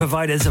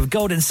Providers of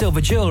gold and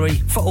silver jewellery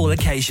for all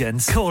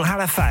occasions. Call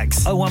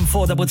Halifax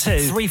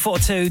 01422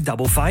 342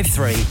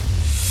 553.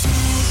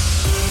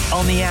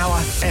 On the hour,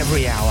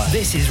 every hour.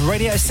 This is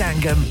Radio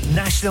Sangam,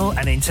 national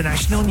and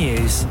international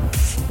news.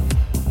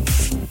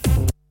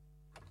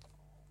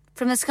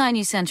 From the Sky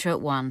News Centre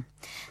at 1.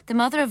 The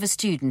mother of a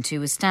student who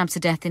was stabbed to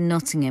death in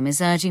Nottingham is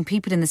urging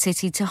people in the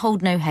city to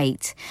hold no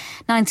hate.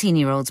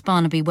 19-year-olds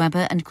Barnaby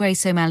Webber and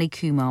Grace O'Malley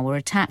Kumar were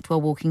attacked while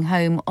walking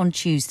home on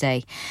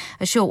Tuesday.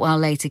 A short while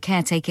later,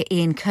 caretaker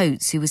Ian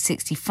Coates, who was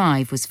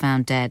 65, was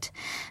found dead.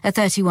 A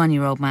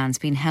 31-year-old man's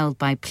been held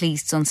by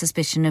police on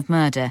suspicion of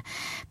murder.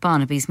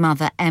 Barnaby's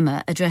mother,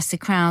 Emma, addressed a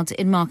crowd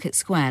in Market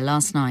Square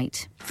last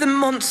night. The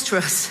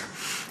monstrous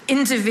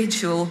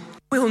individual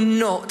will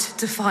not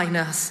define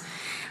us.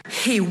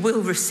 He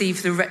will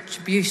receive the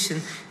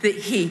retribution that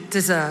he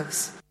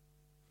deserves.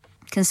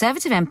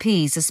 Conservative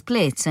MPs are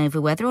split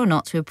over whether or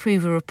not to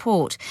approve a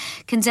report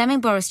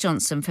condemning Boris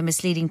Johnson for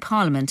misleading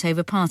Parliament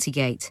over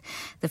Partygate.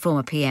 The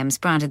former PM's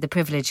branded the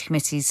Privilege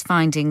Committee's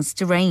findings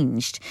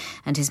deranged,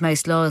 and his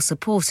most loyal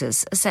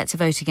supporters are set to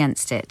vote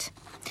against it.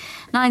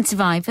 9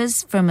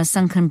 survivors from a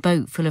sunken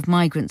boat full of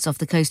migrants off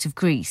the coast of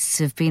Greece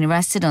have been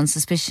arrested on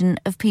suspicion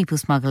of people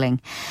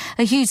smuggling.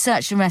 A huge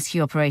search and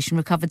rescue operation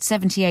recovered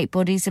 78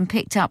 bodies and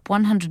picked up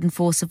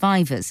 104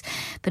 survivors,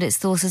 but it's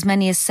thought as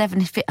many as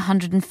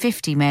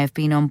 750 may have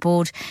been on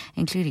board,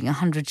 including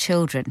 100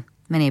 children.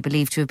 Many are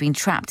believed to have been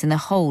trapped in the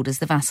hold as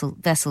the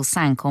vessel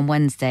sank on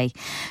Wednesday.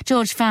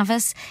 George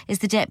Favas is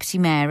the deputy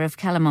mayor of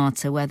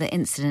Kalamata, where the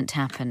incident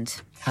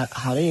happened.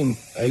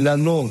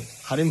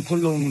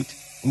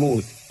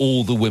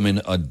 All the women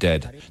are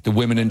dead. The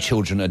women and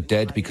children are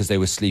dead because they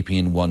were sleeping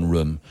in one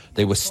room.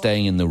 They were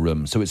staying in the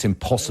room, so it's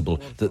impossible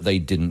that they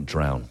didn't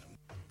drown.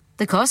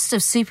 The cost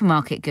of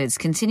supermarket goods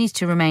continues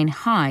to remain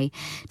high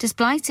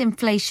despite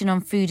inflation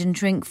on food and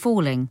drink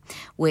falling,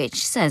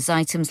 which says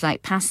items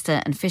like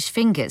pasta and fish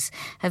fingers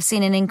have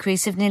seen an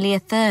increase of nearly a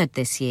third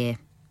this year.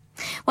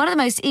 One of the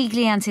most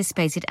eagerly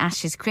anticipated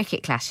Ashes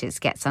cricket clashes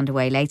gets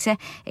underway later.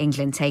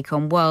 England take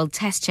on World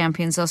Test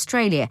champions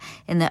Australia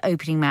in their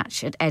opening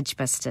match at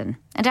Edgbaston.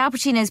 And Al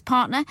Pacino's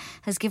partner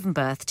has given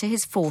birth to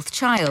his 4th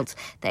child.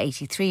 The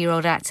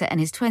 83-year-old actor and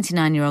his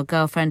 29-year-old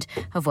girlfriend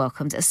have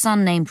welcomed a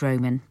son named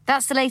Roman.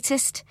 That's the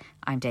latest.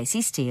 I'm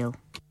Daisy Steele.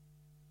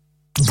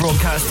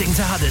 Broadcasting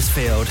to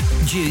Huddersfield,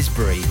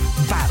 Dewsbury,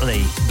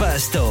 Batley,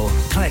 Birstall,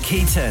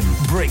 Cleckheaton,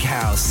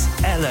 Brickhouse,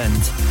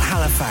 Elland,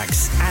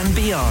 Halifax and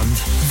beyond.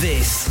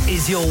 This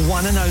is your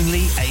one and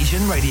only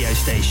Asian radio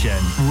station.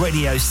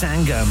 Radio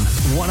Sangam,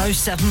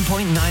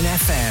 107.9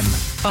 FM.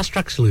 Fast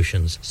Track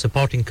Solutions,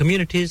 supporting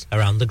communities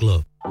around the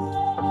globe.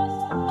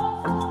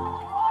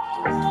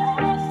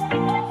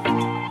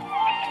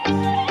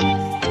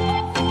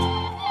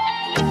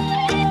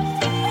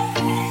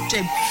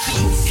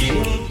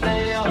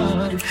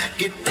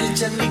 कितने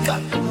चली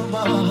काटूं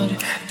बाहर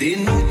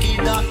तेनू की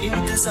दा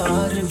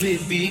इंतजार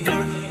baby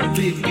girl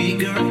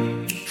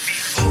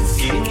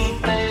होके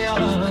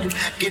तैयार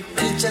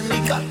कितने चली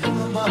काटूं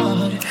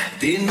बाहर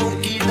तेनू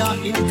की दा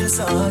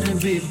इंतजार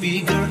बेबी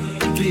गर्ल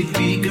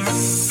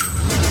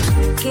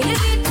के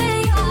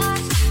तैयार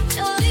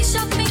चोरी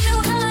शॉपिंग नो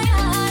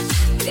हायार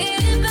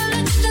तेरे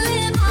बैलेंस चले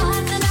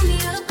बाहर तना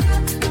मेरा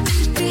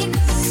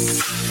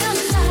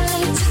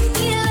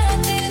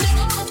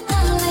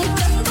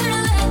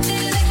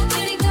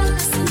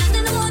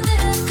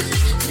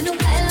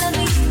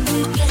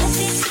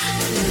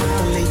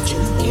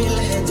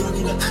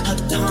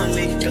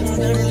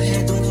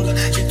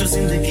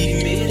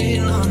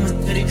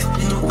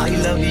I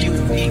love you,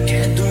 we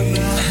can't do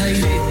I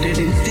waited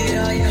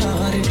तेरा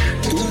यार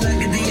तू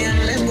लगदी है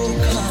लेमो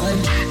कार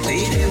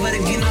तेरे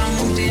वर्गी ना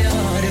मुझे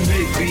यार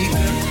baby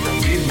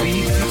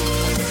girl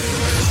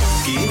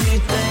किने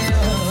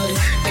तैयार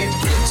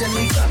कितने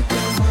चली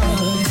काटूं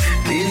बाहर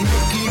तेरे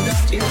की दा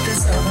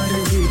इंतजार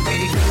baby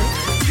girl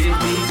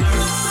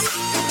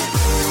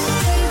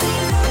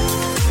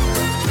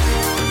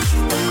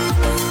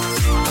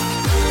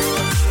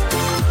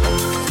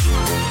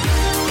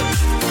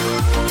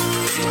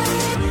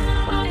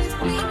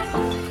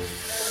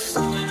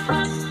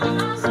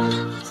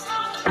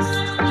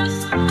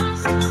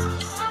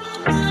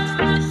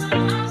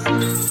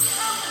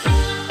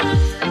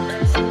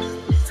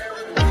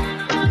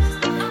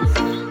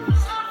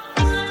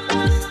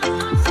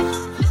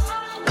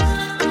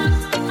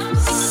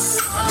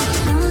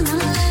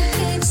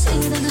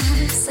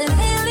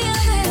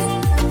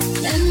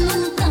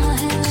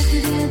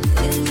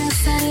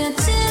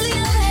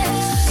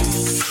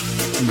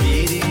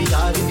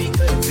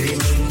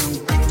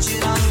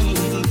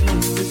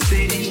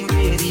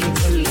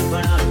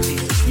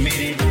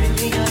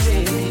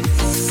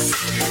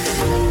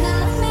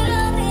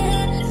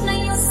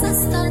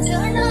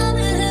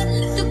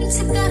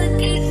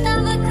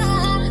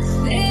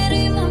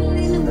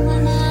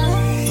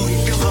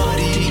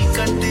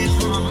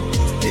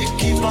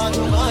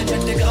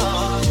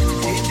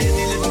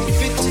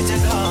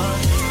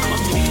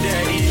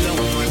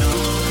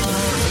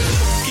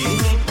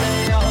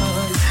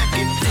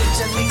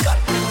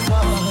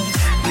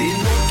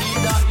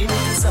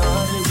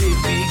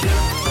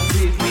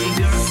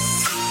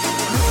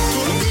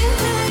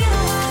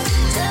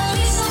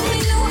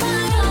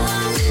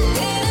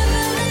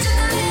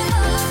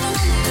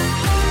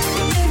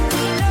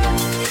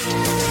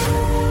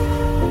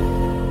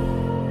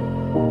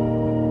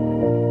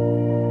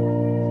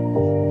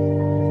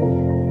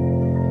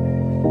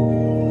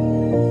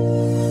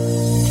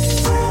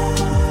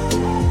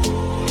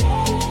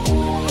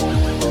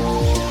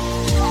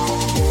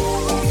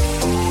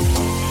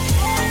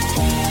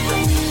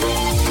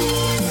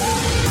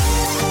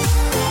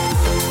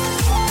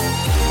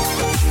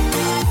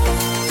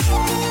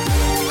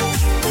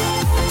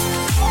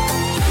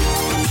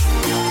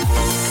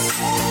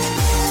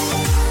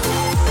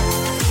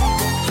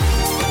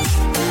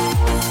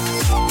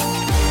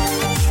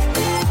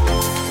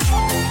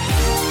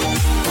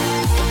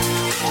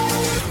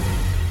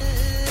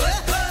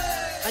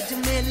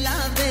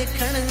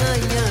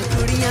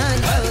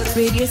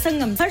रेडियो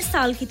संगम हर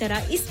साल की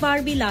तरह इस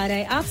बार भी ला रहा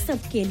है आप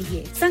सब के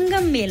लिए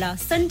संगम मेला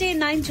Sunday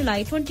 9 July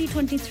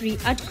 2023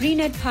 at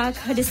Greenhead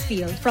Park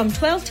Huddersfield from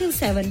 12 till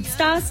 7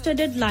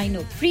 star-studded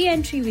lineup free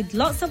entry with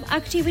lots of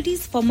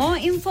activities for more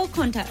info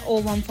contact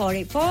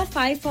 01484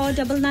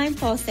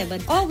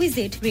 549947 or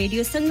visit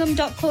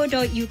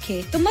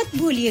radiosangam.co.uk तो मत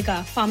भूलिएगा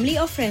family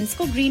और friends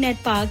को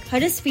Greenhead Park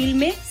Huddersfield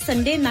में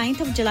Sunday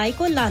 9th of July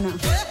को लाना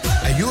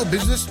Are you a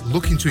business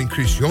looking to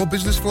increase your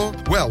business flow?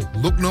 Well,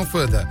 look no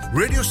further.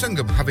 Radio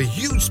Sangam have a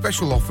huge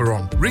special offer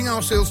on. Ring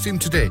our sales team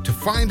today to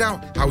find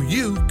out how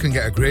you can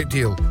get a great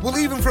deal. We'll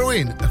even throw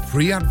in a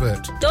free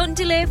advert. Don't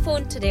delay,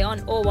 phone today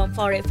on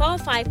 01484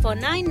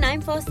 549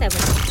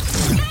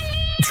 947.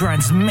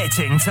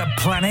 Transmitting to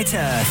planet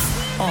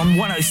Earth on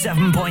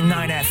 107.9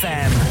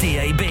 FM,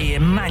 DAB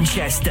in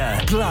Manchester,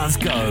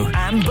 Glasgow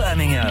and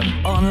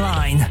Birmingham.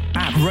 Online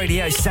at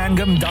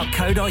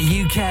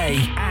radiosangam.co.uk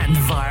and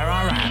via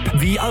our app,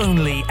 the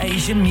only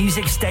Asian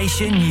music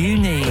station you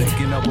need.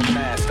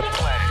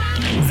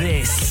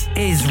 This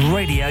is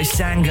Radio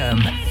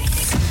Sangam.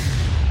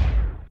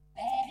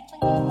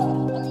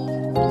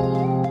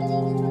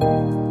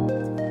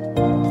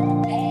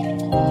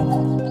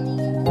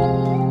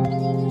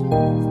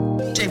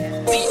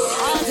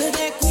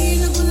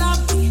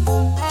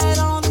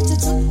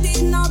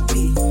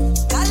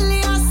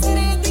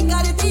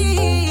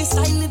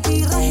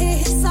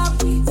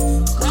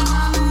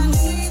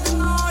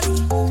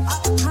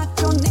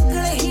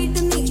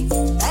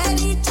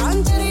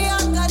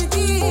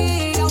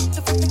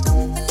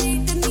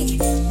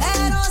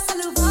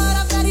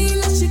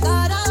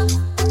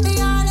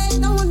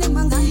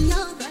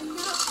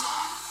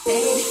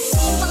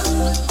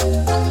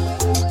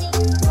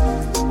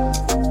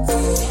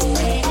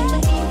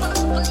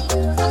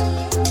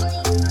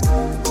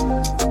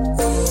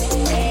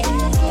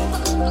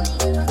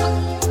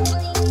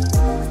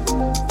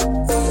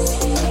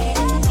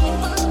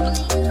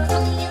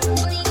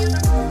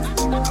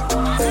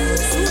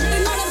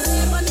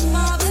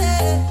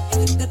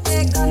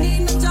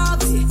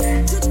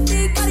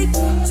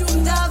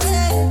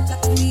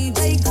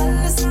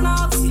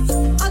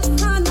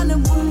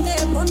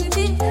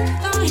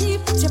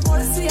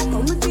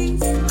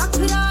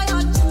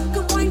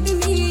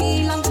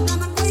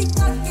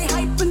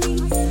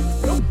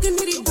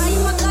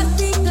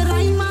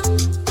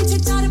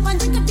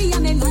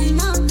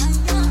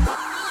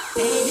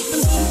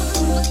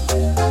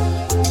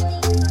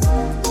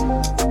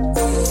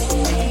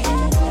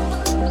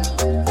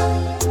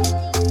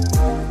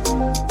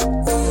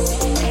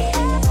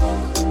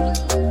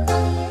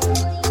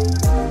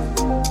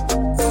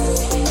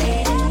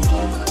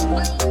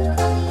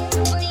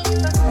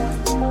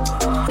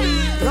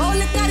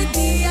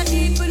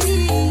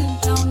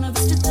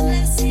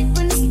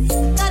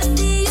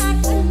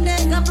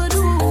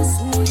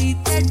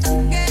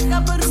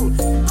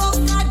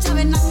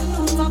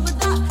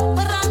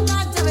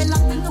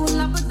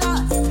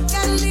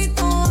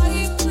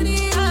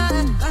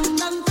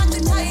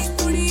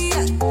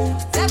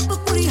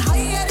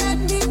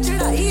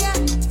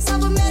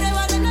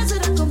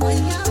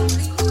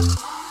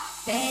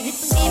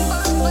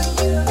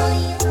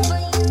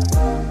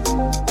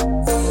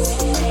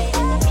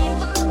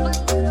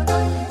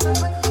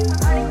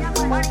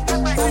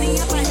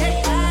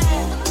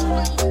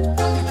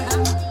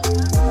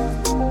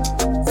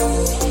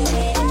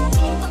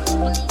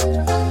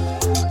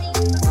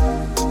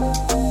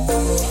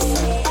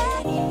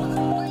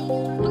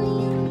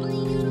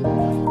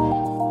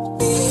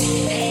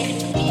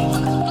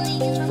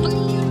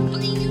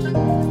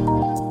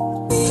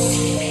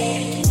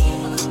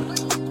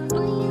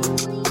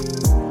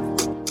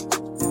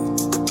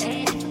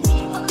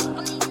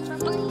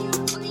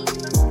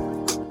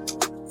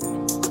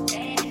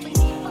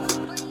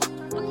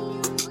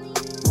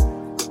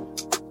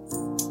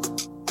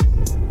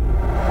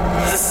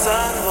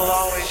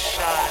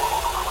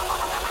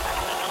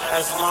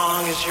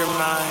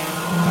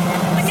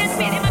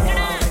 मेरे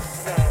मखना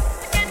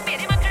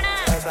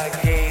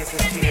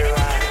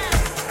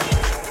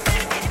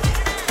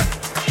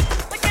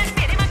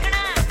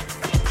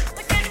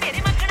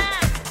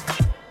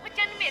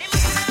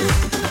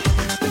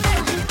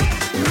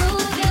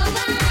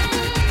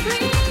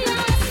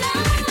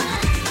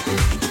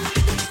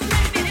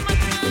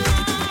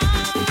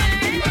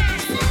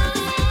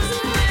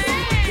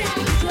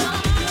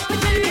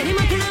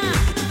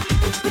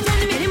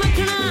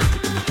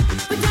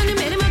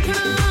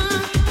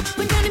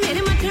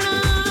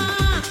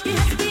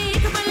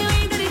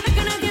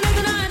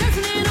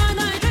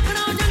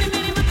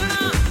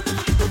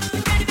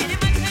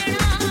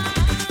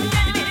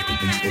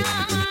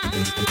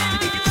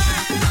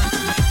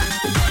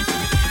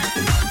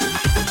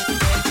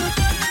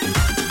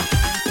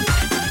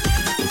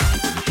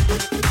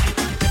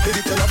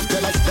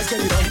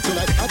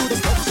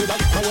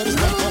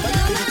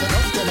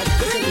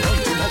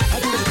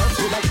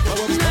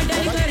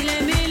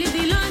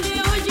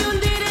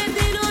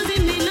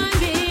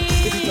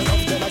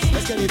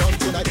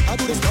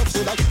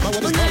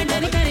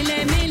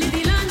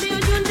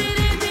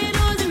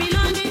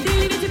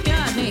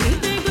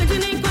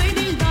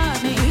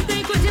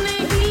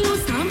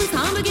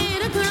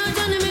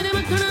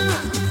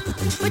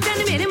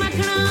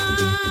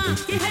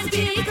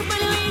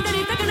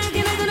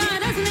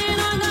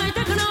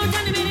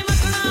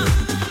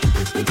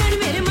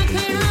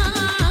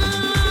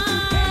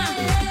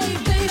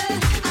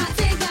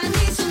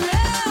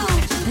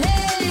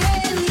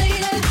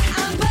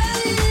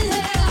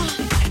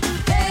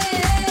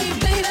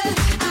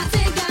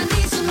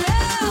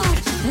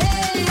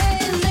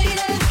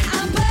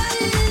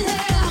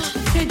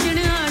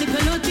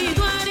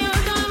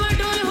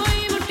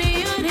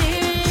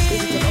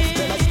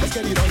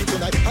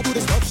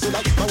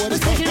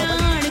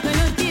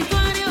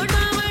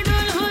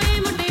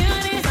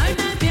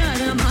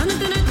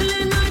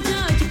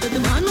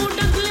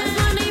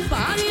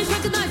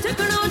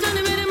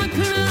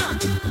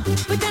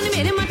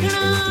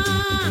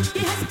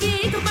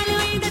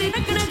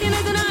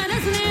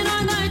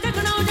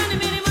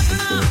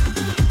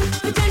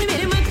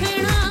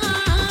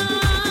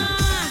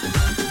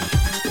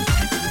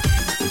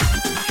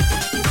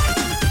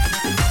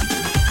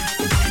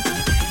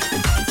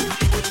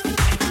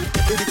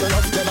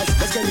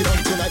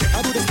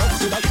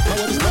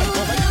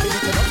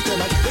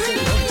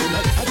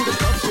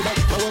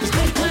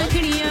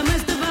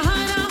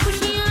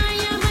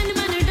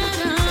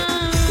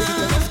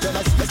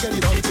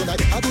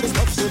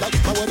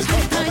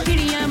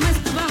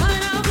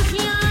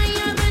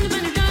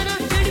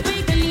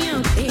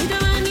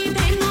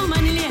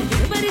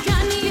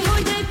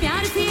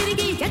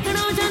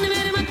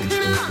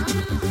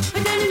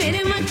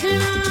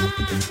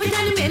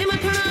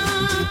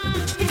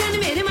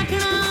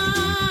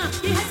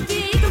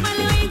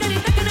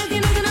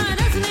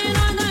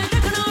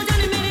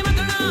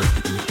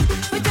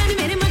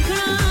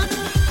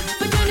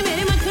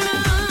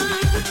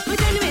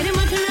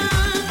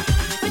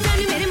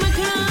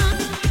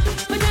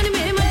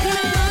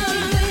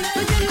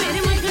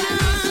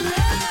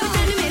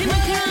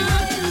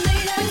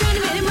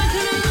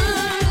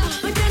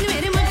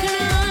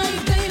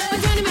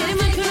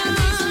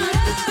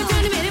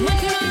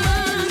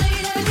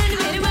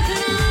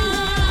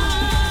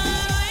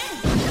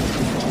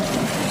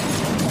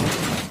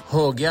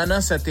हो गया ना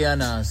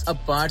सत्यानाश अब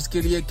parts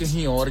के लिए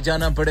कहीं और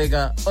जाना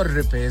पड़ेगा और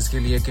रिपेयर्स के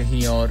लिए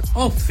कहीं और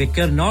ओ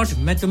फिकर नॉट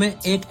मैं तुम्हें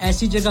एक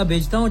ऐसी जगह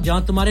भेजता हूं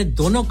जहां तुम्हारे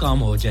दोनों काम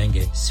हो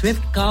जाएंगे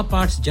स्विफ्ट कार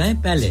पार्ट्स जाएं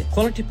पहले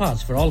quality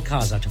parts for all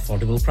cars at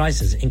affordable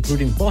prices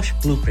including Bosch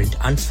Blueprint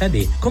and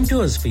Febby come to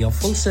us for your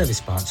full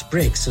service parts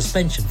brakes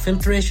suspension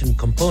filtration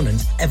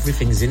components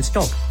everything is in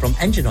stock from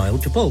engine oil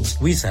to bulbs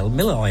we sell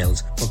Miller oils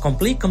for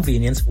complete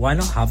convenience why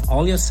not have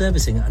all your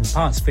servicing and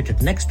parts fitted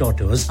next door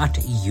to us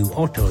at EU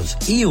Autos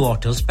EU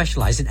Autos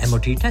specialize in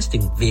MOT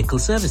testing, vehicle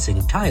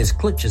servicing, tyres,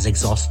 clutches,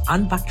 exhausts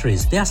and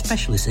batteries. They are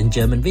specialists in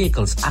German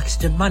vehicles,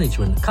 accident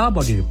management, car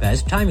body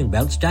repairs, timing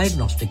belts,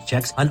 diagnostic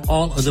checks and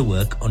all other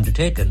work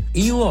undertaken.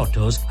 EU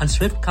Autos and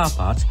Swift Car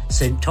Parts,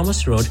 St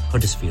Thomas Road,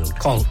 Huddersfield.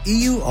 Call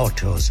EU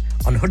Autos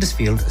on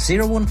Huddersfield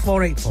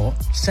 01484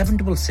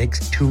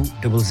 766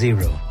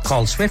 200.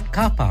 Call Swift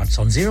Car Parts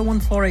on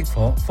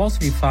 01484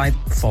 435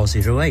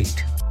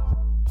 408.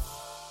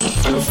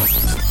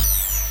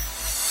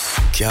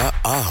 क्या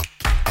आप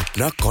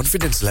अपना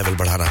confidence level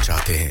बढ़ाना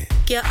चाहते हैं?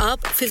 क्या आप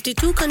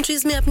 52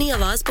 countries में अपनी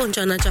आवाज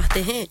पहुंचाना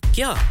चाहते हैं?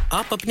 क्या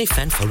आप अपनी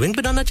फैन फॉलोइंग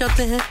बनाना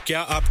चाहते हैं?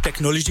 क्या आप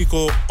टेक्नोलॉजी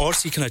को और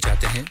सीखना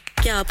चाहते हैं?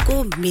 क्या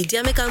आपको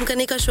मीडिया में काम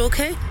करने का शौक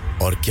है?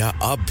 और क्या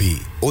आप भी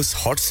उस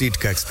हॉट सीट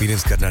का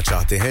एक्सपीरियंस करना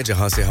चाहते हैं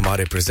जहां से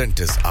हमारे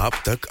प्रेजेंटर्स आप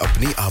तक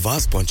अपनी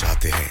आवाज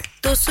पहुंचाते हैं?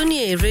 तो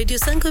सुनिए, Radio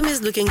Sangam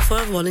is looking for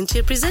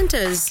volunteer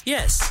presenters.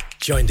 Yes,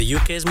 join the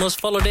UK's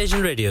most followed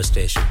Asian radio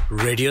station,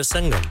 Radio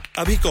Sangam.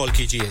 अभी कॉल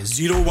कीजिए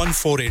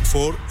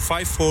 01484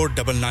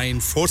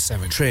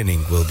 549947.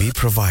 Training will be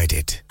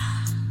provided.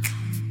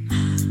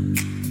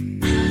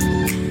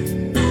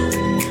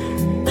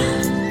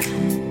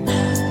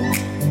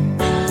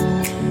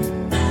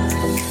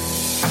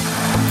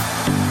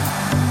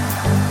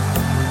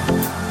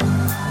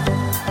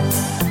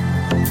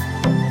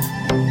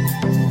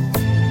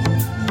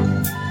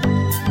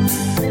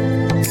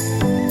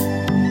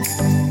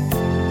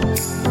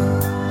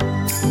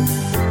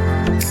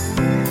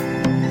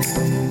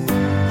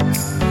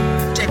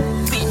 Check.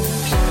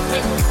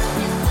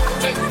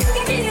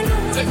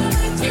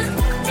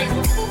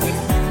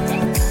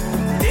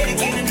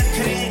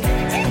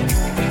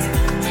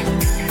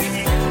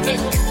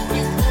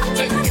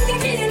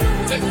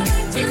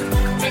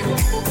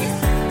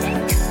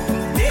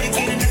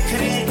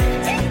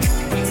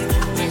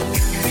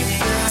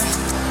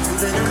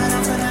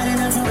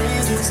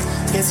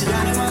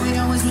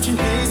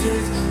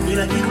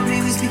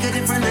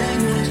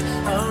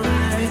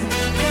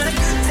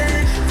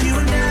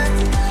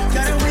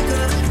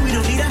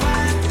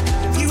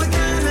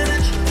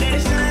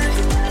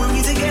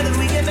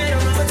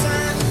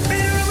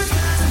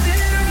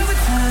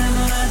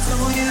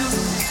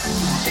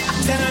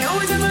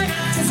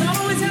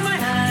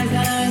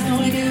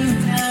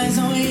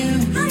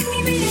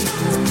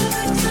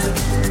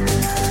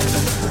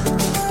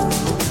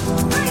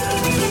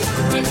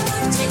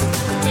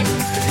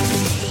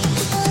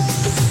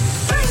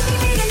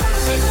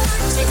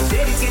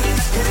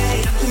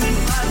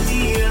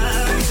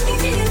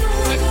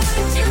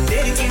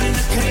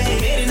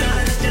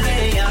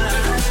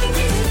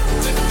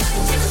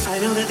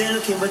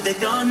 but they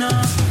don't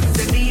know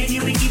that me and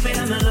you, we keep it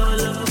on the low,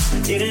 low.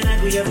 Didn't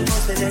like we ever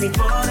posted any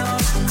photo,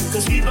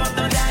 cause we both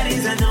know that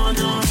is a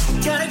no-no.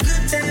 Got a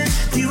good time,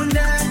 you and I.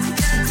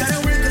 Gotta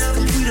wake up,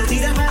 we don't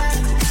need a high.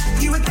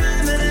 You a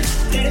diamond,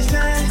 let it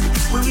shine.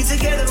 When we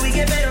together, we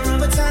get better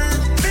over time.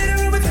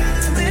 Better over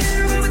time,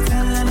 better over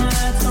time.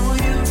 I told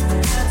you,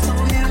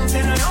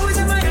 and I always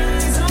have my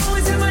eyes,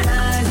 always have my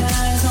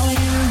eyes on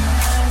you,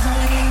 eyes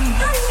on you.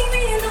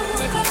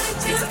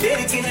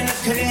 Dedicated to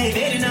career,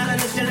 they did not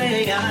understand.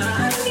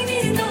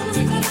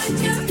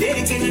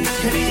 Dedicated to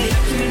career,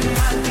 dedicated to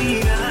my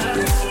vida.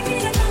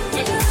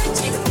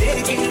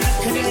 Dedicated to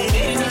career, they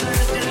did not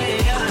understand.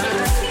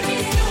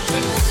 Dedicated to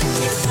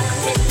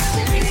career,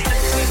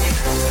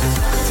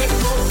 my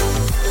vida.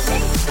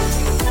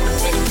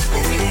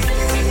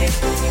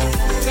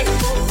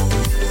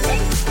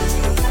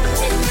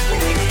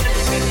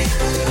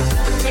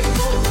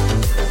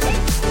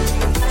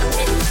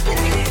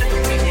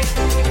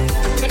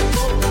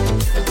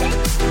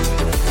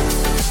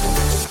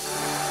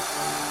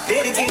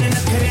 Dedicated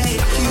to career,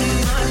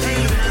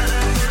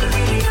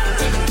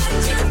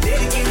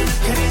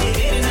 they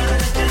did not understand. Dedicated to career,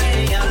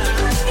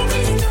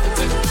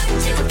 my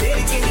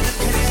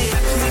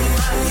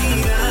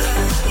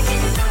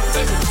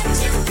vida.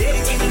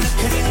 Dedicated to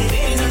career, they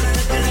did not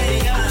understand.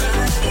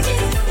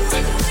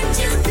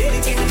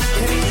 Dedicated to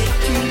career,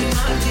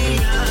 my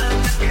vida.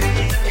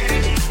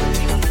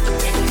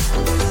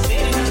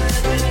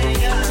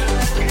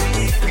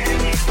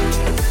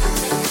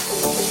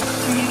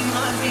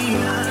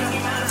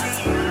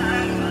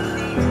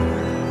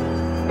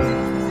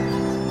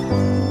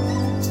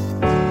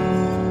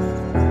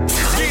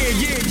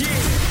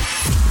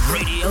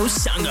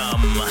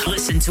 Sangam.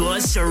 Listen to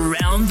us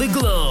around the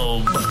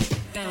globe.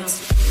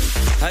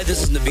 Hi,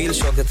 this is Nabil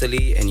Shaukat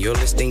Ali and you're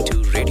listening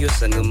to Radio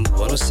Sangam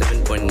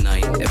 107.9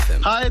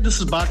 FM. Hi, this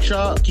is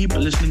Baksha. Keep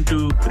listening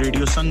to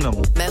Radio Sangam.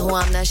 मैं हूँ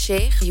आमना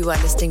Sheikh. You are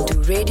listening to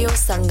Radio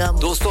Sangam.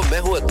 दोस्तों मैं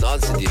हूँ अदनान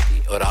सिद्दीकी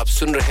और आप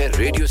सुन रहे हैं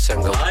radio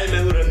संगम. Hi,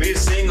 मैं हूँ रणवीर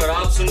सिंह और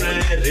आप सुन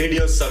रहे हैं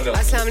रेडियो संगम.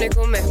 अस्सलाम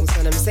वालेकुम, मैं हूँ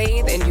सनम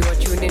Saeed and you are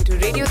tuned into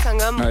Radio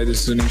Sangam. Hi, this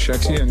is Zunin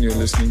Shakti and you're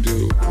listening to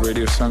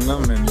Radio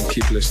Sangam and you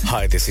keep listening.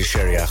 Hi, this is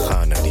Sharia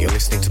Khan and you're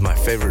listening to my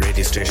favorite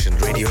radio station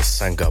Radio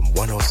Sangam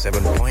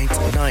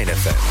 107.9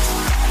 FM.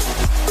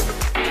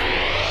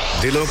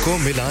 दिलों को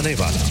मिलाने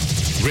वाला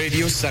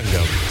radio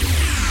संगम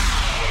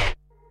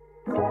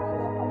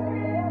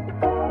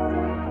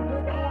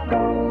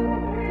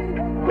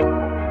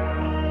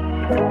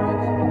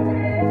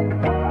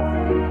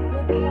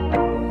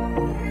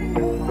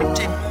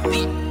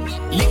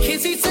लिखे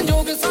सी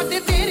संजोग साडे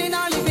तेरे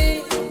नाल वे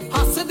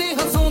हसदे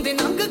हसोंदे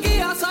लंघ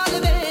गया साल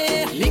वे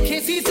लिखे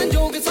सी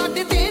संजोग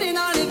साडे तेरे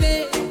नाल वे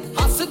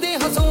हसदे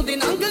हसोंदे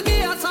लंघ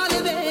गया साल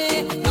वे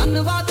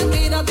धन्नवाद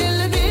तेरा दिल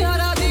दे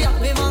हरा दे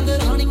आवे वांग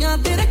रानियां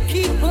ते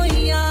रखी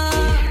होईयां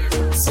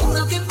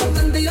सोना के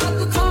पतंद याद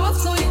खास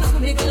होई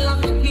अपने गल्लां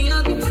मिठियां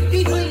दी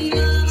पट्टी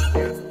होईयां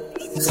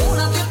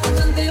सोना के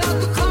पतंद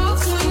याद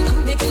खास होई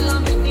अपने गल्लां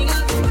मिठियां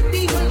दी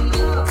पट्टी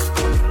होईयां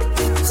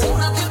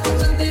सोना के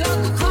पतंद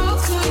याद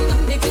खास होई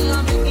अपने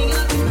गल्लां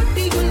मिठियां दी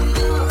पट्टी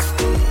होईयां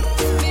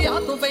विआह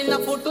तो पहला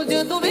फोटो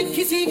जदों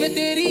वेखी सी वे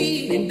तेरी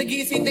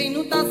जिंदगी सी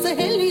तैनू तां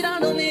सहेली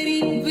राणो मेरी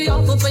विआह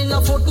तो पहला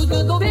फोटो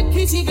जदों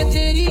वेखी सी वे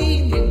तेरी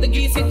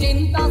जिंदगी सी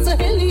चिंता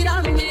सहेली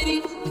राणो मेरी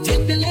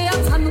जित लिया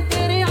सानू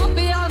तेरे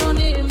आपे यारों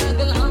ने मैं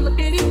गल्लां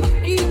तेरी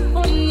पक्की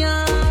होईयां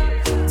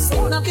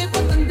सोना के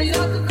पतंद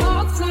याद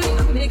खास होई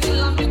अपने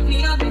गल्लां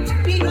मिठियां दी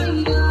पट्टी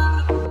होईयां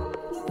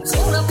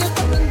सोना के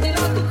पतंद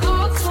याद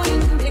खास होई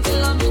अपने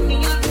गल्लां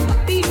मिठियां दी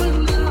पट्टी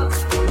होईयां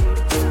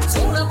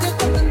सोना के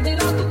पतंद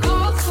याद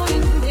खास होई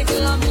अपने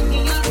गल्लां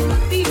मिठियां दी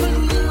पट्टी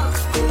होईयां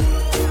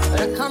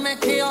रखा मैं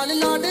ख्याल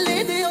लाडले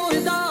दे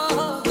ओरदा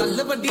गल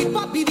वड्डी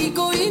भाभी दी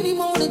कोई नहीं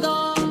मोड़दा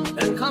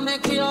रखा मैं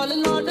ख्याल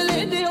लाडले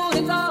दे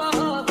ओरदा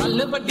गल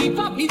वड्डी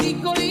भाभी दी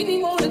कोई नहीं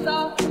मोड़दा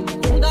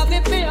हुंदा वे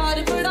प्यार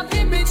बड़ा ते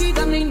बेची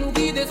दा मैनू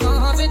दी दे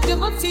साहां विच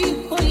वसी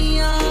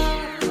होईयां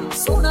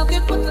सोना के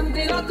पतंद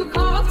याद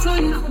खास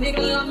होई अपने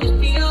गल्लां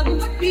मिठियां दी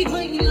पट्टी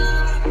होईयां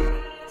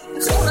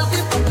सोना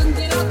के पतंद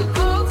याद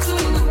खास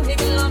होई अपने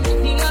गल्लां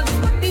मिठियां दी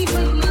पट्टी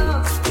होईयां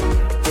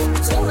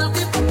सोना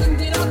के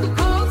पतंद याद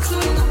खास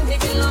होई अपने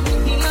गल्लां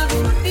मिठियां दी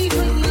पट्टी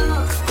होईयां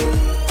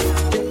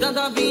जिद्दां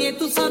दा भी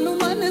तू सानू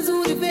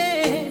मंजूर वे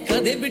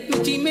कदे बिट्टू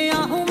चीमे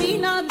आहों वी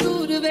ना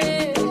दूर वे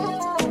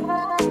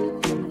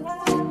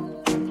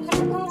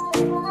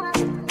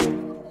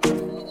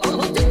ओ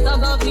जिद्दां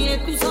दा भी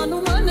तू सानू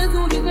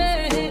मंजूर वे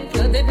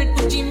कदे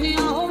बिट्टू चीमे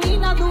आहों वी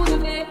ना दूर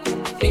वे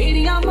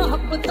तेरियां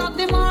मोहब्बतां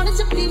ते मान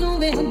शक्ति नू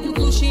वे हंझू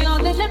खुशियां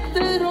दे लत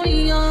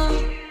रोईयां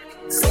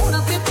सोना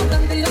के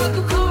पतंद याद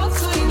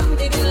खास होई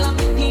अपने गल्लां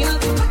मिठियां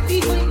दी पट्टी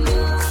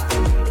होईयां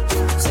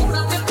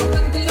सोना के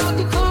पतंद याद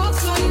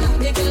खास होई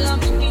अपने गल्लां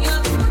मिठियां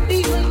दी पट्टी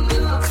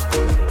होईयां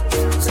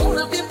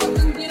सोना के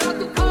पतंद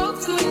याद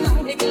खास होई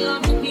अपने गल्लां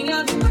मिठियां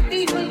दी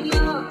पट्टी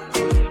होईयां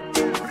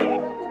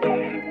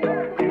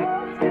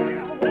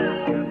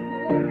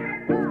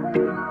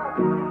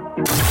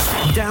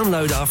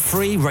download our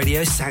free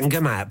Radio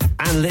Sangam app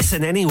and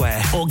listen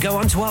anywhere or go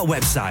onto our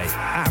website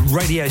at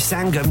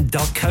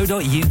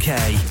radiosangam.co.uk.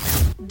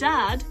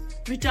 Dad,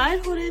 retire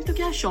हो रहे हैं तो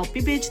क्या शॉप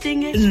भी बेच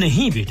देंगे?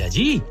 नहीं बेटा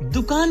जी,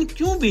 दुकान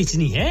क्यों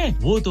बेचनी है?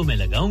 वो तो मैं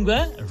लगाऊंगा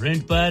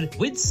रेंट पर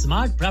with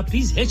smart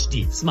properties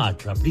HD.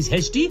 Smart properties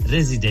HD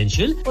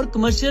residential और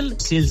कमर्शियल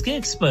सेल्स के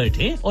एक्सपर्ट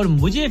हैं और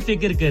मुझे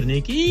फिक्र करने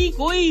की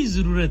कोई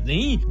जरूरत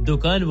नहीं।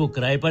 दुकान वो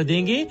किराए पर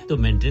देंगे तो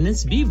मेंटेनेंस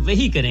भी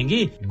वही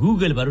करेंगे।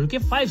 गूगल पर उनके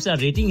 5 स्टार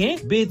रेटिंग है,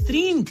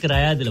 बेहतरीन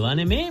किराया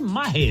दिलवाने में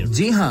माहिर।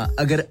 जी हां,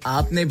 अगर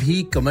आपने भी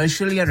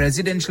कमर्शियल या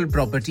रेजिडेंशियल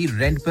प्रॉपर्टी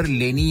रेंट पर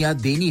लेनी या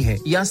देनी है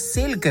या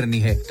सेल करनी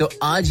है तो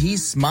आज ही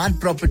स्मार्ट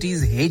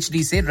प्रॉपर्टीज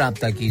एचडी से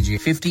राब्ता कीजिए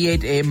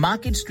 58A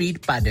market street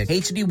Paddock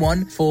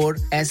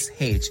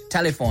HD14SH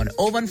telephone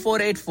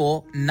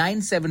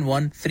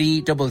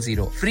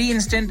 01484971300 free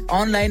instant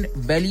online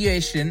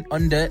valuation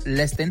under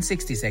less than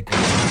 60 seconds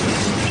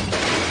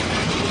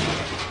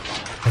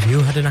Have you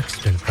had an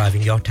accident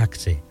driving your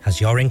taxi? Has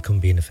your income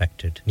been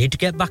affected? Need to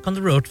get back on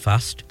the road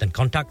fast? Then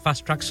contact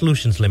Fast Track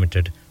Solutions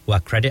Limited, who are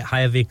credit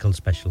hire vehicle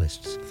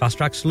specialists. Fast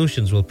Track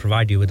Solutions will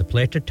provide you with a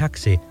plated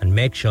taxi and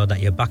make sure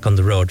that you're back on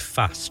the road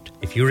fast.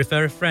 If you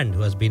refer a friend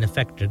who has been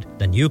affected,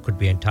 then you could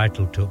be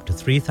entitled to up to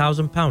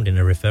 £3,000 in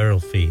a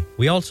referral fee.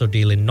 We also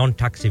deal in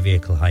non-taxi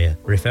vehicle hire.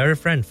 Refer a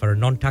friend for a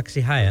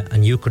non-taxi hire and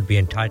you could be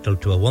entitled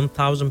to a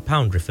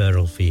 £1,000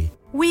 referral fee.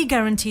 We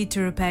guarantee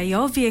to repair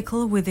your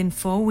vehicle within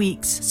 4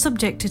 weeks,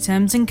 subject to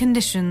terms and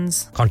conditions.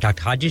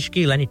 Contact Haji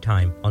Shkil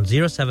anytime on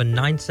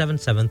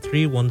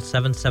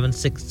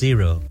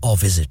 07977317760 or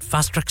visit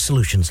Fast Track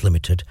Solutions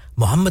Limited,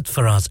 Mohammed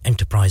Faraz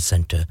Enterprise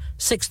Centre,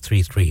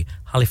 633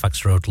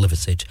 Halifax Road,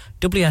 Liversedge,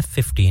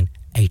 WF15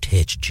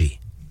 8HG.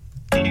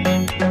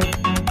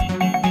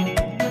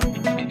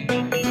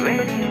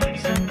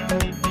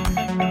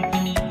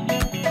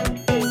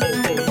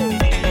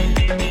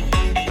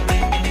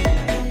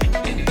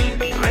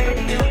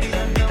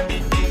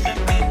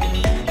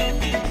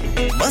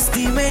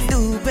 में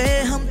डूबे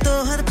हम तो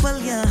हर पल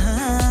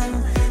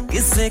यहाँ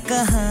किससे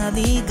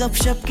कहानी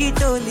गपशप की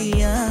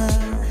टोलियाँ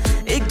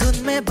एक धुन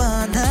में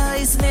बांधा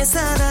इसने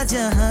सारा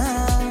जहां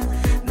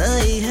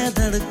नई है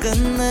धड़कन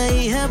नई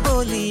है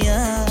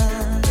बोलियाँ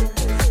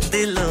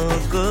दिलों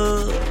को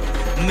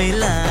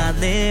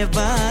मिलाने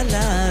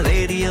वाला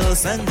रेडियो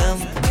संगम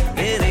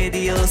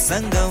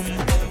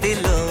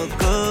दिलों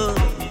को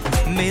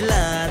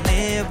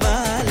मिलाने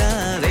वाला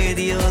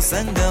रेडियो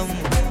संगम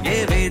ये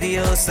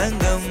रेडियो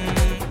संगम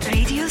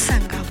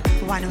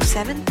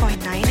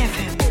 107.9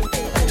 FM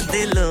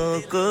दिलों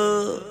को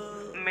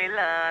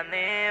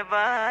मिलाने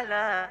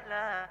वाला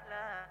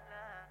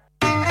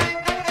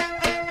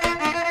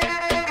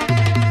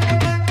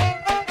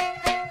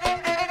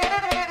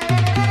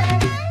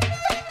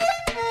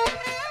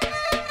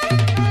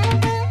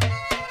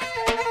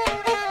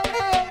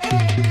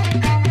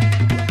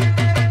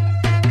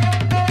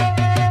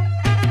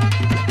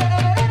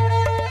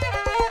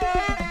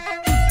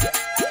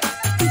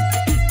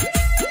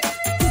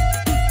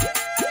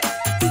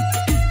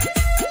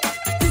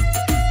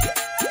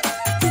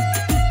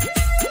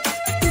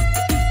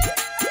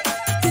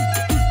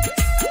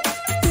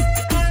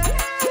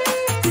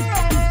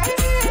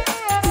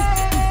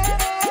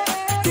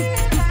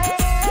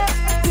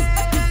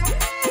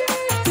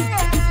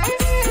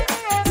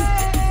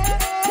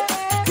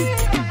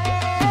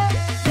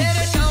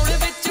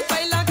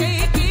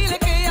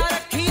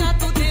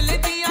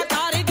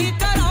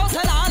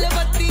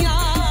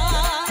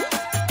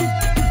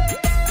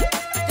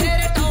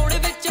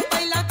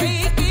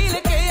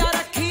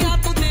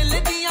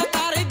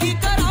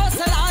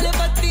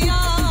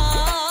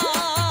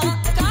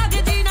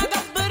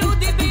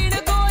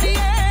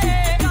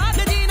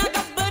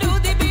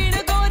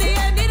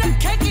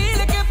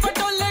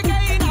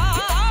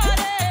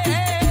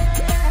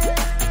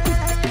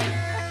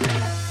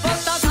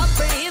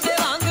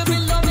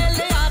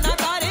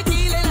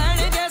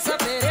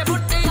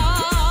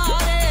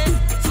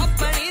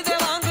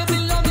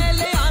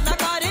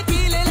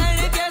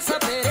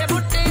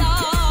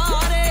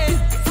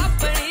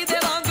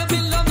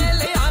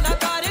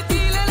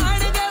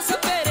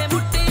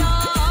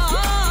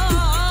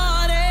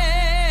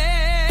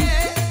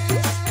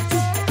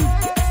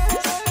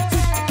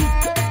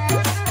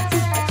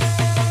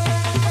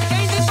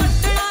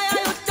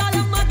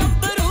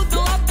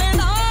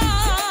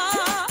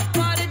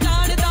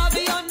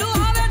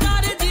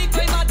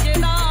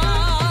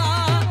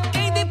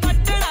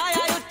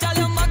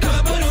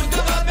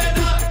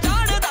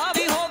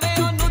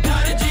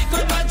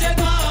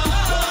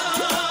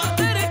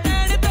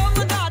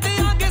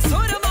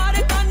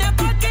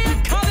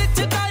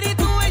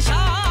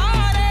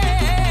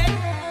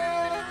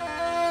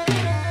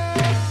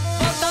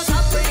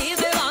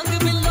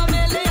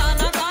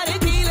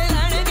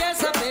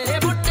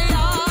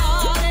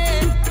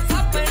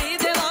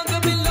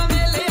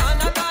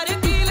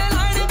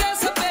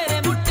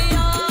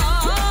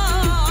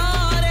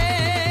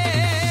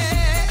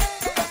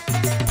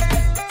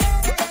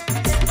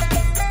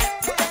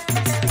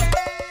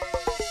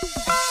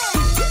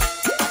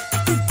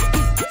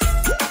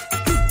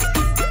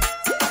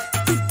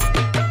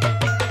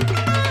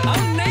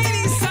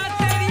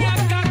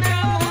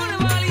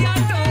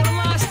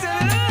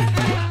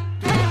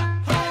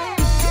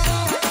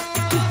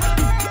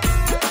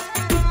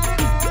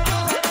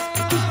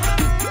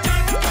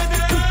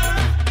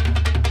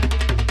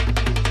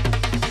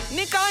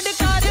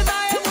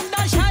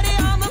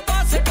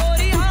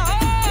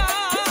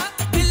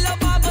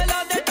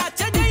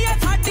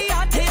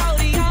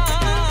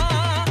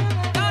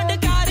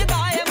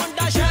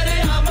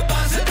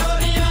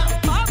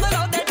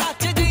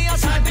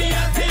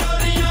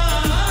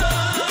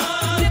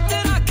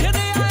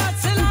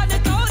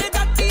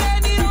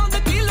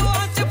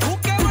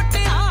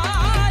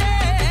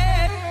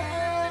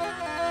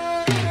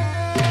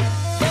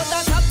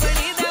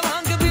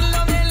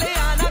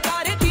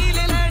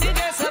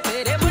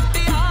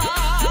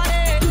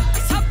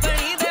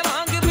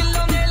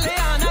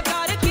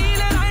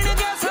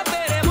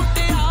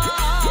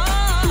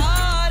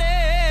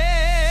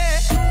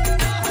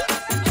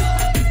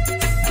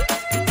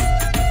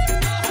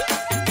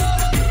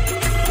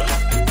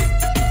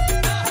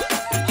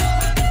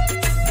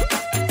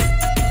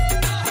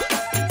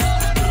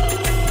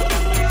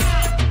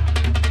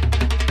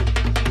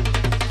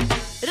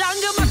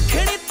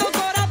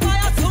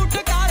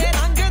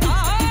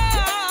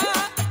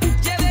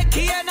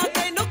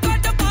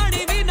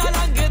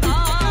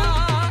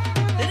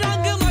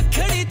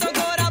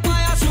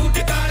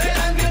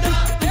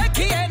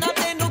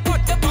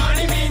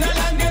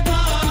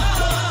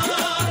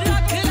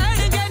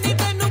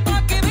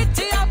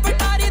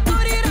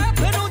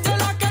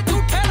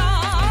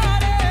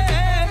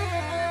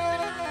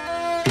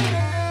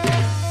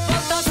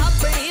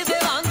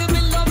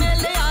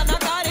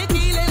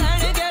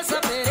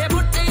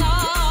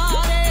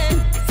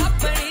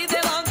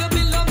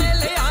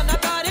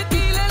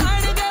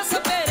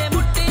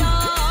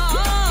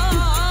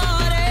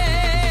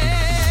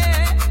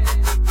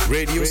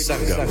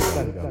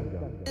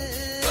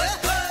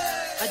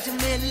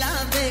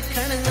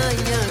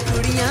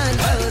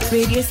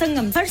रेडियो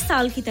संगम हर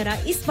साल की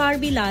तरह इस बार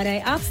भी ला रहा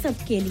है आप सब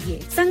के लिए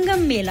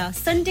संगम मेला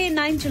Sunday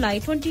 9 July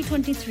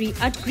 2023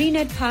 at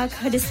Greenhead Park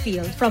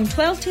Huddersfield from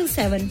 12 till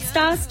 7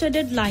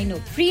 star-studded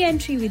lineup free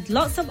entry with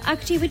lots of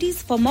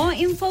activities for more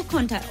info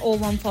contact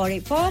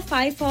 01484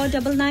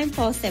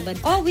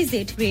 549947 or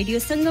visit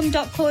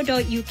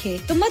radiosangam.co.uk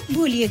तो मत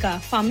भूलिएगा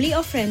family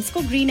और friends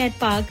को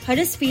Greenhead Park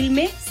Huddersfield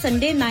में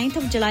Sunday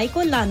 9th of July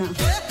को लाना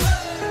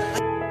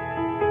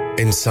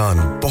इंसान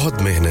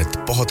बहुत मेहनत,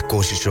 बहुत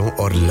कोशिशों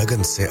और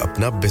लगन से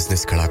अपना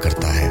बिजनेस खड़ा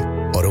करता है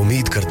और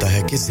उम्मीद करता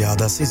है कि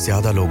ज्यादा से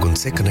ज्यादा लोग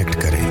उनसे कनेक्ट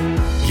करें।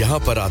 यहाँ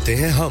पर आते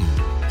हैं हम,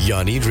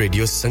 यानी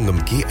रेडियो संगम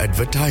की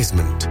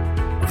एडवर्टाइजमेंट।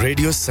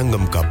 रेडियो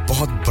संगम का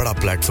बहुत बड़ा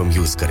प्लेटफॉर्म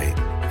यूज करें।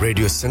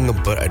 रेडियो संगम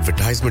पर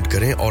एडवर्टाइजमेंट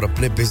करें और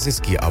अपने बिजनेस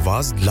की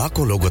आवाज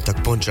लाखों लोगों तक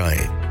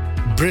पहुंचाएं।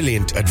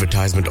 Brilliant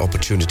advertisement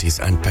opportunities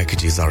and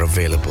packages are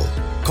available.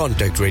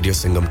 Contact Radio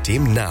Sangam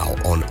team now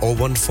on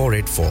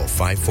 01484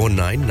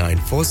 549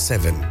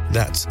 947.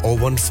 That's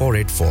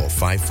 01484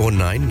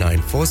 549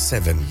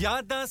 947.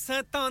 यादां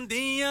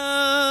सतांदियां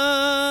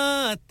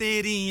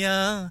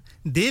तेरियां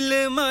दिल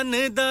मन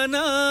दा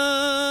ना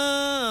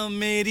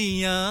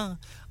मेरियां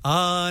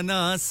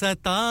आना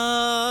सता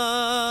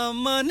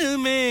मन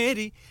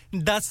मेरी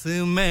दस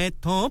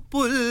मैथों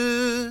पुल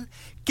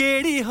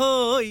केड़ी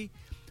होई.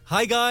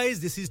 Hi guys,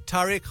 this is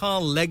Tariq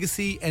Khan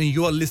Legacy and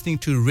you are listening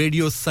to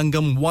Radio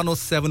Sangam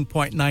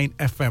 107.9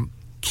 FM.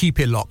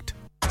 Keep it locked.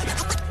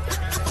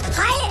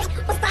 Hi,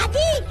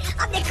 Ustadi,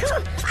 ab dekho,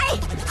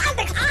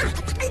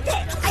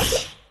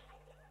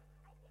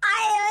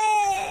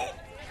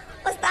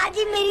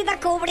 Ustadi meri ta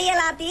khopdi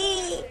halati.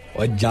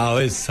 ਓ ਜਾ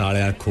ਓਏ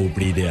ਸਾਲਿਆ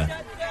ਖੋਪੜੀ ਦਿਆ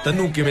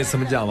ਤੈਨੂੰ ਕਿਵੇਂ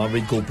ਸਮਝਾਵਾਂ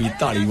ਬਈ ਗੋਪੀ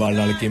ਢਾਲੀਵਾਲ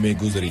ਨਾਲ ਕਿਵੇਂ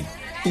ਗੁਜ਼ਰੀ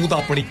ਤੂੰ ਤਾਂ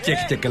ਆਪਣੀ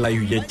ਚਿੱਕ ਲਾਈ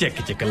ਹੋਈ ਹੈ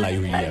ਚਿੱਕ ਲਾਈ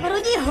ਹੋਈ ਹੈ ਗੁਰੂ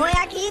ਜੀ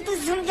ਹੋਇਆ ਕੀ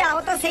ਤੁਸੀਂ ਸਮਝਾਓ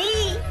ਤਾਂ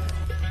ਸਹੀ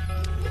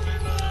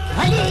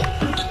ਹਾਂਜੀ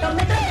ਤਾਂ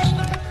ਮੈਂ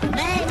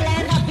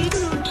ਇੰਗਲੈਂਡ ਦਾ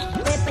ਵੀਡੀਓ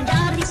ਤੇ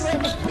ਪੰਜਾਬ ਦੀ ਕੋਈ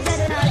ਮਿਸਟਰ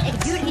ਦੇ ਨਾਲ ਇੱਕ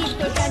ਜੁੜੀ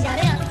ਪੇਸ਼ ਕਰਨ ਜਾ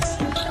ਰਿਹਾ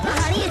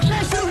ਕਹਾਣੀ ਇਸ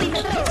ਤਰ੍ਹਾਂ ਸ਼ੁਰੂ ਹੋਈ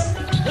ਮਿੱਤਰੋ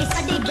ਇਹ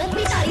ਸਾਡੀ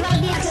ਗੋਪੀ ਧਾਰੀਵਾਲ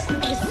ਦੀ ਇੱਕ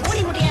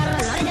ਸੋਹਣੀ ਮੁਟਿਆਰ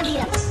ਨਾਲ ਲੜ ਜਾਂਦੀ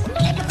ਹੈ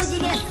ਇੱਕ ਦੂਜੀ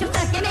ਦੀਆਂ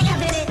ਸਿਫਤਾਂ ਕਿਵੇਂ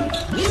ਕਰਦੇ ਨੇ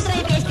ਗੀਤ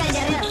ਰਾਹੀਂ ਪੇਸ਼ ਕਰਨ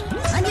ਜਾ ਰਿਹਾ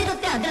ਹਾਂਜੀ ਤਾਂ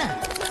ਧਿਆਨ ਦੇਣਾ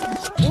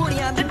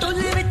ਕੁੜੀਆਂ ਦੇ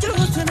ਟੋਲੇ ਵਿੱਚ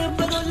ਹੁਸਨ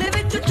ਬਗੋਲੇ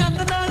ਵਿੱਚ ਚੰਦ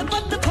ਨਾਲ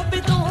ਪੱਤ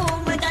ਖੱਬੇ ਤੋਂ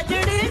ਮੈਂ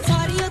ਜਿਹੜੇ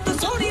ਸਾਰੀਆਂ ਤੋਂ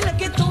ਸੋਹਣੀ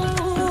ਲੱਗੇ ਤੂੰ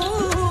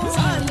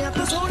ਸਾਰੀਆਂ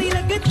ਤੋਂ ਸੋਹਣੀ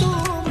ਲੱਗੇ ਤੂੰ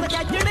ਮੈਂ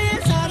ਜਿਹੜੇ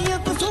ਸਾਰੀਆਂ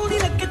ਤੋਂ ਸੋਹਣੀ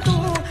ਲੱਗੇ ਤੂੰ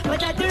ਮੈਂ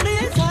ਜਿਹੜੇ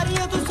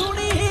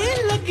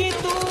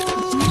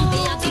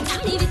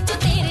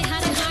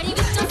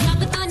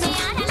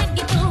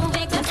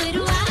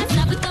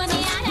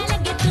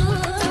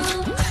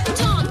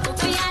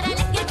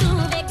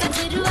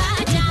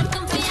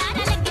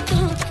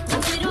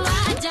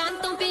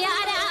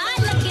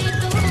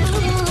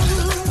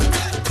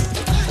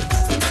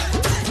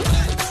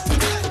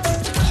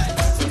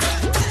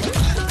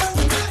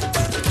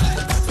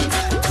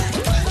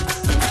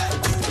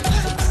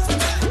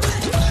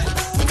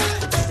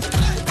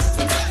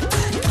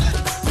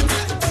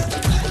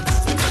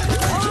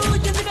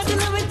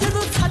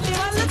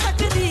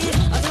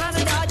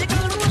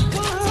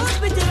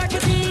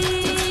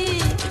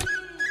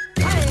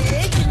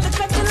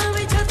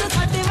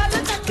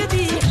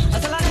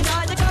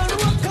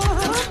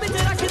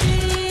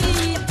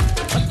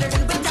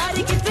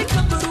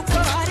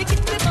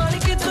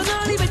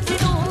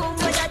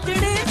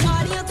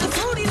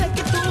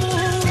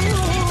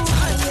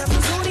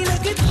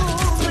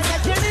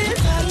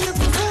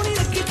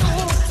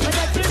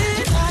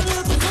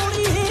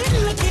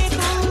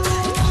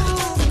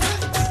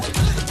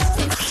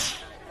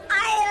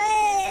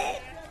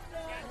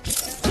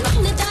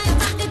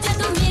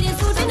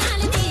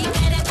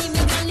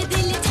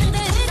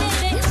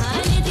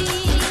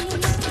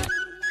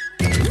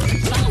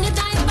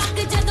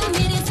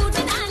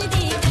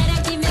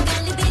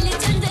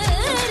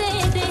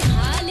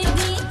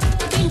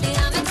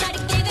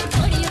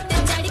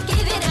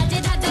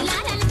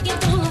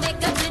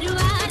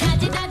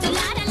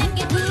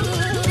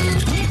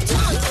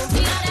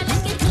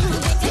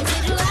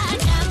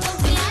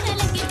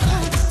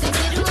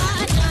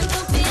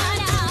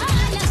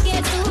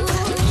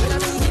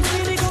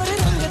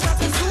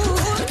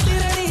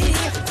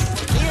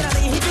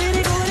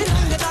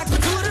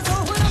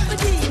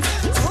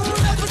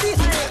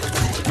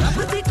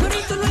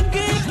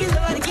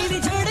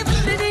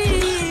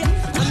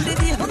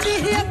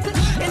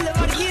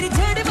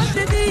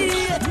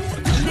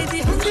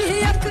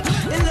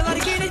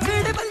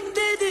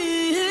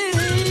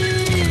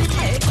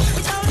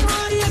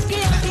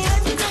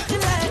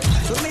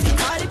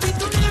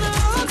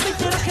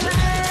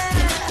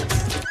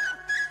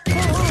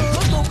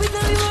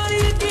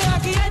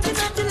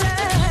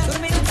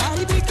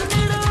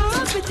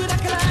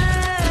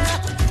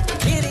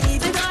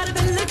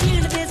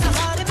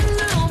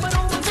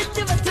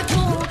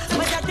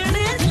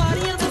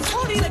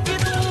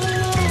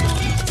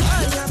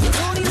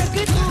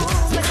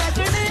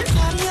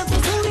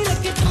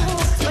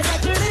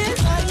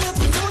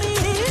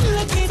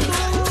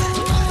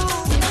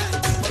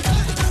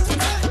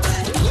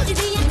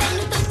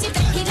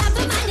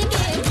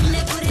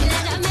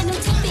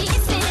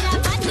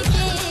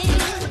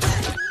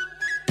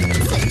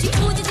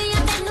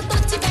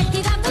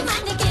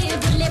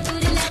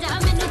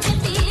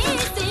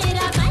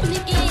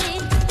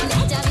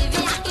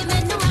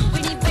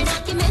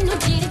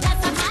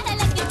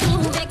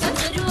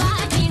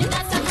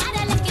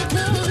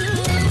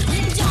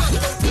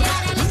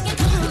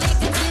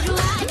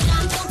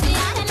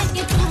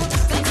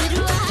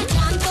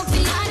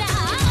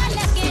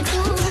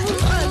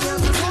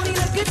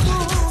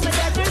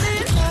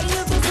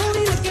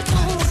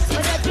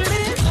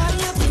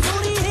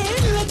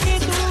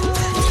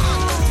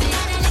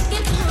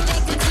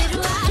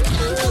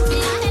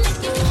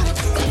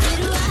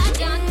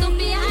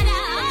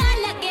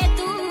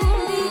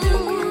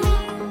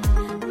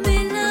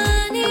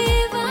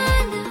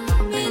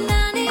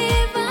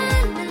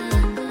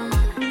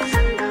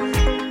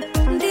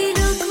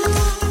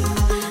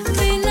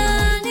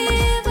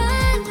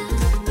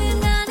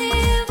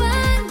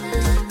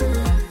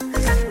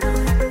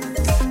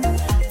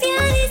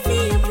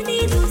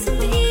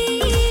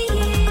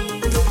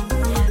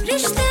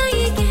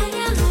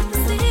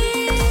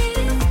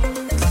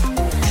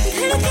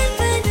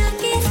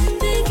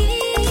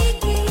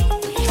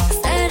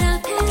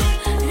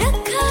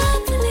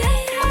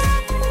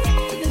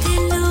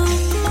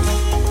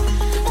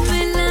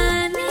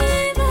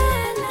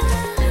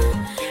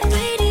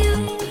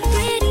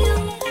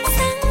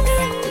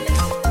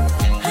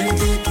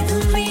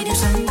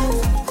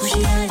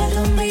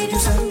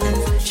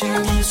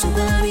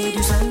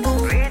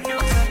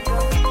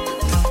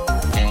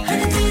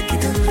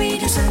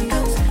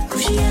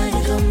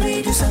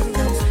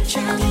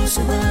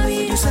सुबह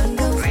radio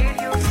Sangam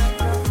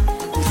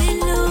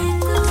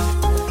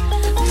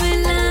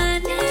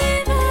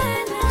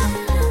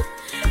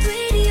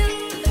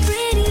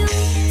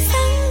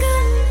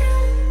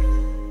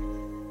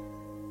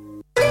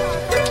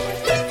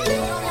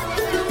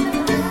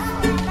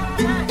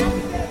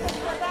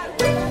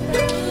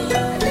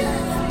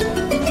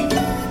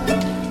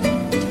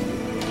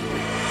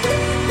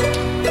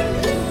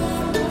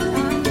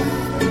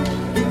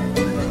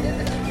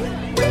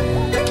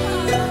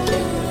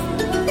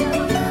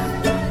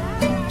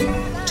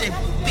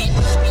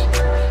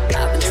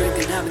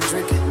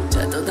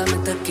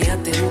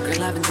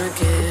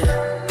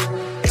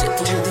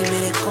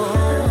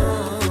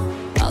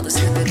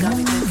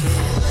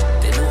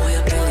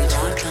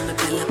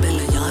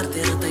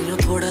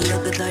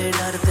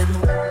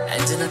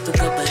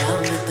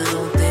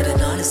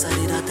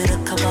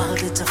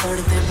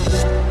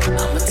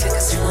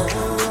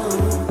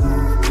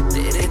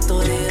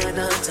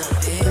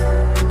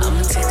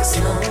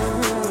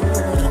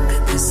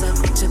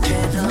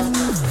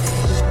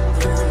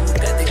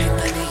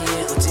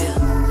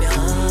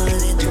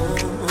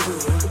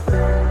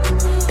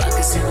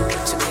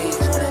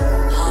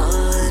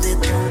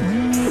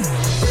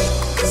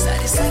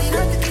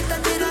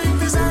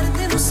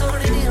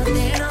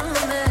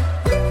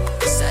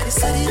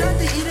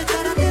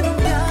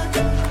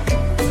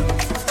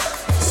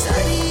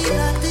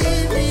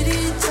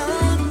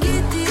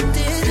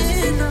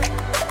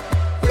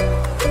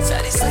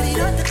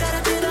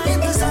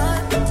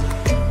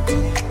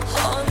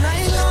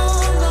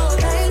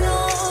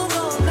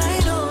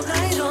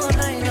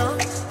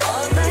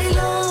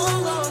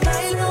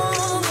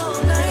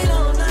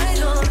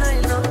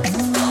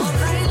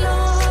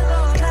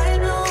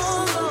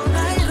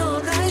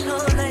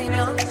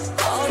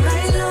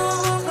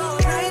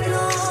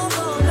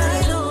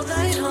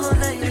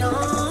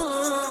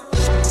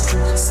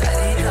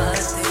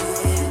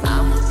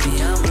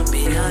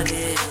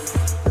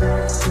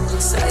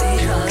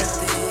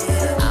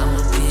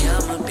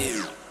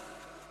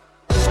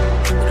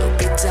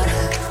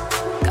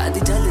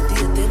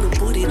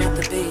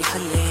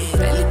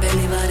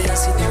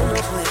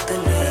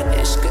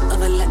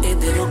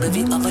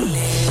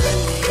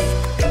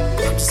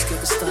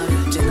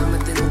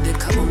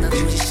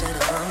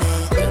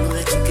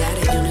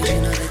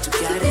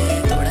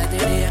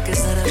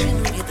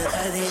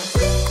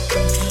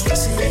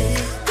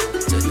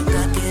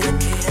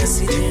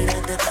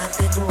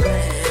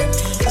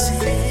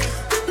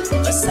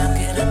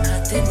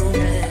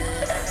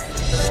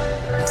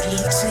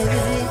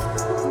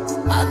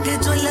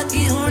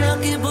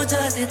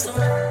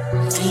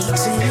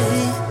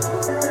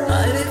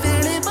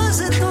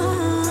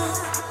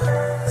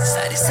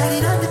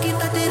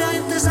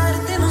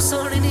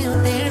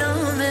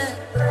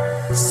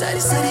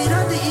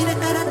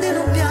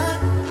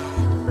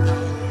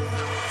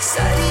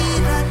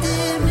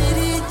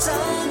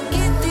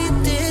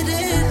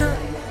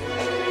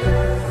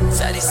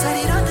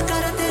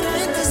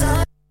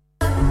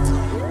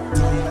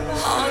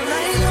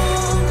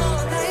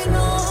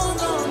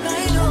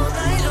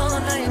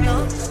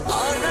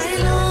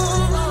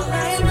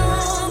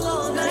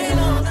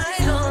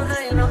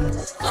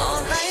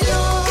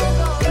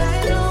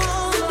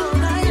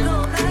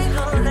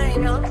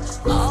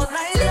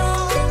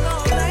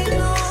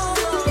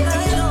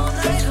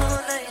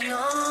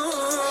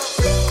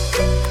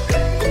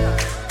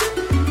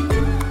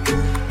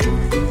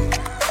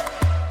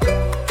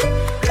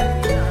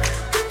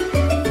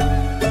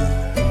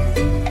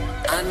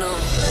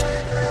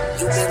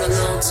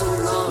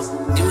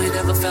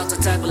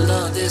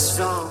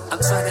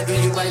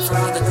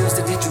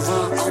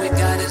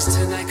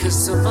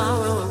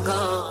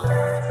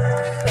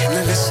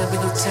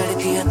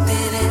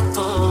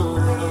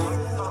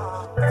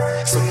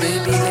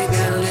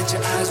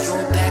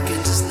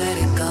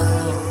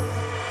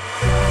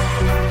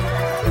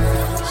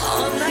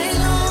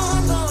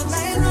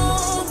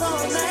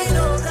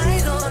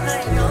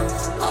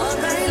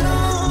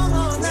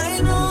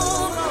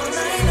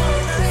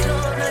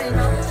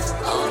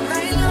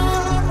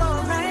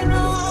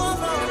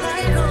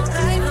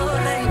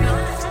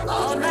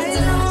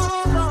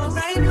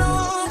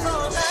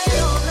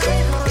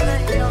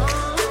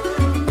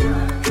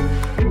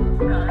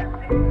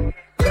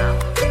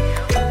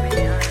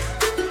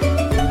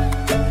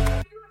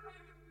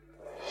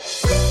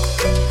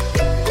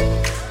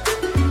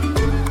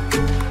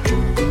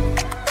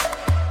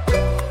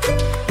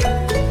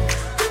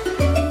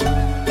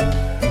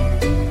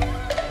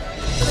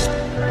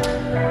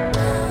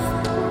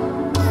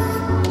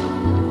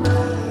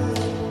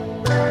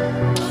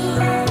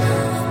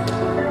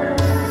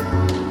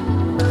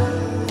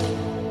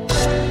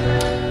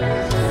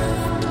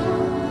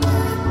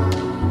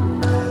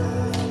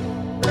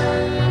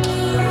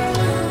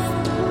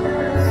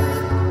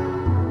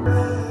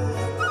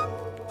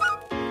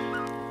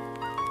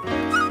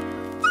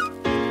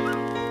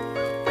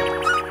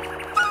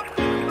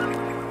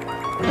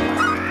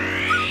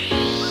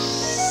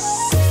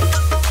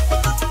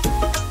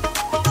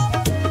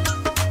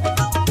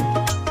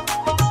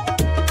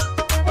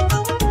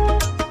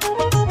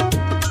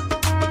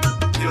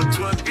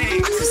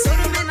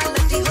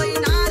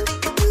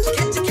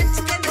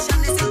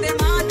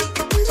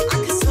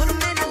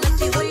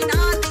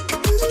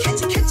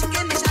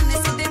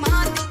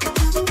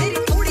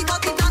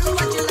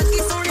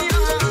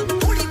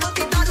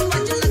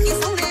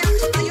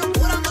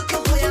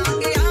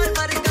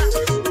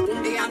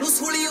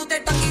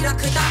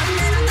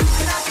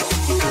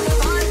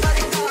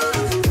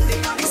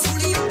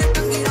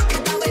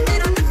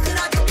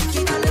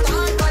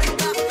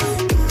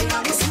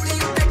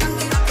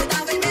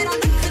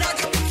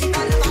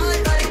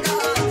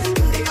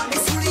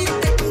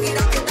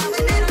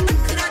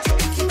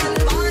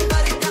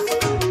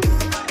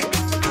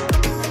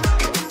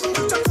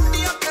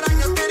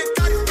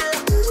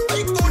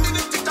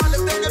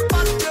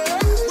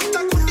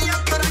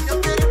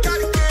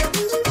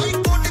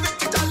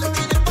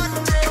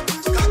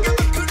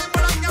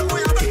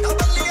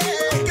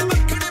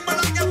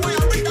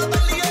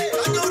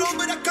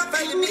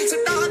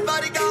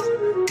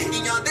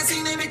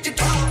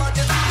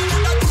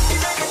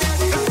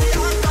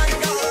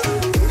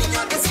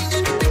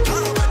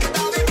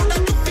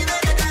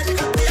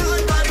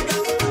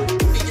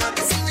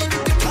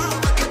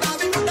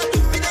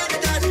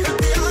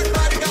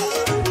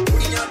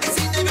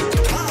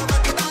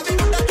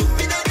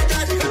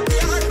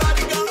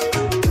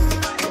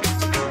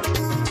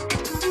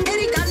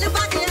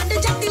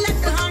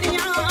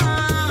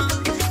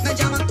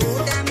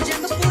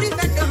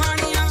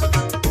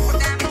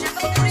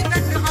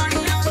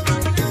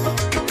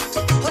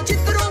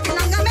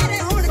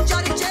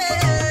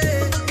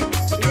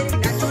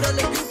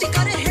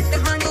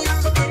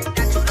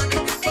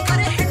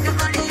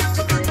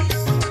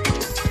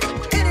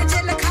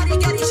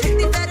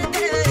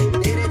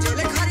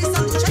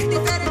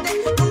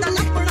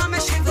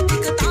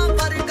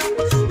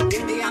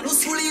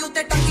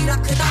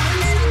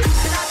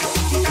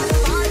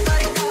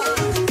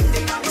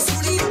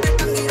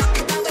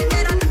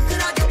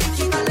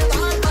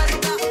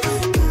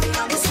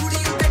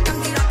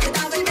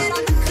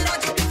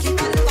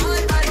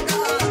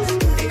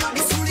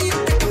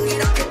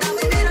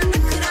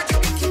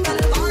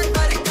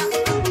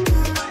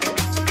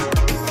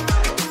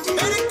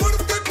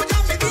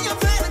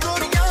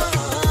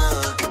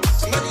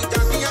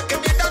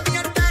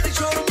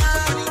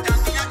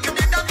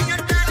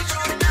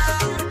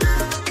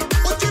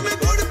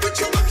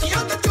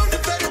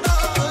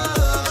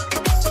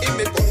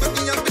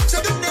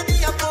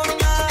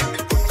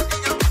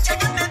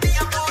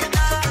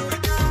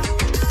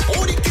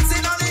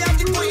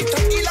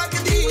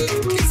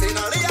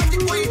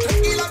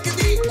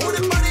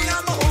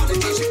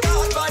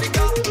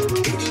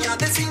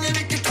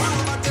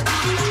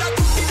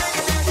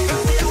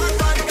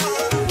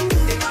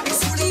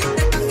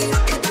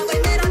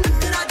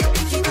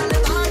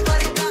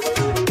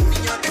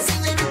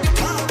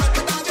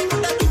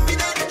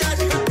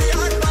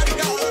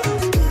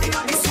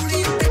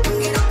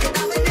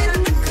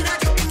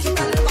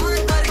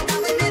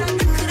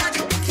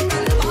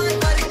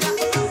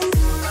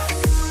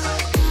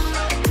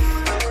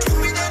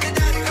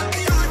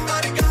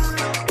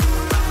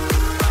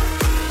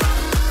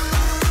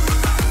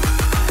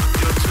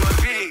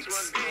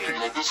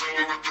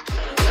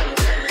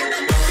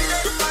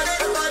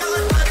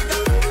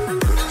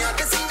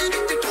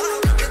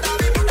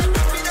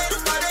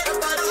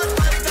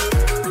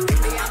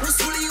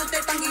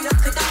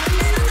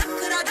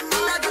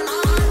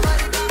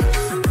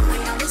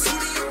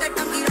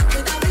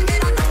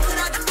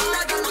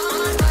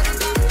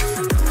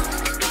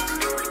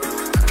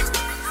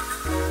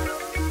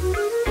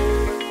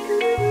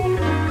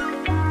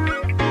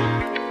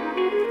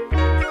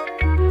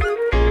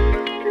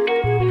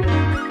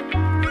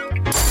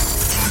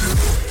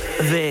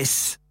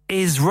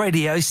is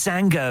Radio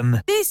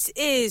Sangam. This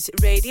is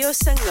Radio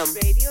Sangam.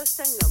 Radio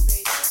Sangam.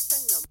 Radio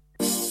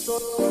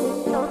Sangam.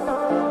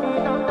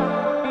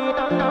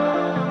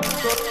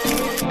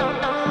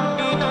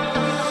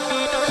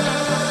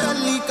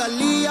 Kalli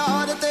kalli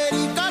yaar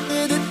teri kaat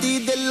ditti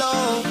dillo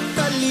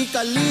kalli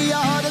kalli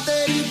yaar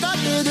teri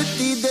kaat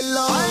ditti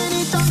dillo ai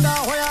ni changa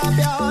hoya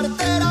pyar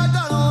tera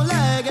galon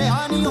le gaya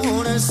ni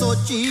hun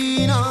sochi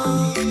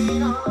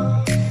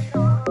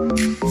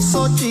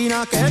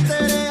na ke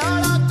tere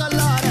aala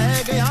kalla reh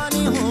gaya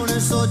ni hun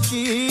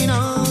sochi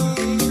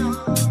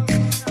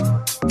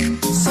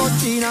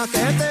na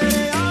ke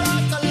tere aala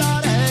kalla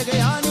reh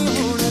gaya ni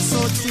hun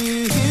sochi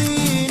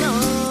na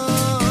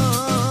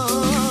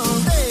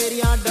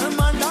teriyan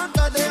demandan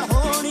kade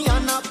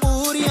honiyan na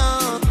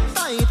puriyan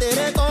tai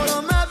tere kolo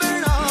main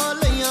bina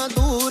liyan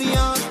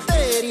duriyan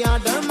teriyan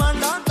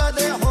demandan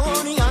kade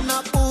honiyan na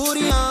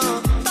puriyan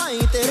tai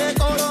tere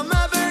kolo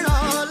main bina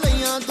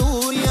liyan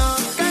duriyan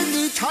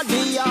kendi chhad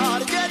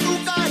yaar je tu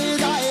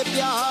karda hai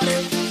pyar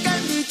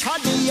kendi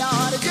chhad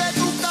yaar je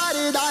tu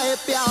karda hai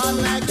pyar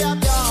main kya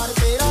pyar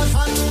tera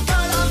sanu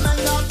bada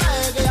mehanga pe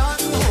gaya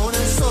hun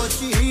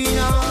sochi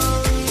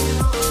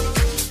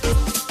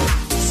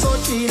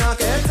na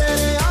ke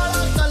tere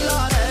aala kalla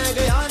reh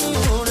gaya ni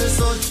hun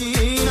sochi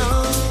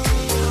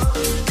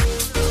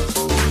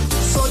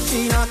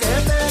na ke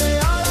tere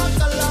aala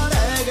kalla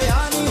reh gaya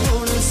ni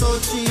hun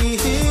sochi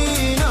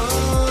na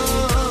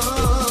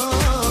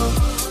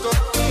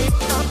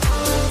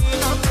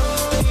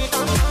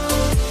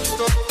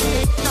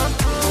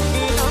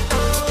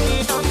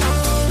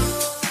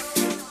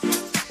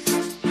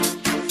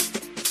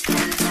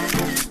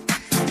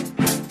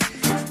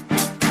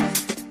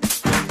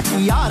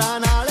यारा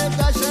नाल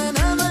जश्न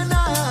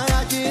मनाया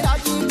आज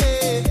राजी के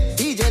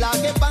DJ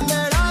लाके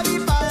पंगड़ा भी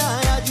पाया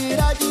आज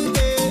राजी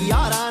के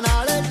यारा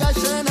नाल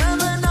जश्न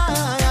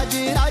मनाया आज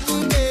राजी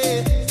के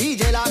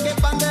डीजे लाके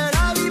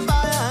पंगड़ा भी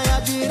पाया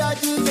आज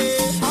राजी के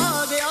आ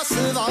गया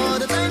सवार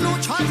तैनू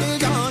छड्ड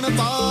जान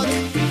पार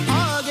आ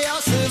गया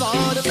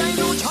सवार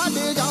तैनू छड्ड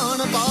जान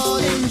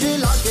पार इंज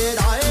लागे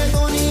राए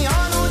दुनिया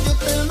नू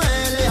जित मैं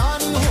लिया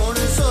नी हुण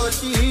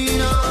सोची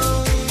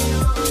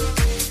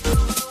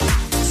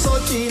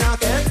ना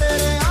के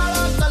tere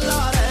aala kalla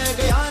reh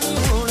gaya ni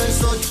hun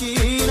sochi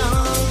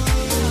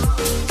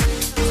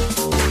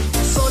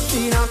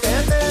na ke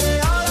tere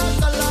aala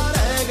kalla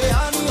reh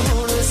gaya ni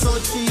hun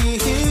sochi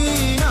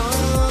na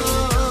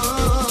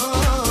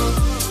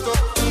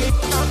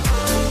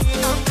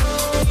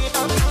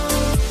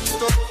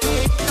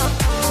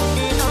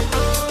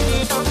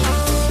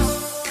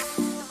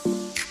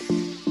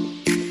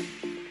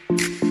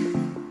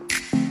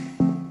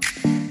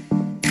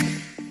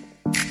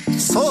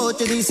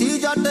ਸੋਚਦੀ ਸੀ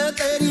ਜੱਟ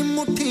ਤੇਰੀ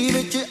ਮੁੱਠੀ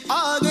ਵਿੱਚ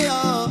ਆ ਗਿਆ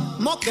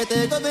ਮੌਕੇ ਤੇ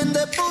ਗੋਬਿੰਦ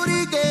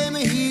ਪੂਰੀ ਗੇਮ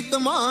ਹੀ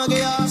ਕਮਾ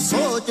ਗਿਆ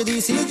ਸੋਚਦੀ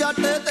ਸੀ ਜੱਟ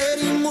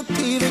ਤੇਰੀ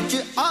ਮੁੱਠੀ ਵਿੱਚ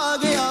ਆ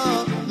ਗਿਆ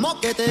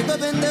ਮੌਕੇ ਤੇ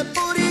ਗੋਬਿੰਦ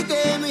ਪੂਰੀ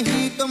ਗੇਮ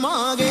ਹੀ ਕਮਾ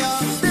ਗਿਆ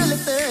ਦਿਲ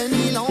ਤੇ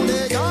ਨਹੀਂ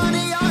ਲਾਉਂਦੇ ਜਾਨ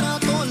ਯਾਰਾਂ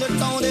ਤੋਂ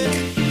ਲਟਾਉਂਦੇ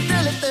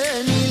ਦਿਲ ਤੇ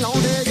ਨਹੀਂ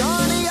ਲਾਉਂਦੇ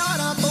ਜਾਨ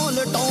ਯਾਰਾਂ ਤੋਂ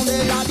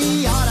ਲਟਾਉਂਦੇ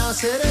ਲਾਡੀ ਯਾਰਾਂ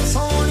ਸਿਰ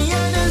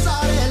ਸੋਹਣੀਏ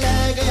ਨਜ਼ਾਰੇ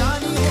ਲੈ ਗਿਆ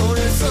ਨਹੀਂ ਹੁਣ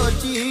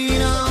ਸੋਚੀ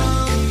ਨਾ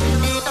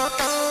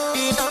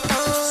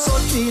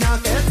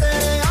ke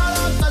tere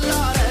aala kalla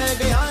reh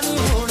gaya ni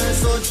hun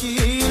sochi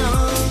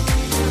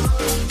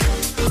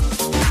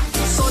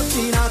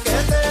na ke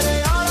tere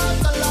aala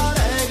kalla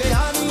reh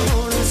gaya ni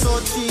hun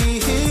sochi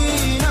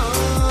na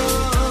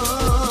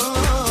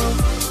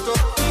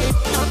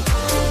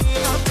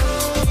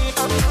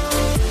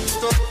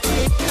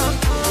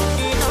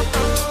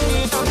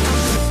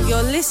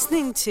You're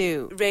listening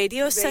to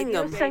Radio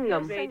Sangam.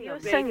 Radio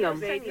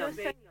Sangam.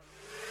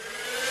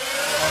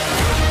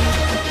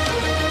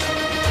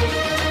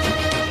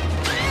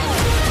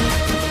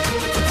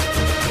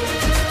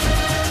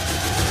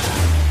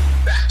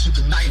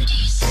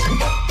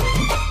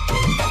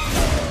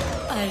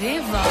 अरे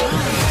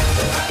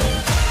वाह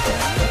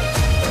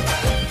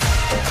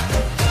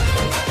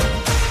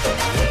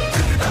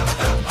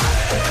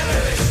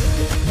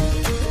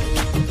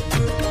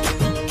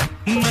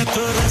मैं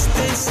तो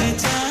रास्ते से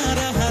जा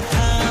रहा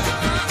था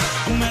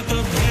मैं तो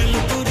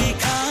भेलपुरी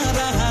खा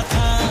रहा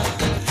था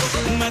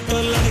मैं तो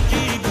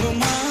लड़की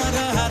घुमा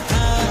रहा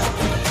था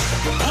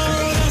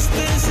और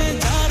रास्ते से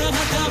जा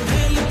रहा था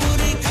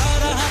भेलपुरी खा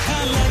रहा था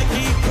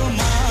लड़की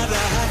घुमा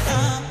रहा था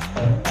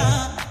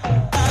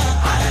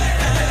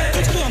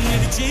तुझको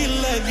मिर्ची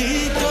लगी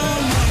तो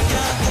मैं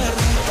क्या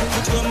करूं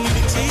तुझको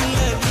मिर्ची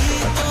लगी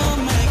तो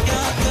मैं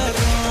क्या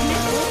करूं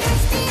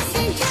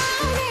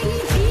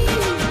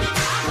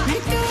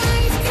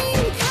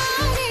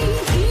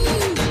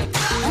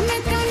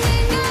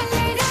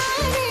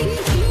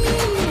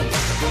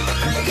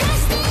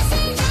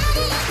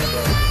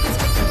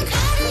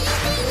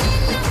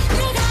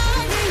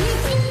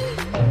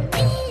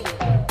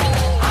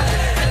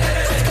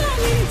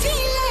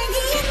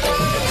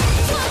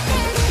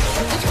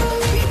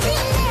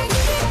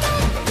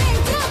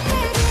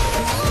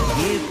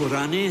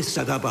पुराने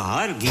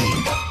सदाबहार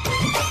गीत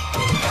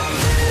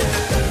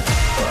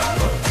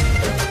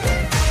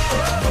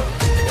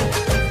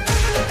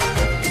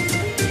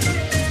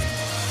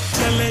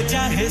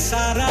कहे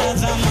सारा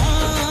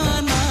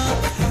ज़माना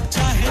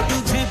चाहे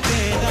तुझे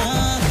तेरा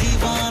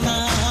दीवाना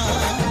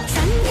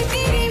संग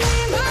तेरे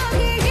मैं भाग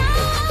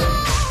जाऊं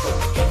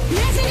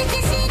नजर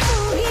किसी को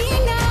भी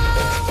ना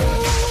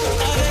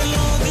अरे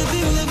लोग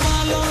दिल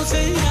वालों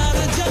से यार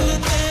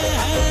जलते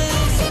हैं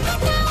ऐसे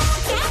बताओ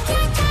क्या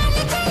क्या चाल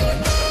चलते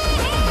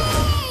हैं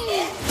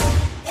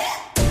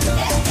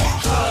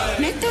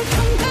मैं तो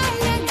ठुमका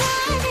लगा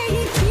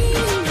रही थी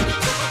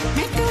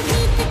मैं तो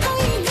गीत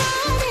कोई गा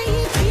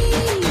रही थी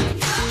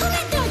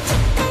मैं तो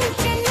चक्कर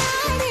चला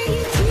रही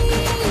थी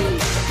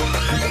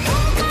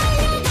ठुमका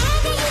लगा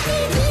रही थी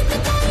गीत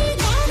कोई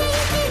गा रही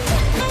थी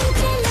चक्कर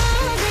चला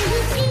रही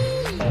थी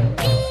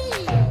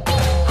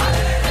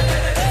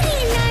तेरी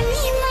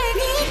नानी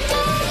मरी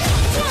तो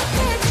क्या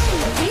करूं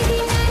तेरी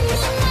नानी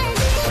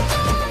मरी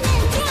तो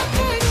मैं क्या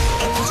करूं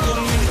मुझको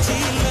मिर्ची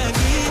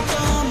लगी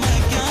तो मैं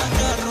क्या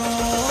करूं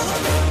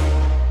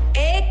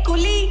एक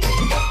कुली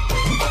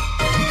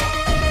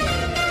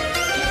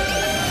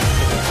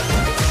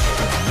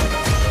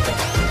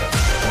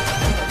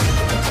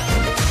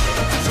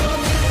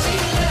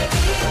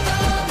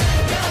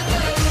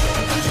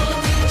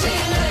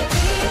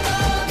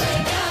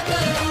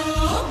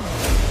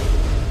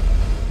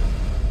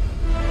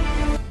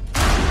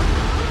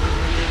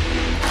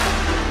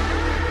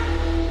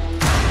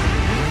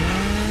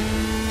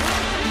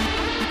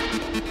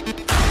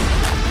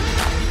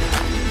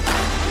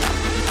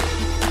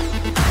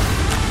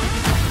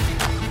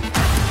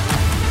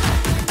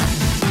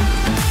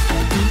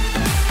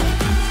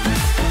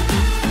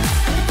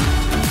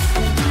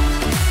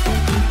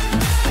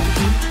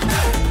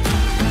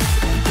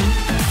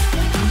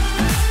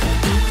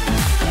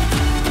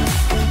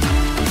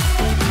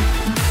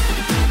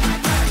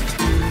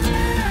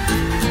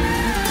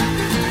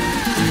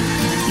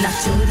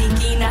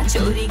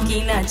चोरी की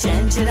ना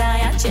चैन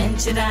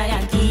चुराया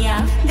किया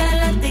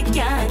गलत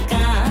क्या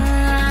काम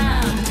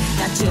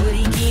ना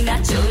चोरी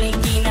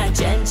की ना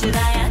चैन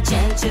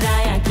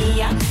चुराया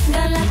किया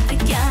गलत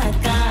क्या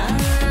काम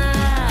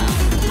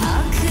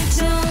आँख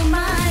जो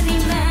मारी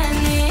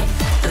मैंने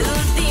तू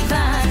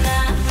दीवाना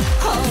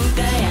हो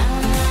गया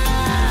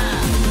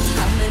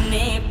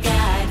हमने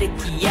प्यार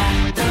किया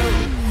तो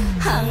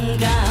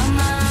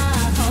हंगामा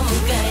हो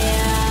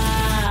गया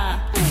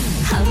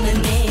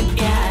हमने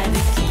प्यार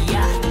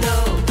किया तो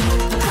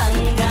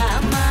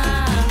हंगामा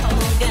हो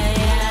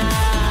गया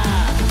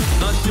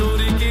ना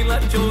चोरी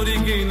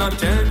की ना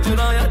चैन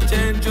चुराया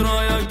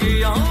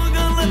किया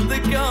गलत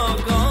क्या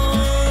काम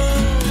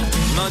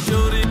ना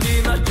चोरी की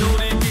ना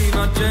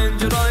चैन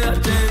चुराया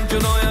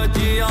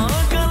किया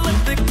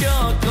गलत क्या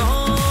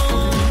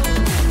काम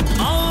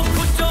आँख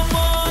जो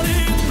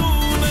मारी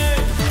तूने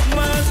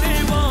मैं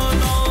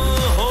दीवाना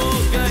हो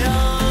गया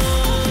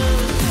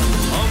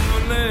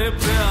हमने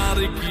प्यार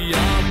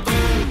किया तो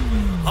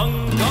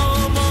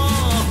हंगामा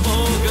हो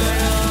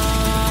गया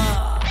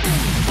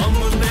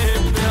हमने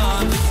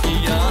प्यार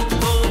किया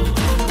तो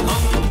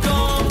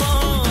हंगामा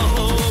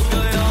हो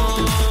गया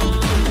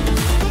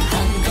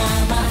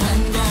हंगामा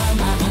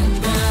हंगामा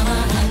हंगामा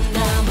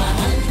हंगामा हंगामा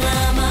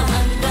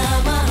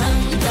हंगामा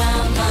हंगामा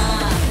हंगामा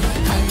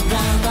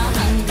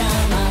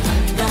हंगामा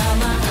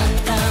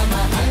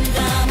हंगामा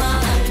हंगामा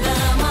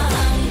हंगामा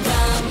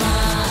हंगामा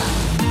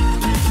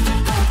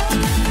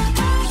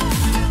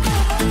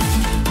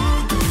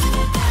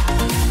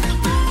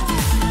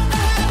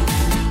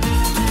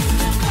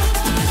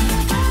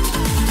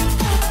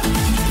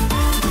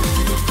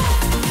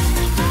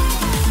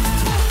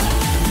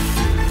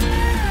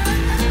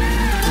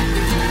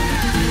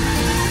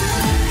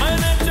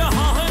मैंने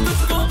चाहा है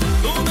तुझको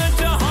तूने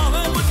चाहा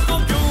है मुझको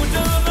क्यों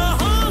जल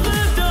रहा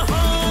है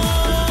जहां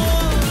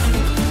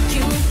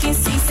क्यों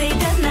किसी से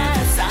डरना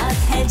साथ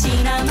है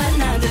जीना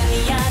मरना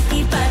दुनिया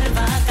की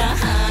परवाह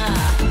कहाँ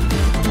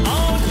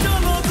आओ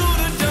चलो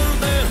दूर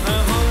चलते हैं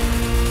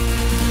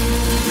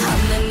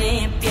हमने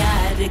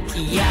प्यार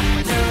किया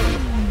तो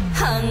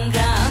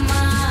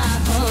हंगामा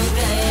हो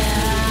गया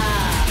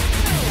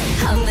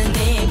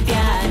हमने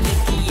प्यार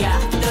किया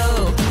तो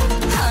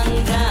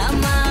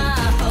हंगामा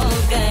हो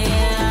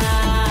गया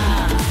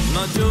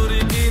ना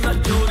चोरी की ना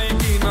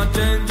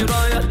चैन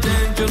चुराया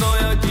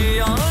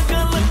किया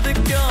गलत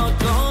क्या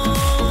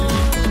काम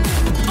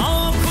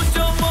आँख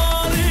जो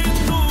मारी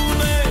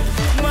तूने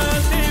मैं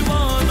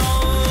दीवाना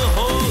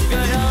हो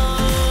गया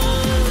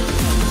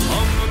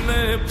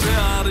हमने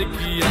प्यार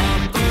किया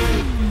तो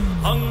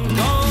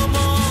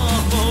हंगामा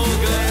हो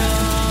गया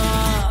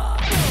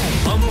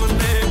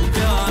हमने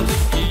प्यार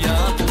किया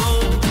तो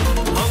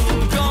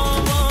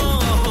हंगामा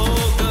हो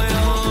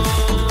गया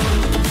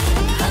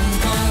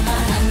हंगामा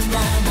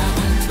हंगामा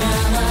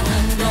हंगामा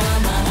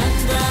हंगामा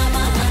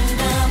हंगामा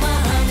हंगामा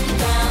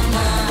हंगामा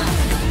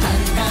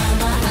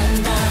हंगामा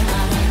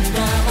हंगामा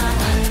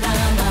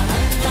हंगामा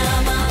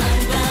हंगामा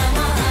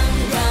हंगामा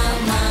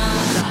हंगामा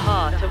The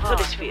heart of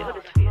Huddersfield.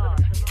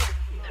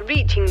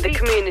 Reaching the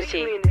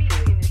community.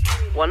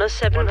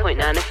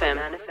 107.9 FM.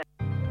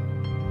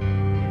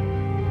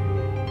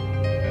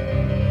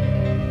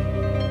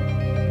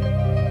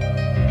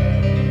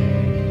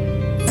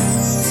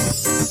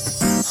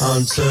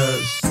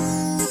 Hunters,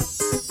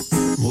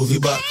 movie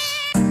box,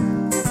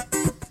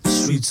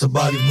 streets are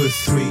body with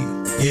 3,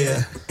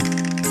 yeah,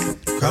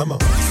 come on.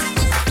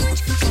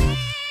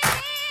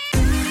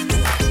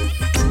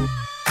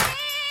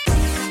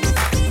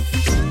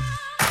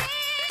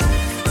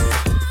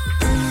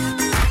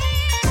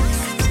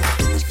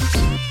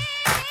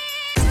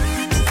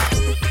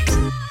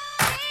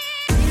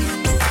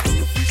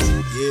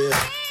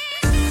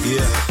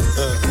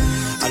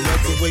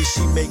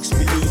 She makes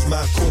me lose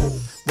my cool.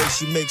 Way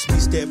she makes me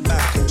step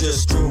back and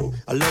just drool.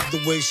 I love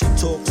the way she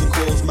talks and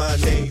calls my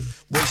name.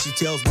 Way she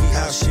tells me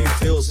how she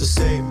feels the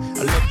same.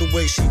 I love the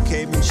way she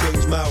came and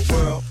changed my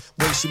world.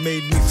 Way she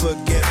made me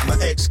forget my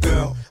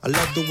ex-girl. I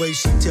love the way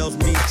she tells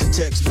me to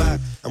text back.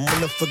 And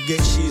when I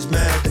forget she's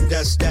mad, and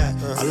that's that.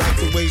 I like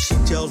the way she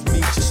tells me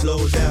to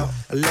slow down.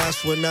 And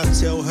that's when I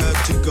tell her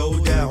to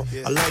go down.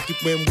 I like it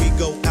when we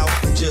go out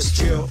and just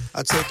chill.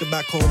 I take her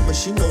back home and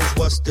she knows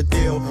what's the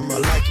deal. I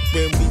like it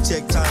when we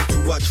take time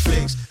to watch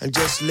flicks and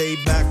just lay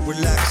back,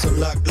 relax and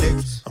lock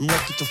lips. I'm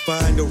lucky to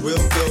find a real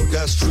girl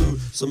that's true.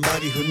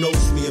 Somebody who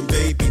knows me, and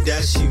baby,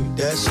 that's you,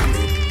 that's you.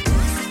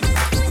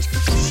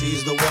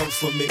 She's the one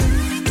for me.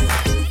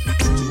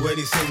 Do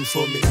anything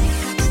for me.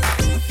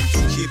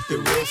 Keep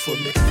it real for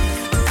me.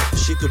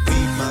 She could be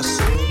my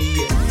soulmate,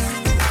 yeah.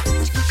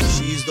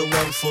 She's the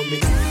one for me.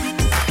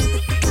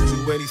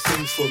 Do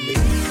anything for me.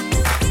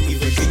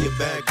 Even be a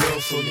bad girl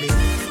for me.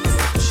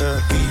 She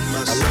could be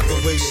my soulmate. I love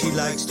the way she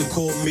likes to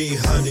call me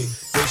honey.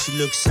 Way she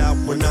looks out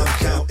when I'm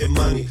counting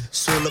money.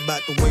 It's all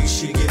about the way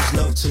she gives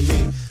love to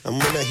me. And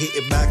when I hit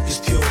it back, it's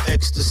pure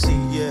ecstasy,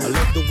 yeah. I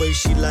love the way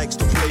she likes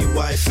to play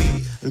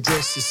wifey and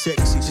dresses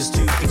sexy just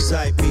to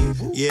excite me.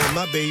 Yeah,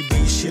 my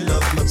baby, she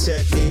loves my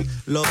technique.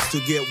 Loves to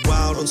get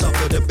wild on top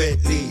of the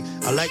Bentley.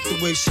 I like the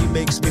way she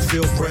makes me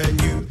feel brand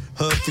new.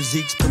 Her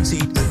physique's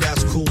petite and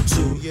that's cool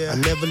too, yeah. I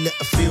never let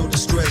her feel the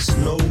stress,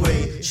 no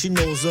way. She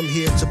knows I'm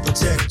here to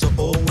protect her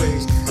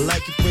always. I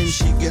like it when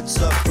she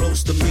gets up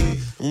close to me.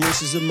 And when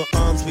she's in my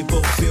arms, we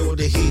both feel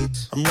the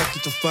heat. I'm lucky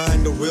to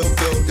find a real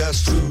girl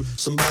that's true.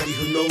 Somebody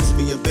who knows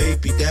me, and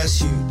baby,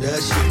 that's you,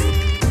 that's you.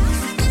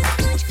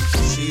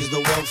 She's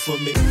the one for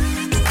me.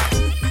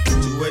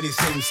 Do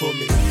anything for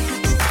me.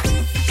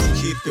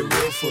 Keep it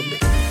real for me.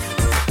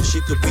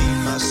 She could be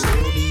my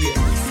soulmate, yeah.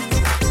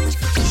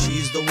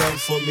 She's the one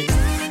for me.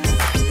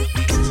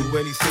 Do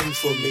anything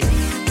for me.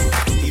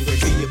 Even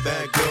be a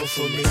bad girl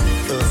for me.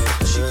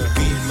 She could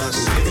be my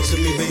soulmate. To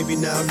me, baby,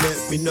 now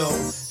let me know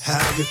how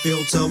you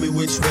feel, tell me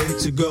which way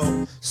to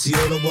go. See,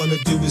 all I wanna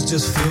do is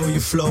just feel your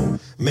flow.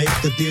 Make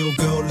the deal,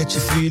 girl, let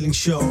your feelings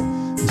show.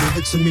 Give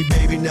it to me,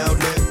 baby, now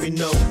let me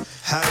know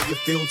how you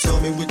feel, tell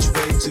me which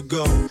way to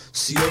go.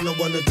 See, all I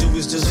wanna do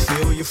is just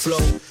feel your flow.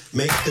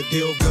 Make the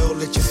deal, girl,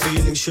 let your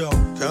feelings show.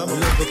 Come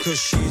on, because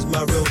she's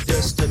my real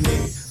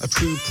destiny. A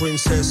true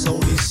princess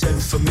only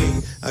sent for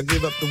me. I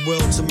give up the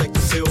world to make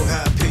her feel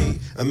happy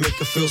and make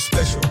her feel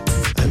special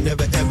and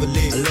never ever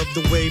leave. I love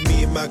the way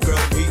me and my girl,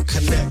 we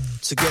connect.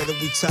 Together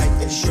we tight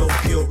and show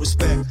pure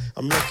respect.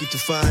 I'm lucky to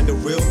find a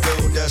real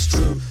girl that's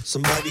true.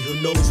 Somebody who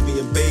knows me,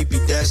 and baby,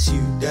 that's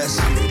you, that's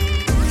you.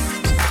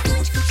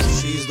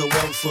 She's the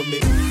one for me.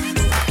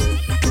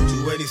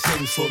 Do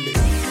anything for me.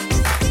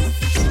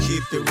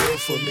 Keep it real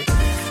for me.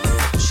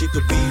 She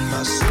could be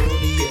my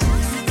soulmate, yeah.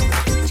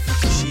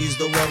 She's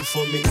the one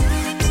for me.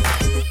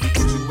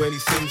 Do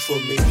anything for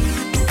me.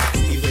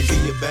 Even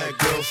be a bad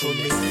girl for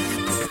me.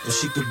 And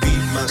she could be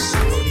my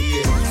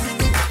soulmate, yeah.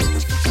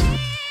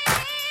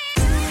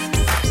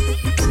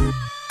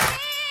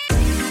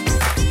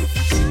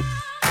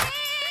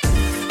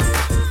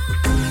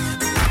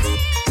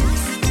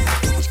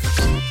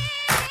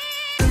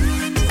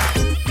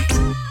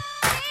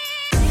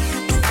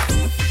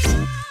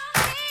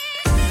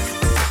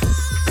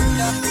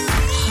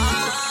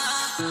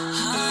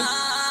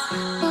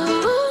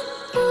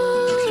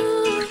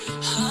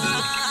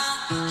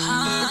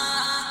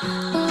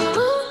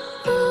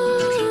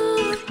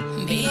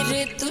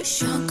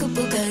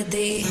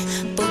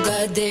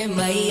 दे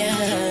मैया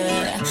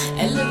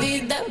एले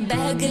तो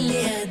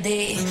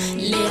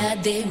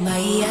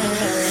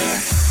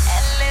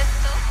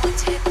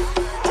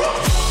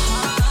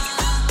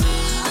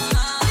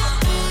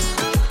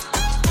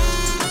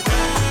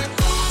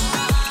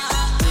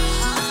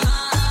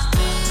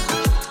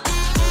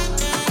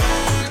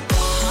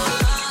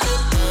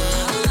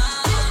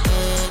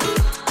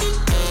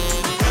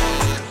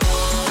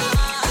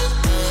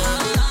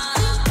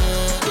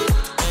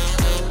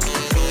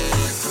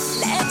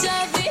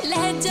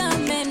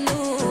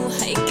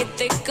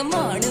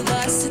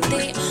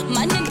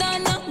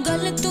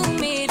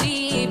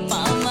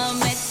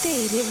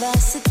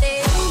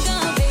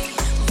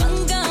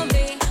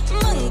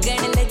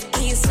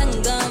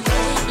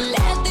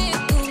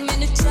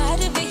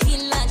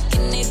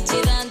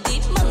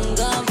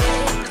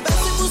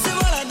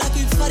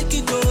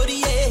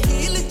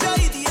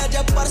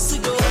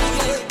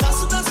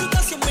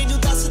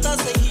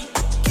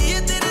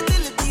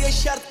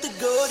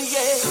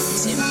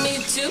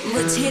मुझे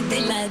मुझे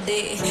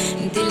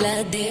दिला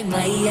दे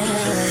मैया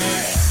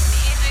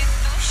मेरे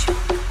तो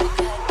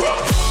शौक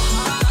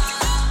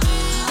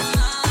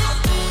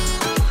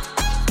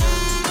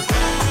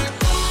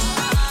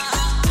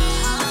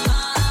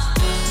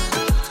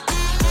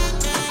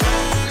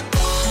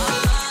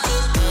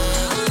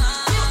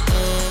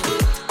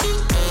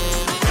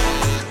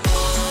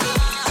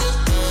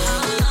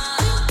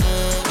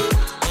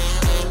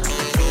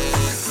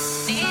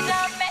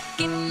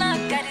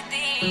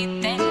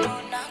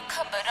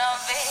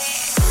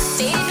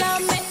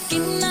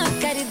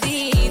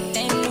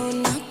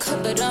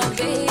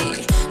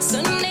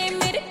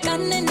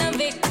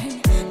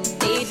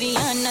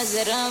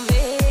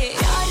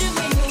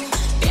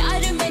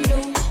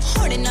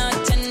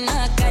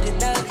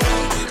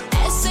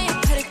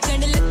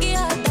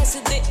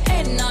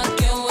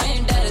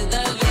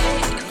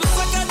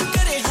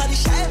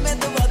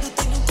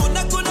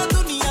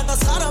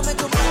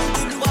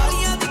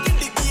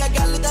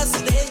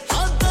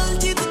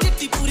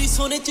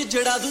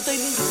बता दूं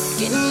तैनू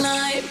कितना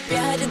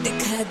प्यार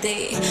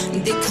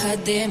दिखा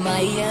दे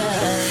माया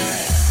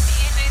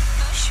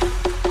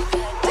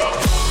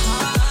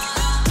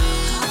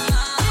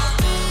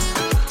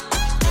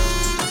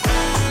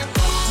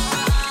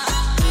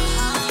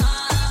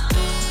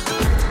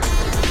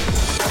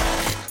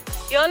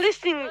You're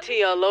listening to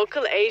your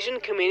local Asian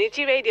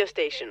community radio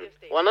station,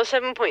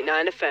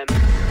 107.9 FM.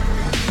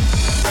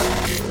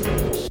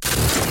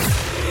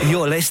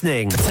 You're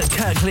listening to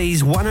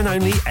Kirklees one and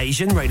only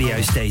Asian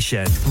radio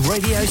station,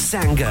 Radio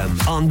Sangam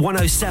on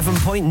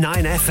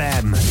 107.9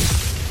 FM.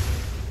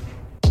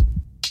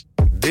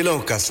 दिलों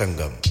का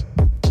संगम,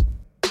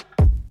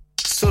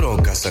 सुरों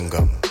का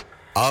संगम,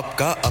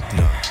 आपका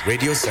अपना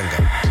Radio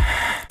Sangam.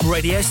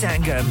 Radio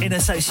Sangam in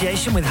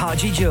association with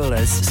Haji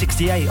Jewellers,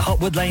 68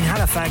 Hotwood Lane,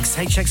 Halifax,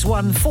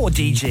 HX1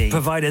 4DG.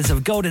 Providers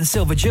of gold and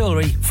silver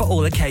jewellery for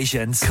all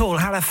occasions. Call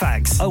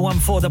Halifax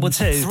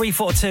 01422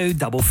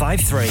 342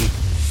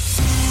 553.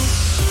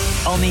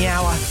 On the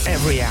hour,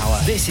 every hour.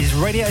 This is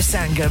Radio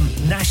Sangam,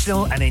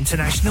 national and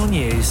international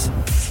news.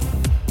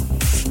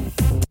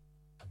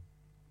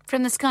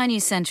 From the Sky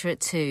News Centre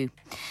at 2.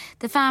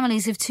 The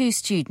families of 2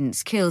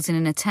 students killed in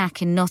an attack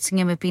in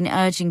Nottingham have been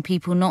urging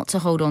people not to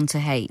hold on to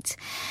hate.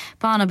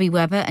 Barnaby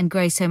Webber and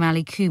Grace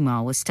O'Malley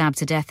Kumar were stabbed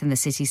to death in the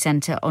city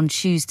centre on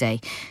Tuesday,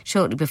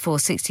 shortly before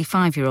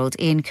 65-year-old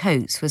Ian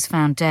Coates was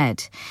found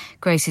dead.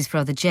 Grace's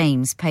brother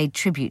James paid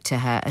tribute to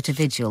her at a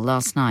vigil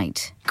last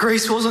night.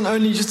 Grace wasn't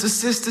only just a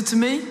sister to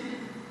me,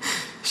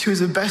 she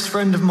was a best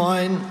friend of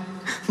mine,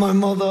 my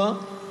mother,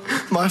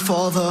 my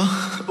father,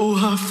 all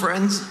her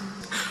friends.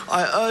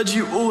 I urge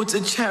you all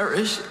to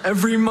cherish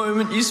every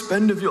moment you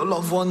spend with your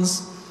loved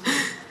ones,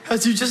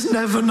 as you just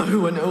never know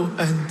when it will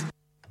end.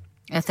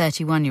 A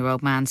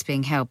 31-year-old man's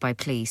being held by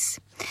police.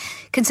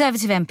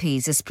 Conservative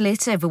MPs are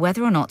split over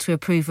whether or not to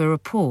approve a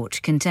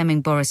report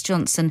condemning Boris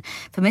Johnson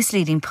for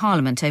misleading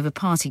Parliament over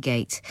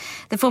Partygate.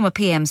 The former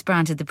PM's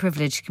branded the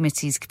Privilege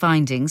Committee's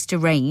findings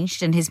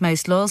deranged, and his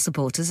most loyal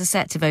supporters are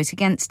set to vote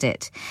against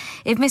it.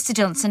 If Mr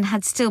Johnson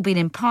had still been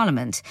in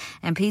Parliament,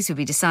 MPs would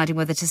be deciding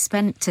whether to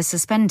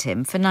suspend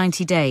him for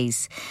 90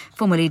 days.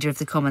 Former Leader of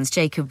the Commons,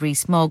 Jacob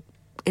Rees-Mogg,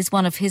 is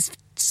one of his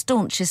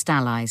staunchest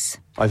allies.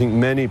 I think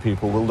many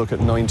people will look at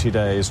 90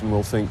 days and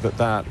will think that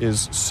that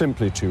is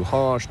simply too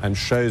harsh and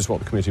shows what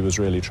the committee was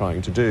really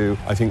trying to do.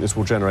 I think this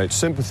will generate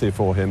sympathy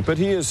for him, but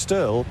he is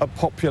still a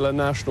popular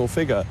national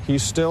figure. He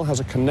still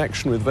has a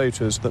connection with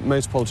voters that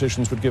most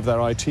politicians would give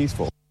their eye teeth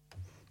for.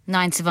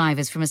 9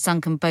 survivors from a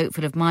sunken boat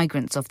full of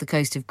migrants off the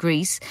coast of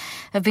Greece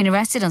have been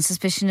arrested on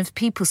suspicion of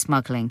people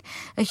smuggling.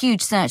 A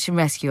huge search and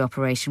rescue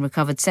operation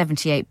recovered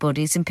 78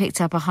 bodies and picked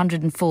up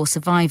 104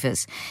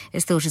 survivors.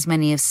 It's thought as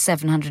many as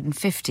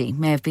 750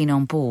 may have been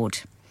on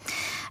board.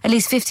 At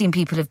least 15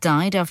 people have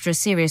died after a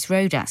serious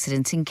road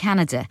accident in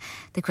Canada.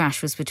 The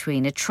crash was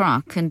between a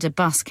truck and a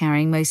bus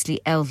carrying mostly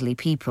elderly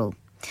people.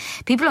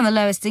 People on the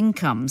lowest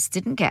incomes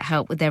didn't get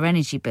help with their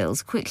energy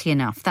bills quickly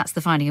enough. That's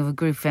the finding of a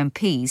group of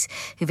MPs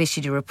who've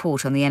issued a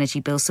report on the Energy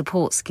Bill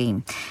Support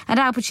Scheme. And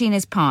Al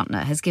Pacino's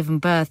partner has given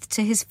birth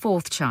to his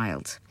 4th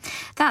child.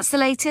 That's the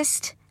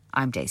latest.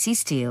 I'm Daisy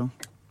Steele.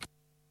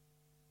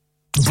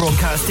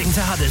 Broadcasting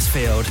to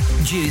Huddersfield,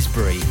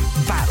 Dewsbury,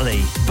 Batley,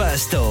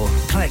 Birstall,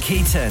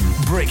 Cleckheaton,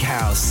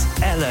 Brickhouse,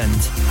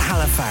 Elland,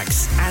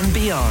 Halifax and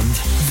beyond.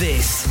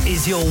 This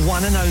is your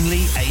one and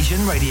only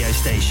Asian radio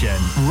station.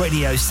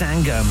 Radio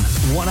Sangam,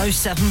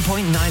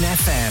 107.9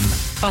 FM.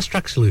 Fast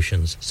Track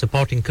Solutions,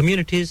 supporting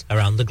communities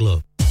around the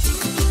globe.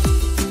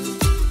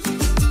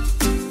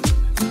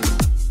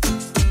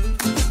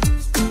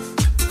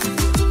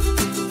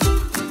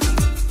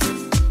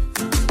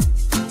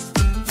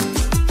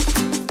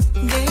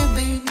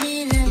 Yeah.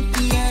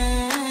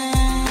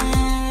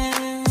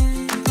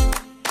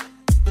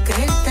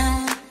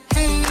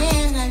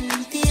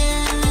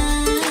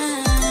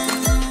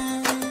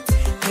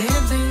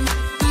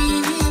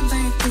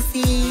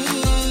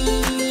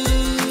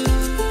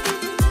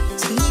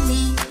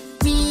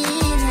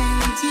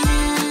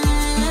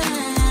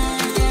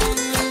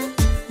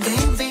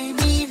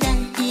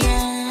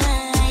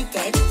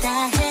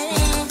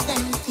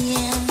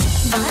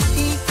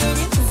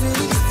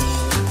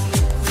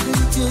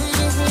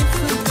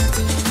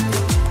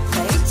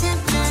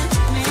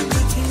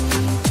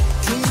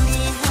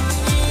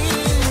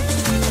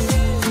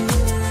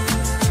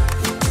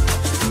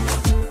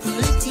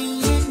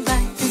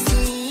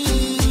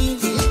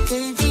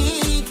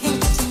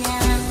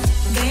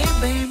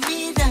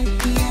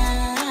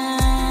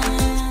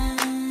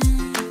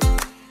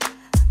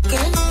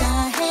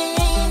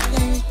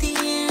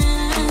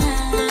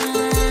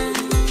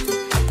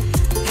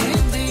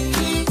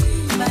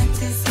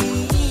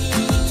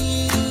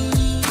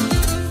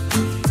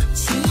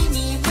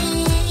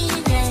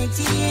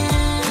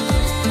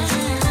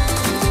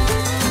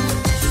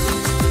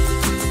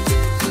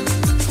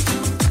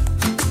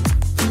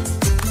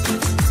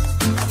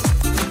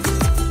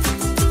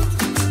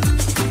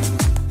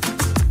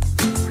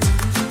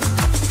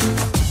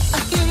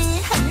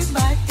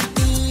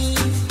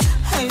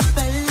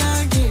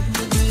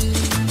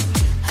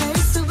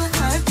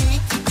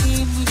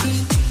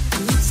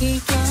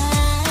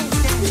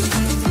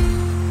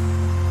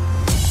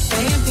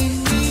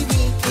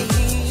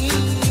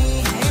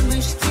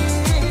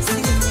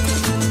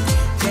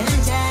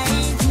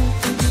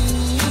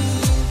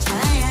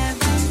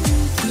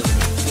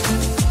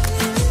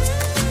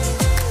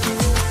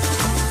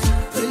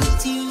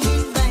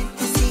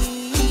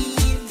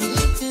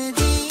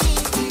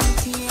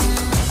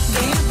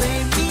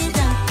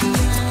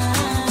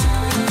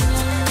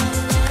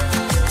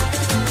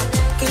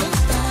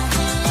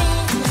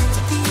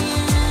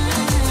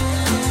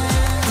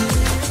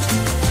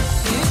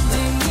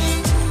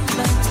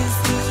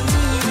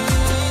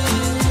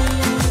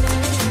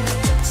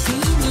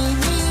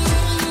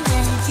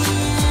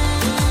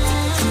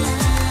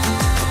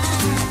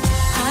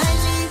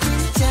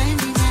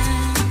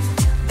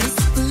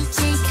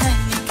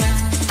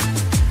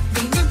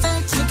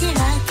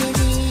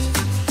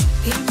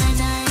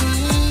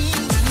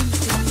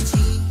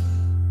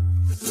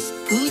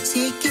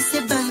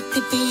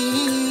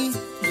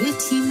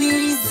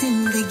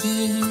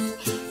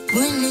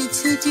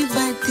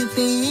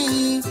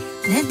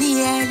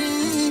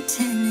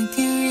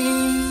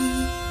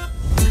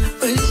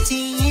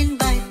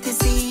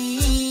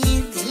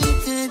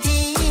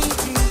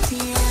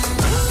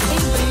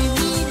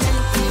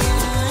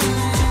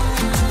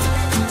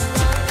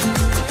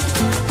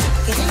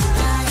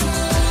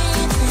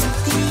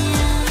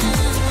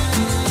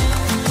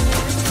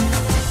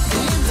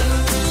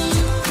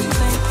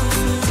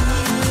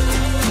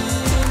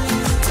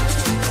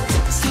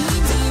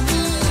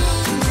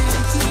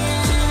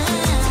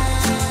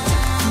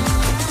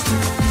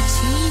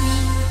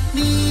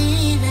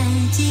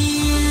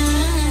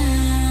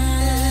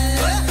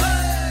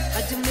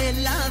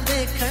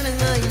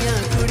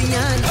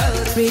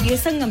 Radio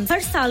Sangam हर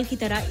साल की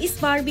तरह इस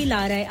बार भी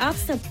ला रहा है आप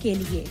सब के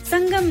लिए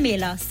संगम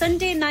मेला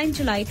Sunday 9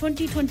 July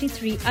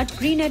 2023 at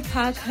Greenhead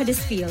Park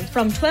Huddersfield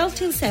from 12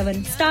 till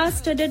 7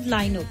 star-studded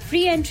lineup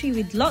free entry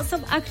with lots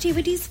of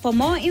activities for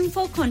more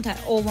info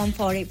contact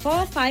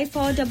 01484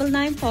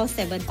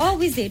 549947 or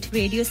visit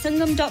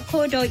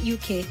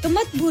radiosangam.co.uk तो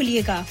मत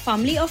भूलिएगा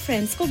family और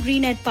friends को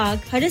Greenhead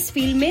Park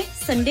Huddersfield में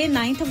Sunday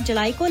 9th of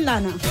July को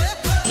लाना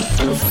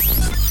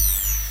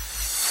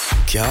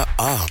क्या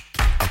आप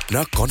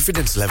अपना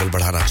कॉन्फिडेंस लेवल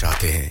बढ़ाना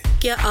चाहते हैं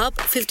क्या आप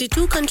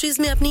 52 कंट्रीज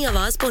में अपनी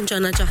आवाज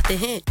पहुंचाना चाहते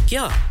हैं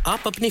क्या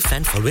आप अपनी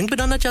फैन फॉलोइंग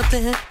बनाना चाहते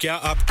हैं क्या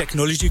आप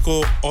टेक्नोलॉजी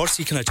को और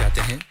सीखना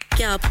चाहते हैं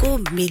क्या आपको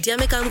मीडिया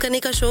में काम करने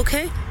का शौक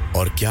है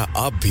और क्या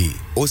आप भी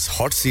उस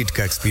हॉट सीट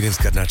का एक्सपीरियंस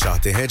करना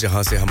चाहते हैं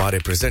जहां से हमारे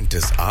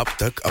प्रेजेंटर्स आप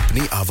तक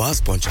अपनी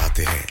आवाज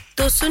पहुंचाते हैं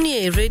तो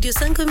सुनिए radio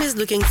Sangam is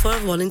looking for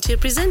volunteer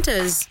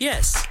presenters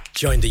yes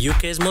join the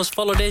UK's most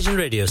followed Asian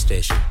radio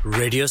station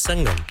Radio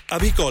Sangam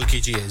अभी कॉल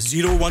कीजिए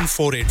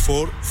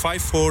 01484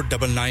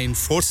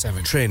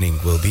 549947 training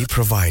will be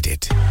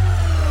provided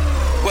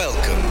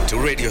welcome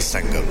to Radio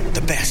Sangam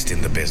the best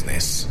in the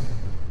business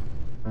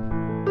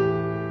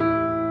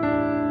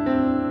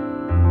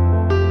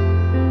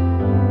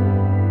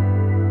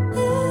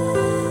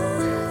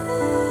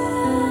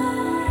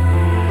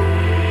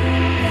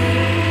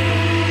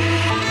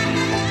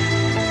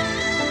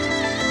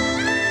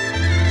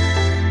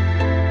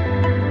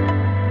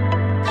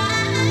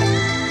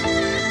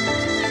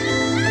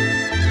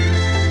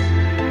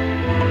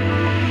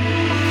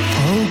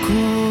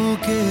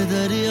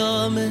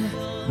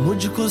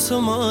मुझको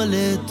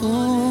संभाले तू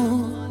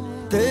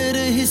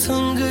तेरे ही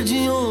संग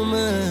जियो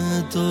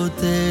मैं तो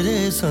तेरे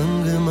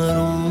संग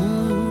मरूं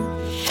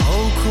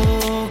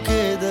आँखों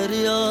के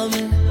दरिया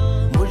में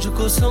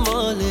मुझको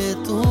संभाले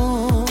तू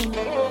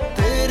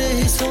तेरे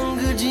ही संग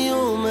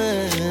जियो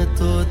मैं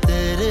तो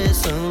तेरे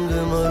संग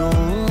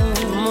मरूं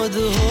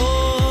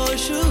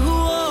मदहोश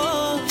हुआ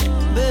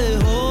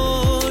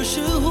बेहोश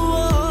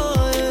हुआ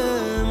ये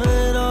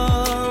मेरा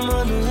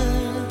मन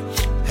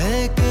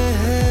है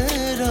कह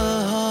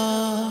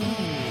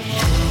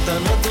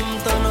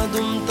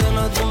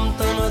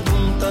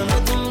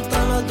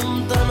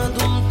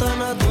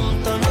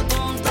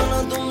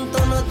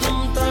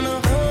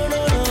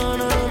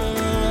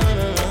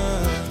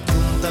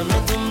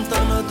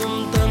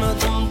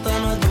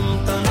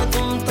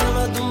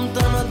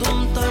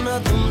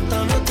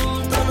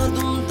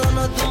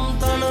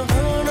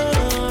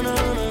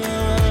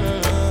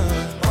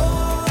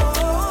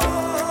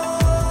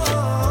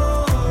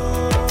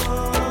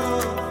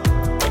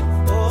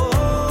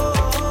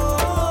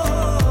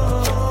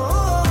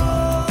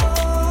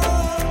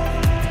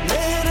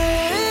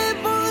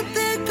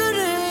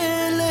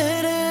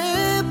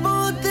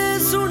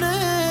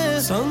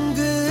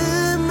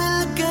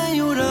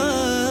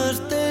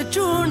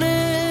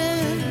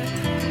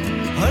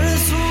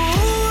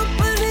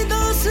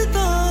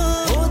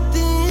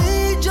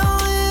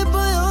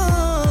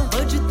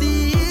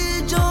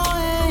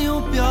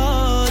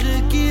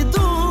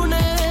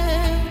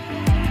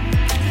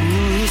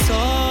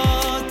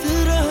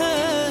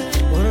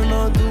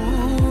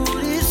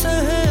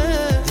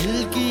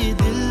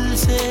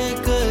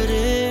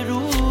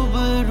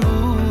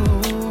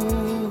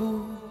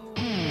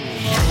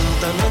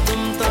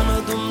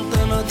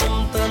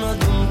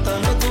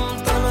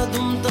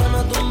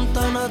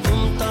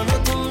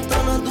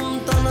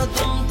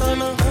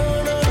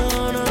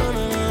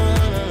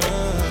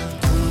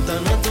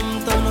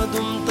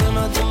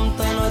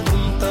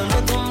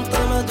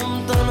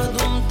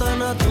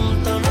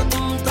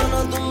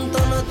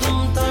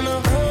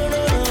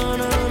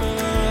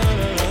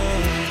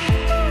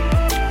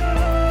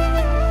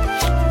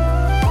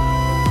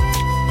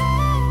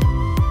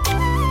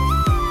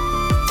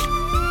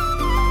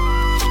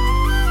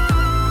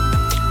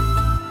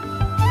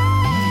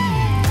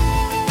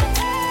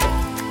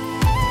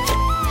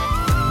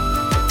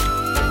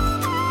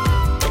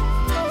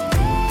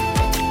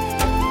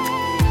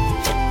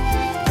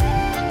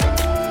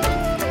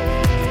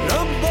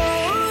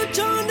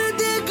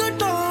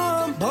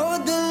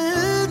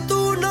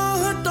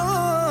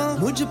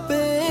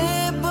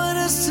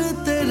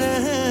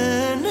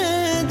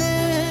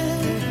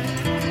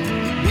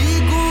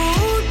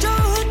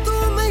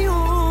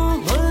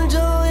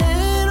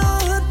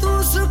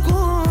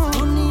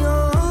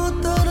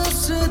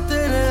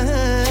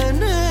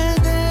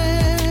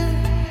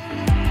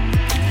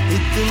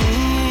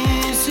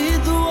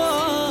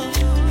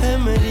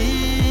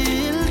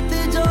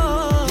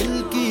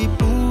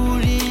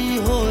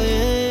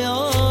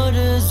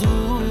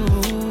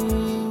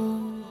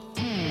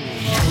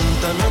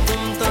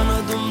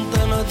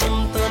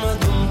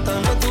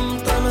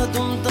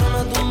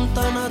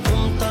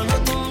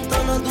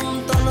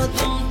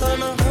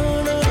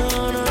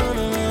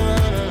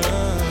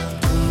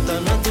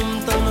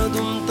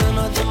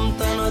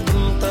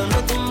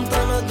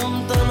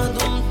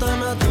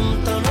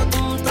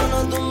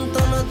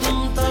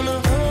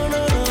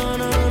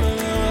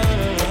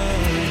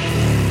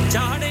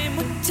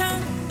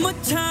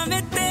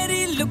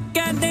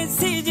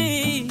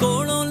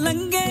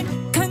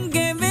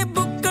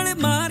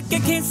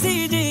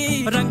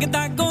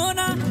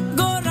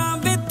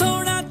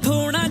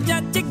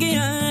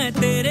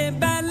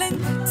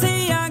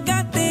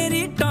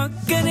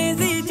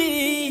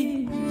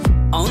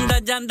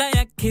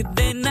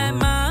ਦੇ ਨਾ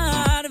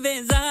ਮਾਰ ਵੇ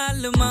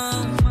ਜ਼ਾਲਮਾ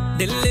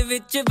ਦਿਲ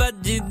ਵਿੱਚ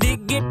ਵੱਜਦੀ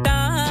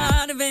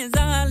ਗਿਟਾਰ ਵੇ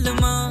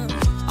ਜ਼ਾਲਮਾ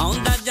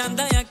ਆਉਂਦਾ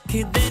ਜਾਂਦਾ ਅੱਖ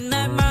ਦੇ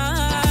ਨਾ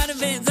ਮਾਰ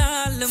ਵੇ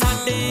ਜ਼ਾਲਮਾ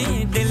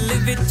ਸਾਡੇ ਦਿਲ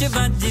ਵਿੱਚ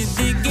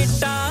ਵੱਜਦੀ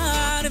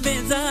ਗਿਟਾਰ ਵੇ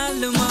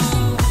ਜ਼ਾਲਮਾ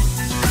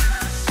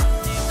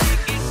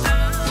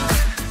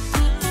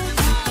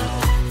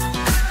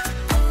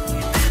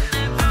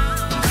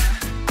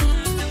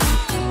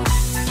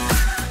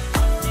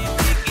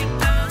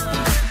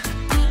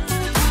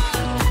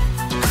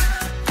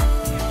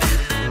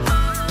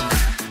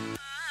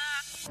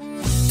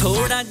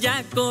ਥੋੜਾ ਜਾ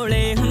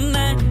ਕੋਲੇ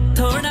ਹੁੰਨਾ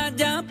ਥੋੜਾ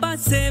ਜਾ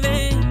ਪਾਸੇ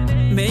ਵੇ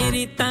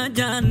ਮੇਰੀ ਤਾਂ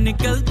ਜਾਨ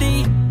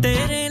ਨਿਕਲਦੀ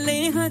ਤੇਰੇ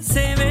ਲਈ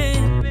ਹੱਸੇ ਵੇ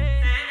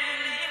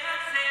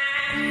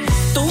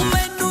ਤੂੰ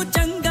ਮੈਨੂੰ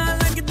ਚੰਗਾ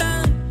ਲੱਗਦਾ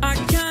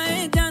ਆਖਾਂ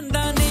ਏ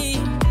ਜਾਂਦਾ ਨਹੀਂ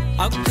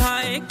ਔਖਾ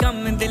ਏ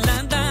ਕੰਮ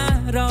ਦਿਲਾਂ ਦਾ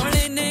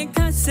ਰੌਲੇ ਨੇ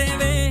ਖੱਸੇ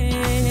ਵੇ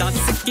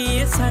ਦੱਸ ਕੀ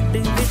ਏ ਸਾਡੇ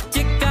ਵਿੱਚ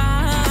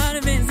ਕਾਰ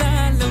ਵੇ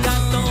ਜ਼ਾਲਮਾ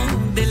ਤੋਂ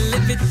ਦਿਲ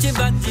ਵਿੱਚ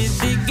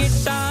ਵੱਜਦੀ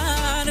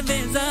ਗਿਟਾਰ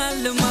ਵੇ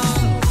ਜ਼ਾਲਮਾ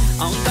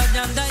ਆਉਂਦਾ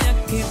ਜਾਂਦਾ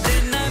ਅੱਖ ਦੇ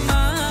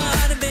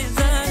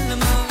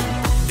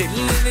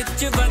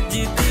ਵਿੱਚ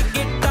ਵੱਜਦੀ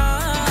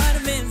ਗਿਟਾਰ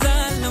ਵੇ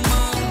ਜ਼ਾਲਮਾ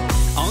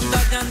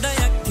ਆਉਂਦਾ ਜਾਂਦਾ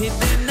ਅੱਖੀ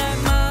ਦੇ ਨਾ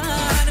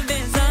ਮਾਰ ਵੇ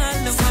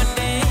ਜ਼ਾਲਮਾ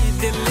ਸਾਡੇ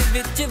ਦਿਲ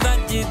ਵਿੱਚ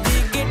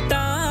ਵੱਜਦੀ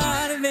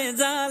ਗਿਟਾਰ ਵੇ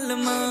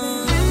ਜ਼ਾਲਮਾ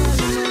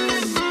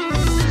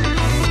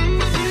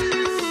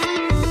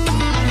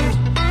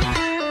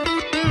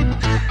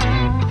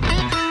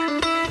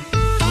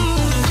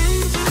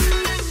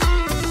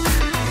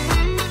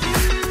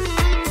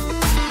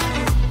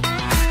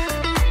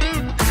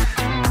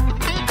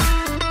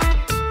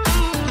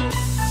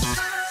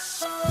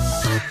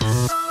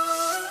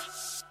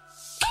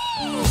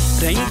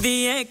ਰਹਿੰਦੀ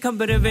ਏ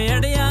ਖਬਰ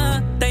ਵੇੜਿਆ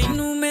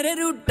ਤੈਨੂੰ ਮੇਰੇ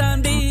ਰੂਟਾਂ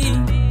ਦੀ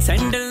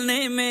ਸੈਂਡਲ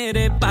ਨੇ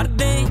ਮੇਰੇ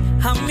ਪਰਦੇ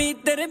ਹਮੀ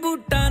ਤੇਰੇ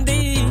ਬੂਟਾਂ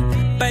ਦੀ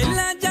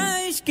ਪਹਿਲਾਂ ਜਾ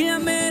ਇਸ਼ਕਿਆ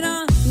ਮੇਰਾ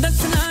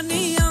ਦੱਸਣਾ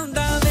ਨਹੀਂ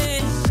ਆਉਂਦਾ ਵੇ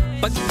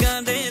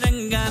ਪੱਗਾਂ ਦੇ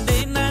ਰੰਗਾਂ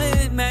ਦੇ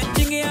ਨਾਲ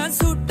ਮੈਚਿੰਗ ਆ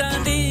ਸੂਟਾਂ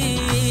ਦੀ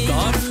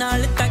ਗੌਰ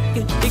ਨਾਲ ਤੱਕ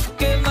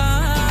ਇੱਕ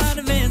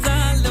ਵਾਰ ਵੇ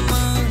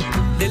ਜ਼ਾਲਮਾ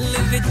ਦਿਲ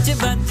ਵਿੱਚ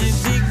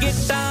ਵੱਜਦੀ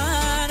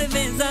ਗਿਟਾਰ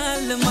ਵੇ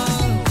ਜ਼ਾਲਮਾ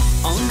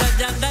ਆਉਂਦਾ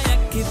ਜਾਂਦਾ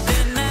ਅੱਖ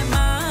ਦੇ ਨਾ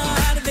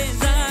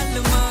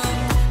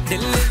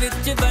ਦਿਲ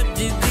ਵਿੱਚ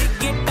ਵੱਜਦੀ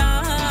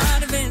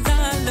ਗਿਟਾਰ ਵੇ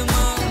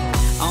ਜ਼ਾਲਮਾ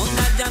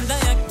ਆਉਂਦਾ ਜਾਂਦਾ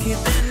ਅੱਖ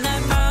ਦੇ ਨਾ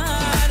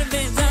ਮਾਰ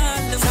ਵੇ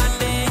ਜ਼ਾਲਮਾ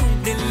ਸਾਡੇ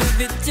ਦਿਲ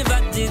ਵਿੱਚ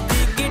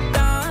ਵੱਜਦੀ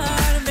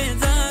ਗਿਟਾਰ ਵੇ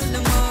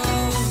ਜ਼ਾਲਮਾ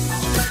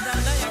ਆਉਂਦਾ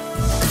ਜਾਂਦਾ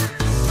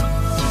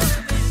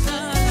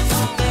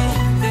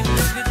ਦਿਲ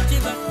ਵਿੱਚ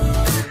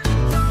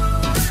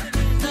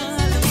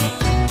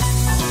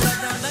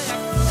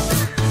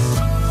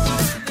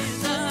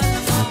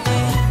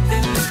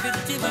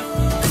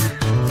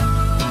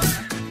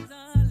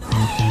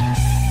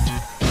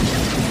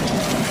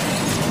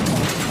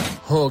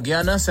हो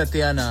गया ना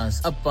सत्यानाश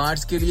अब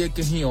पार्ट्स के लिए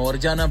कहीं और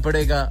जाना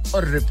पड़ेगा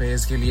और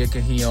रिपेयर्स के लिए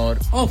कहीं और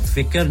ओ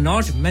फिकर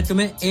नॉट मैं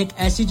तुम्हें एक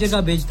ऐसी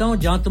जगह भेजता हूं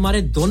जहां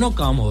तुम्हारे दोनों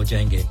काम हो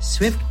जाएंगे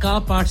स्विफ्ट कार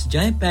पार्ट्स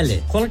जाएं पहले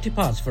quality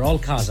parts for all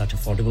cars at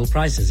affordable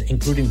prices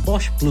including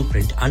Bosch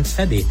Blueprint and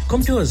Febby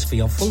come to us for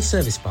your full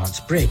service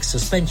parts brakes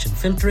suspension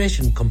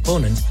filtration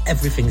components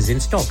everything is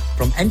in stock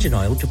from engine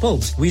oil to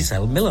bulbs we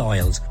sell Miller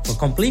oils for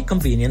complete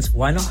convenience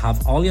why not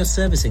have all your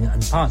servicing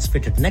and parts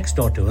fitted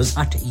next door to us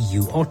at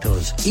EU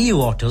Autos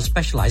EU Autos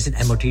specialize in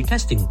MOT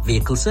testing,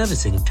 vehicle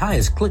servicing,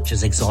 tyres,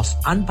 clutches, exhaust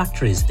and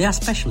batteries. They are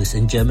specialists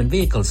in German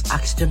vehicles,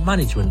 accident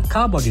management,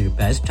 car body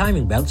repairs,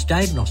 timing belts,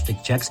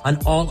 diagnostic checks and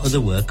all other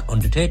work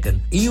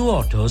undertaken. EU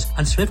Autos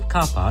and Swift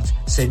Car Parts,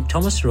 St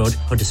Thomas Road,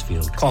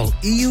 Huddersfield. Call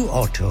EU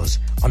Autos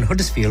on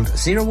Huddersfield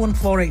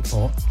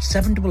 01484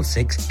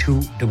 766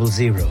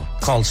 200.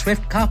 Call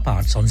Swift Car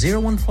Parts on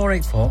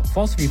 01484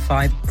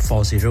 435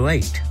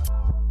 408.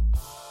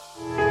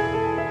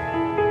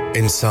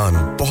 इंसान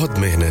बहुत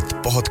मेहनत,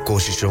 बहुत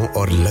कोशिशों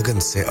और लगन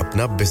से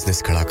अपना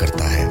business खड़ा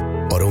करता है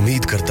और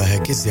उम्मीद करता है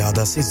कि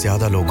ज्यादा से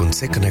ज्यादा लोग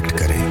उनसे कनेक्ट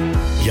करें।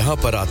 यहाँ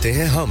पर आते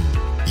हैं हम,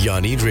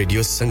 यानी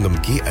रेडियो संगम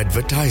की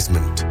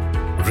एडवर्टाइजमेंट।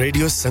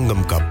 रेडियो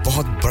संगम का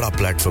बहुत बड़ा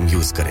प्लेटफॉर्म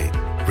यूज करें।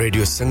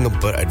 रेडियो संगम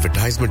पर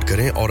एडवर्टाइजमेंट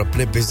करें और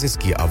अपने बिजनेस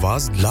की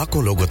आवाज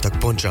लाखों लोगों तक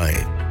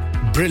पहुंचाएं।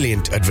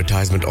 Brilliant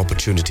advertisement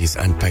opportunities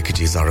and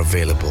packages are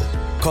available.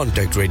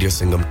 Contact Radio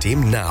Sangam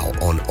team now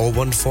on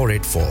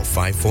 01484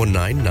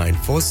 549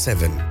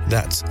 947.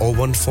 That's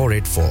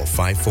 01484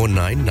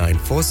 549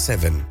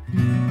 947.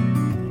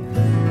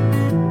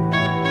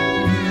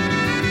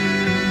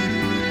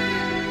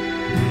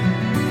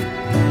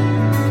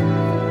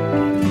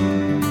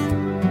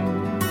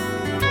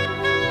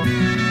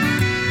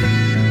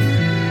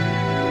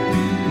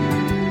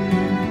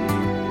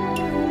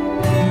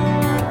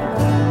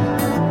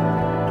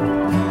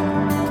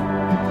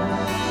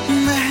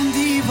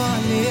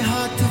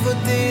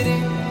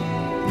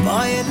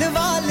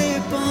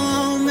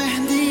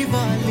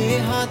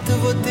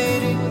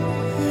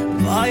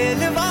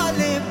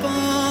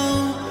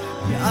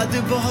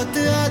 बहुत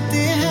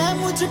आते हैं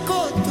मुझको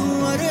तू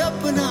और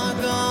अपना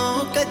गांव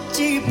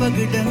कच्ची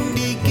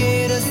पगडंडी के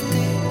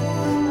रास्ते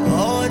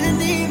और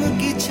नीम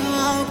की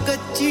छांव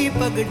कच्ची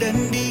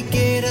पगडंडी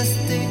के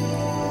रास्ते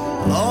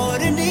और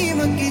नीम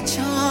की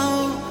छाँव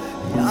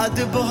याद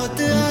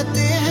बहुत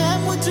आते हैं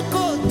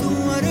मुझको तुम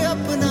और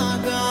अपना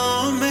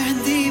गाँव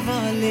मेहंदी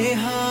वाले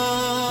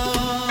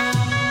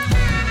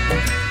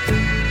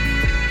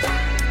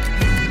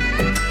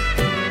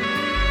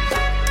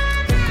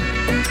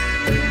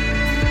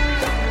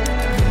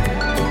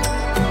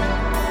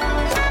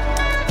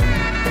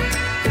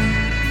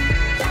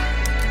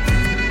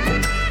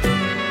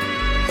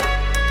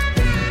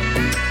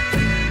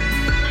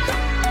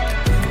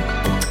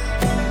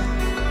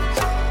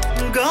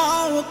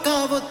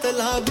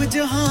तालाब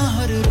जहाँ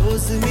हर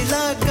रोज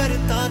मिला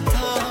करता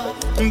था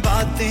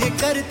बातें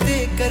करते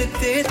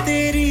करते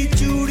तेरी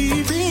चूड़ी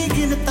भी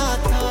गिनता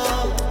था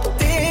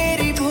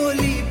तेरी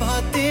भोली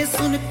बातें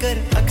सुनकर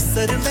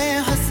अक्सर मैं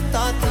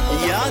हंसता था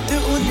याद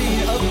उन्हें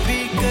अब भी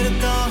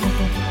करता हूँ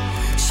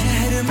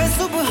शहर में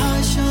सुबह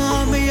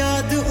शाम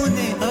याद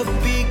उन्हें अब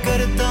भी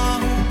करता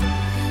हूँ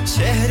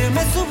शहर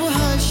में सुबह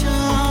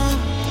शाम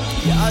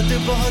याद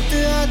बहुत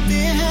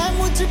आते हैं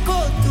मुझको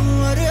तू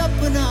और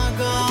अपना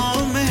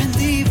गाँव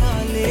मेहंदी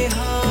वाले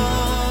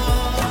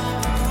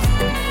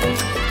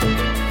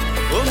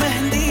वो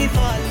मेहंदी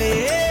वाले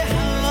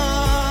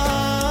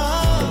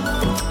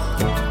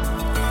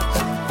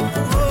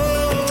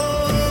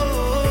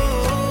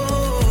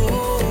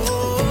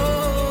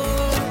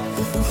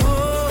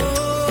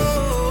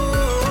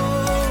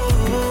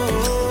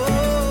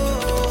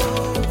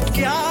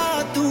क्या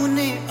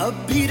तूने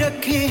अब भी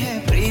रखे हैं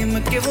प्रेम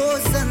के वो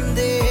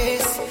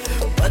संदेश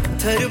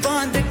पत्थर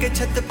बांध के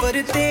छत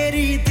पर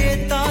तेरी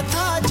देता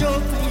था जो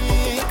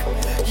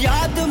फेंक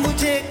याद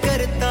मुझे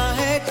करता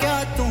है क्या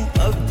तू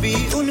अब भी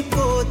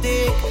उनको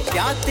देख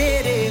क्या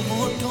तेरे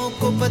होठों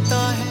को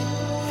पता है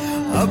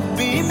अब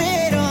भी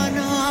मेरा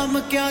नाम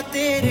क्या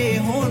तेरे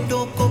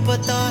होठों को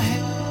पता है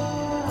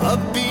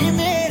अब भी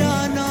मेरा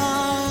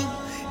नाम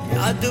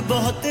याद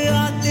बहुत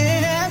आते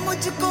हैं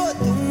मुझको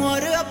तू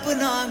और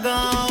अपना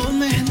गाँव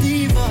मेहंदी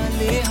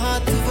वाले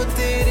हाथ वो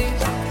तेरे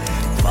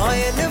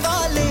पायल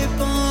वाले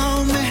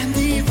पाँव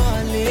मेहंदी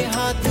वाले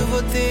हाथ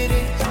वो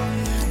तेरे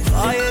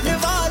पायल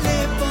वाले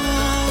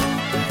पाँव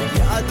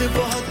याद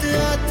बहुत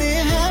आते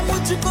हैं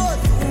मुझको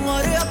तू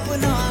और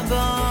अपना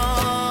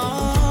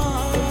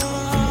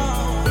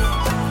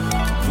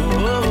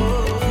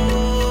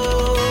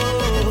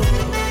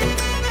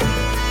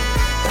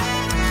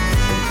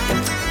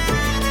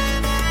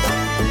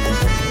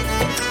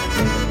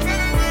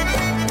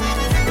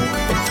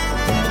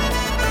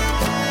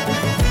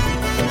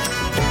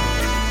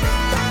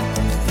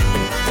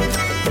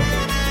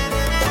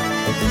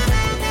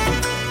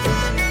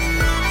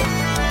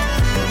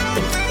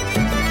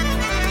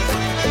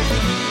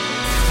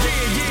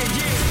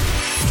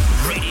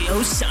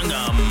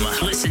Sangam.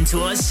 Listen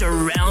to us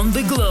around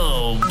the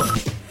globe.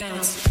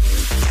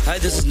 Hi,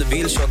 this is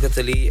Nabil Shaukat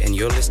Ali and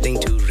you're listening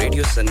to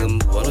Radio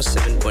Sangam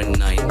 107.9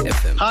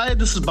 FM. Hi,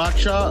 this is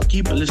Baksha.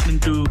 Keep listening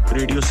to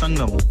Radio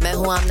Sangam. मैं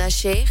हूँ आमना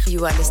Sheikh.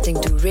 You are listening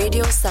to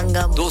Radio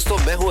Sangam. दोस्तों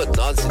मैं हूँ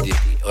अदनान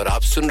सिद्दीकी और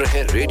आप सुन रहे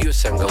हैं Radio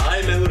Sangam.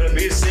 Hi, मैं हूँ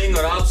रणवीर सिंह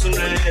और आप सुन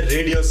रहे हैं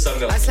Radio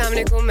Sangam. अस्सलाम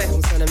वालेकुम, मैं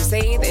हूँ सनम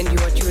Saeed and you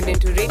are tuned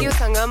into Radio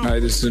Sangam. Hi,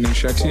 this is Sunil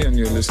Shetty and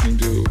you're listening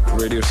to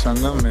Radio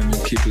Sangam and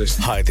keep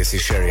listening. Hi, this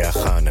is Sharia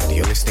Khan and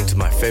you're listening to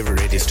my favorite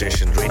radio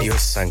station Radio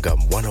Sangam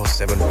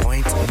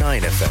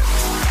 107.9 FM.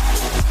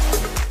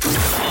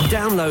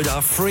 Download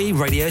our free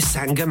Radio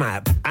Sangam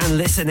app and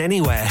listen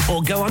anywhere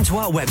or go onto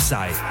our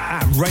website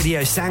at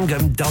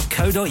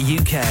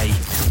radiosangam.co.uk.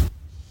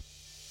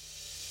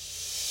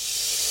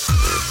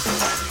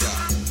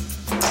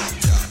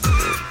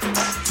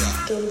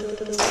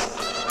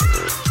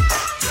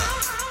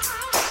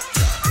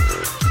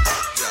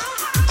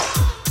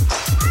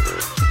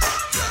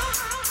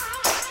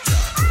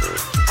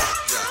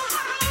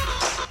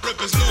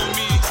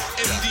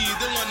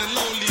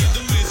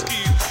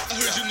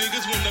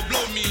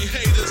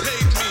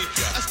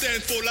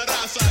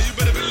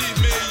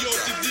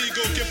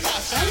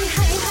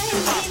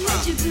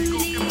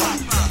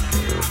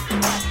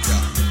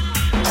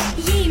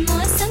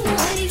 Some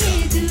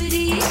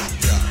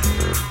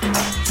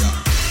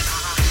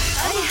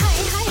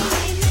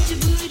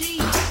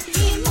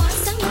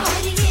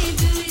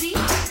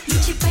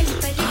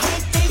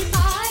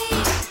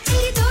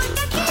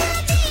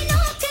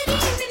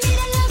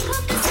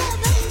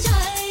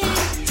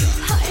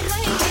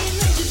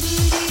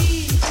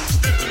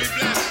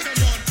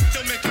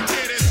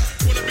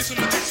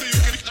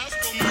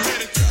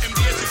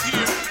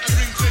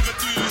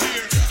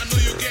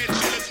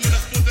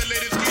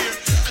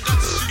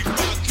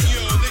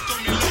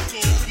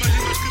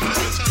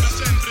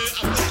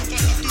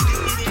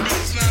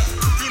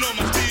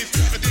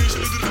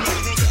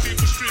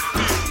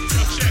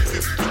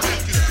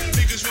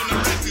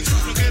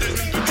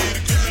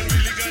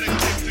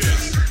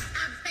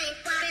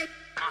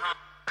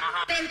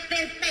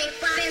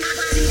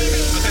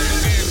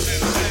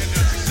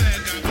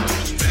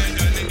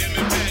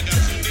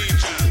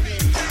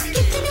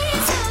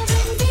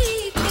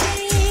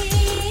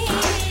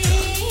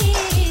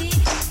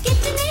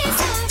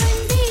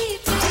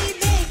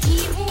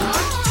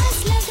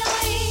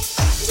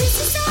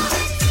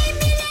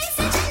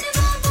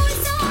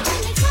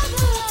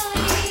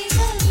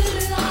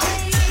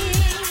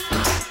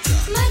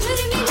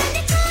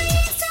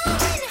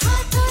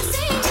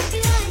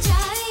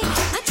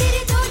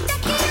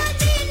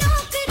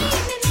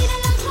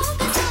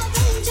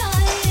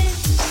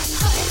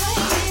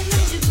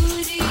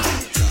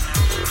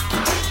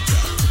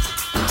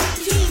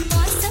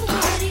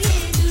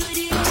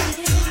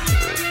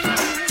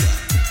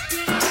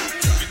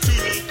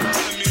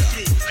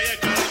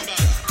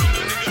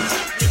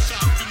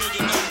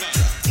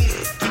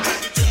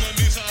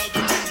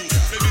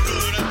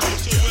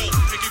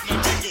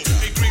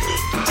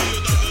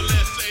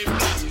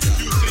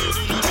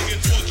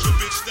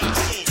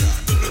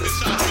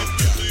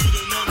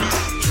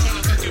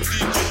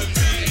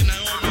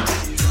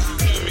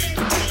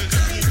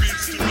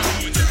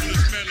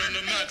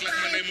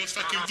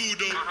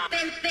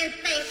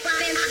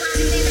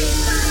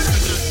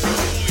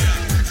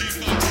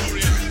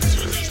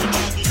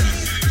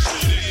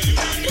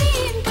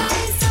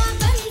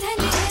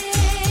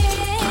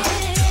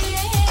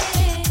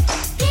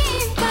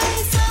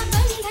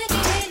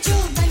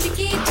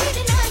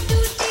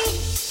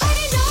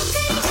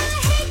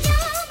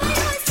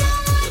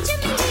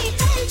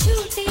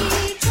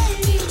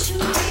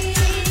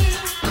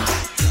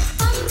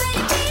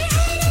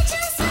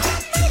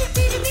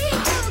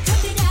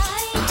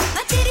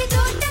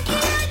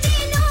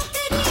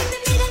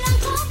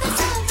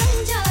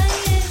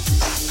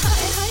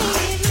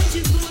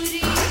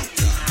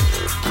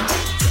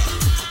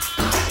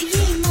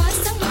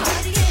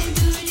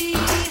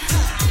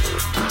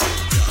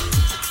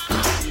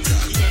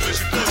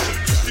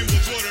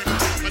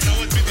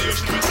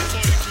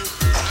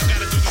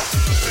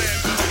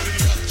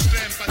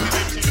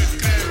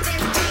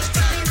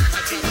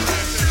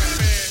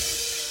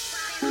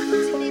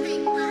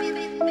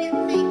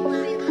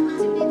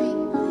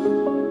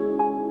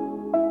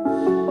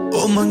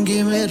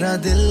ਮੰਗੇ ਮੇਰਾ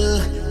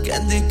ਦਿਲ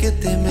ਕਹਿੰਦੀ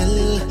ਕਿਤੇ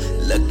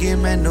ਮਿਲ ਲੱਗੇ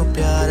ਮੈਨੂੰ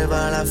ਪਿਆਰ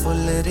ਵਾਲਾ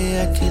ਫੁੱਲ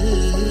ਰਿਆ ਖਿਲ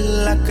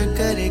ਲੱਕ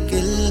ਕਰੇ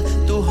ਕਿਲ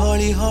ਤੂੰ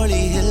ਹੌਲੀ ਹੌਲੀ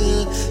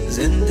ਹਿਲ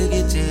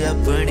ਜ਼ਿੰਦਗੀ 'ਚ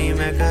ਆਪਣੀ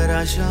ਮੈਂ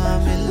ਕਰਾਂ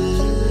ਸ਼ਾਮਿਲ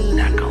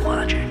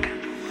ਨੈਕੋਲੋਜਿਕ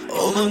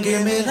ਓ ਮੰਗੇ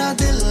ਮੇਰਾ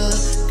ਦਿਲ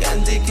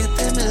ਕਹਿੰਦੀ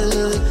ਕਿਤੇ ਮਿਲ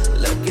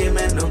ਲੱਗੇ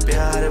ਮੈਨੂੰ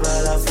ਪਿਆਰ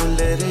ਵਾਲਾ ਫੁੱਲ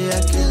ਰਿਆ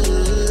ਖਿਲ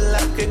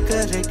ਲੱਕ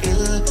ਕਰੇ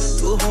ਕਿਲ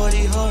ਤੂੰ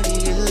ਹੌਲੀ ਹੌਲੀ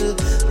ਹਿਲ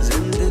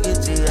ਜ਼ਿੰਦਗੀ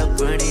 'ਚ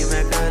ਆਪਣੀ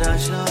ਮੈਂ ਕਰਾਂ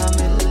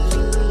ਸ਼ਾਮਿਲ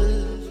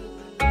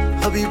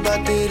ਹਬੀਬਾ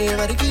ਤੇਰੇ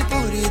ਵਰਗੀ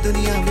ਪੂਰੀ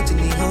ਦੁਨੀਆ ਵਿੱਚ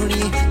ਨਹੀਂ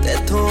ਹੋਣੀ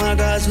ਤੇਥੋਂ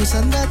ਆਗਾਜ਼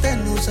ਹੁਸਨ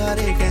ਤੈਨੂੰ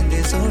ਸਾਰੇ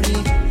ਕਹਿੰਦੇ ਸੋਹਣੀ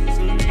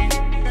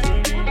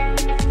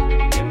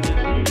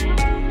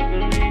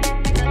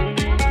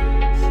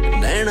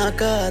ਨੈਣਾ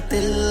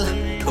ਕਾਤਿਲ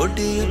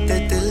ਠੋਡੀ ਉੱਤੇ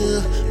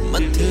ਦਿਲ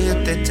ਮੱਥੇ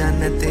ਉੱਤੇ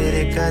ਚੰਨ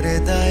ਤੇਰੇ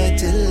ਕਰਦਾ ਏ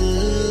ਜਿਲ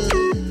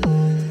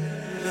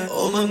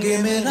ਓ ਮੰਗੇ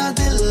ਮੇਰਾ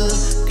ਦਿਲ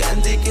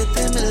ਕਹਿੰਦੀ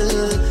ਕਿਤੇ ਮਿਲ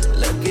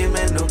ਲੱਗੇ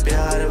ਮੈਨੂੰ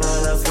ਪਿਆਰ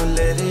ਵਾਲਾ ਫੁੱਲ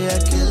ਰਿਆ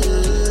ਖਿਲ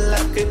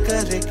ਲੱਕ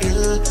ਕਰੇ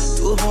ਕਿਲ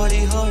ਤੂੰ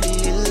ਹੌਲੀ ਹੌਲੀ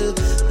ਹਿਲ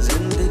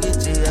ਜ਼ਿੰਦਗੀ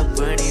 'ਚ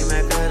ਆਪਣੀ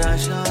ਮੈਂ ਕਰਾਂ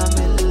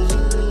ਸ਼ਾਮਿਲ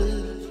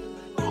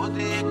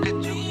ਉਹਦੇ ਇੱਕ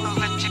ਚੁੱਪ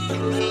ਵਿੱਚ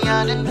ਕਿੰਨੀਆਂ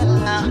ਨੇ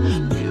ਗੱਲਾਂ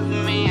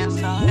ਮੈਂ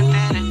ਸਾਰੇ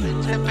ਤੇਰੇ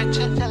ਪਿੱਛੇ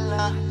ਪਿੱਛੇ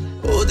ਚੱਲਾਂ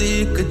ਉਹਦੀ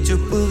ਇੱਕ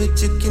ਚੁੱਪ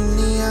ਵਿੱਚ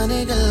ਕਿੰਨੀਆਂ ਨੇ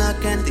ਗੱਲਾਂ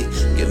ਕਹਿੰਦੀ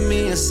give me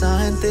a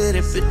sign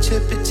ਤੇਰੇ ਪਿੱਛੇ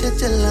ਪਿੱਛੇ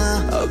ਚੱਲਾਂ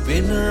I've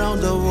been around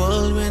the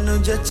world ਮੈਨੂੰ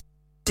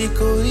ਜੱਚੀ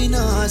ਕੋਈ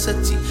ਨਾ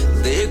ਸੱਚੀ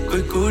ਦੇਖ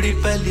ਕੋਈ ਕੁੜੀ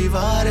ਪਹਿਲੀ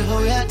ਵਾਰ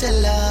ਹੋਇਆ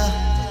ਚੱਲਾ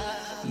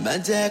ਮੈਂ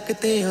ਜੈਕ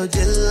ਤੇ ਹੋ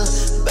ਜਿਲ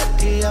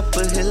ਬੈਠੀ ਅਪ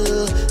ਹਿਲ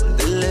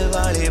ਦਿਲ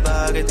ਵਾਲੇ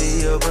ਬਾਗ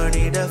ਦੀ ਉਹ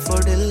ਬਣੀ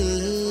ਡੈਫੋਡਿਲ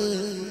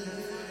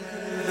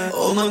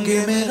ਓ ਮੰਗੇ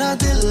ਮੇਰਾ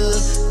ਦਿਲ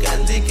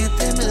ਕਹਿੰਦੀ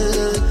ਕਿਤੇ ਮਿਲ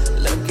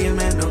ਲੱਗੇ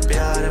ਮੈਨੂੰ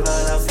ਪਿਆਰ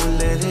ਵਾਲਾ ਫੁੱਲ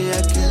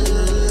ਰਿਆ ਖਿਲ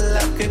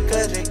ਲੱਕ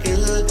ਕਰੇ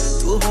ਕਿਲ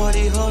ਤੂੰ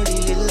ਹੌਲੀ ਹੌਲੀ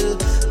ਹਿਲ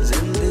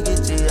ਜ਼ਿੰਦਗੀ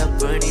 'ਚ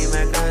ਆਪਣੀ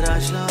ਮੈਂ ਕਰਾਂ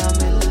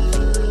ਸ਼ਾਮਿਲ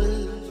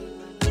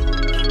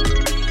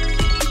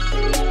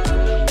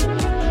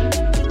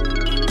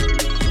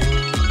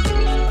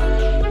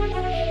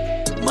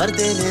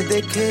ਮਰਦੇ ਨੇ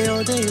ਦੇਖੇ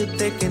ਉਹਦੇ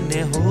ਉੱਤੇ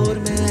ਕਿੰਨੇ ਹੋਰ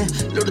ਮੈਂ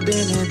ਲੁੱਟਦੇ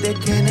ਨੇ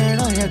ਦੇਖੇ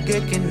ਨੈਣਾ ਅੱਗੇ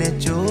ਕਿੰਨੇ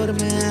ਚੋਰ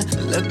ਮੈਂ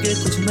ਲੱਗੇ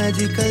ਕੁਝ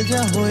ਮੈਜੀਕਲ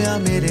ਜਿਹਾ ਹੋਇਆ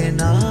ਮੇਰੇ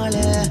ਨਾਲ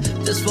ਹੈ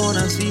just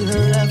wanna see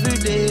her every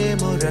day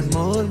more and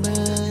more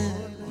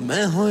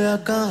ਮੈਂ ਹੋਇਆ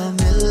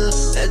ਕਾਮਿਲ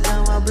ਲੈ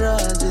ਜਾਵਾਂ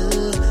ਬ੍ਰਾਜ਼ਿਲ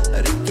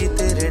ਰਿੱਕੀ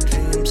ਤੇਰੇ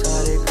ਡ੍ਰੀਮ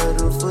ਸਾਰੇ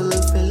ਕਰੂ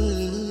ਫੁੱਲਫਿਲ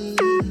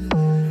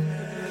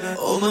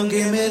ਓ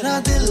ਮੰਗੇ ਮੇਰਾ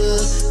ਦਿਲ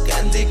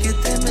ਕਹਿੰਦੀ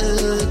ਕਿਤੇ ਮਿਲ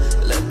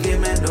ਲੱਗੇ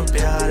ਮੈਨੂੰ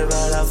ਪਿਆਰ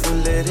ਵਾਲਾ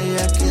ਫੁੱਲ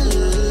ਰਿਆ ਖਿਲ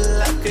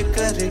ਲੱਕ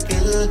ਕਰੇ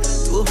ਕਿਲ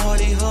ਤੂੰ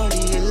ਹੌਲੀ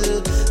ਹੌਲੀ ਹਿਲ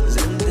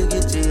ਜ਼ਿੰਦਗੀ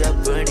 'ਚ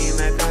ਆਪਣੀ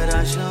ਮੈਂ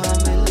ਕਰਾਂ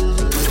ਸ਼ਾਮਿਲ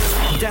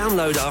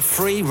Download our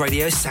free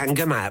Radio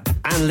Sangam app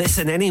and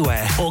listen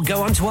anywhere or go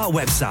onto our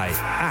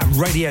website at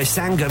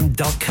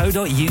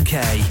radiosangam.co.uk.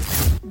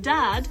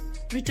 Dad,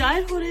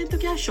 retire हो रहे हैं तो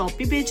क्या शॉप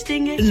भी बेच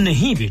देंगे?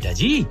 नहीं बेटा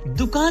जी,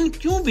 दुकान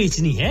क्यों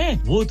बेचनी है?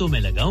 वो तो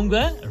मैं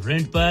लगाऊंगा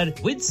रेंट पर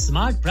with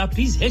smart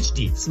properties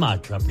HD. Smart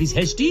properties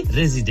HD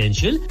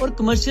residential और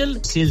कमर्शियल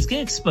सेल्स के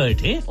एक्सपर्ट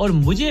हैं और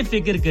मुझे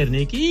फिक्र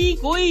करने की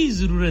कोई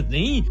जरूरत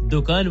नहीं।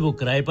 दुकान वो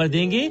किराए पर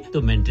देंगे तो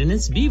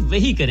मेंटेनेंस भी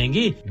वही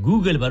करेंगे।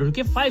 गूगल पर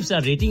उनके 5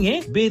 स्टार रेटिंग है,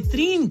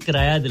 बेहतरीन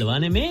किराया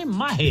दिलवाने में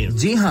माहिर।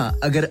 जी हां,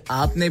 अगर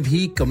आपने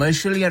भी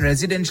कमर्शियल या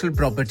रेजिडेंशियल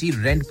प्रॉपर्टी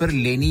रेंट पर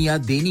लेनी या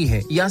देनी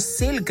है या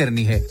सेल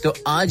करनी है तो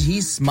आज ही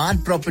स्मार्ट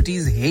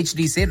प्रॉपर्टीज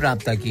एचडी से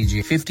राब्ता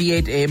कीजिए।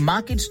 58A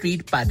market street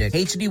Paddock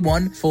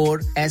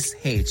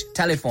HD14SH।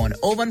 Telephone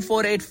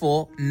 01484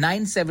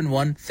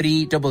 971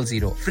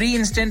 300। Free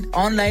instant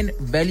online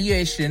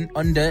valuation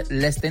under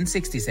less than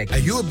 60 seconds.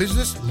 Are you a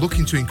business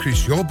looking to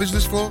increase your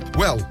business flow?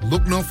 Well,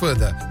 look no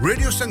further.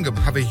 Radio Sangam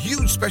have a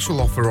huge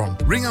special offer on.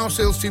 Ring our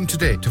sales team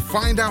today to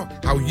find out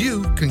how you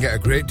can get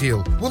a great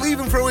deal. We'll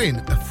even throw in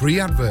a free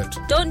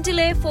advert. Don't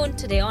delay, phone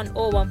today on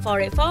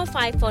 01484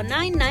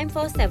 549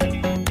 947.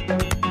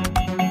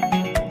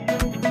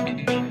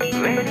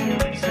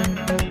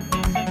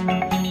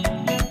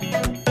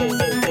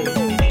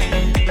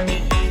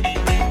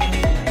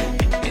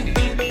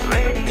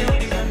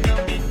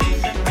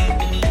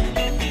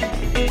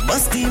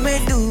 मस्ती में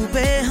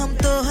डूबे हम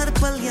तो हर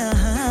पल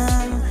यहाँ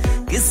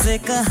किस्से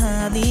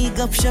कहानी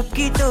गपशप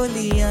की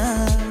टोलियां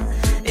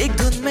एक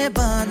धुन में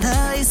बांधा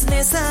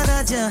इसने सारा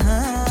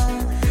जहां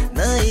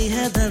नई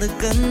है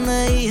धड़कन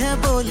नई है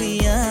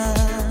बोलियां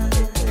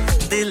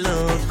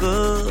दिलों को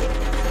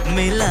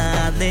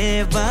मिलाने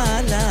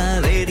वाला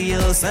रेडियो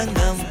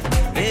संगम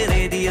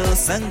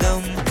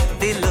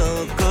दिलों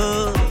को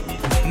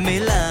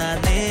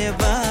मिलाने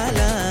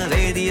वाला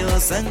रेडियो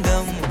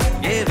संगम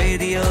ये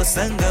रेडियो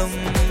संगम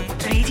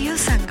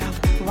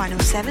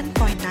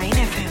 107.9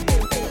 FM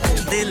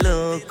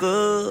दिलों को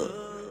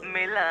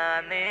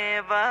मिलाने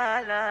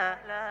वाला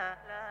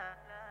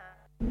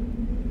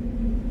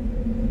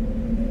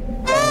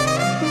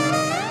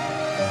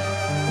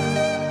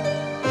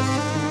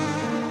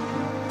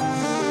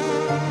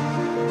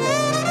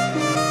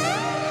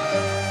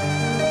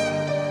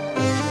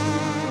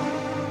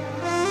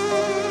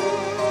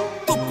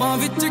ਧੁੱਪਾਂ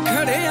ਵਿੱਚ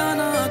ਖੜਿਆ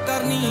ਨਾ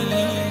ਕਰਨੀ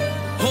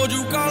ਹੋ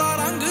ਜੂ ਕਾਲਾ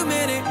ਰੰਗ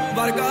ਮੇਰੇ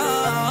ਵਰਗਾ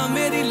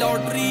ਮੇਰੀ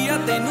ਲੋਟਰੀ ਆ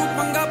ਤੈਨੂੰ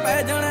ਪੰਗਾ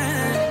ਪੈ ਜਾਣਾ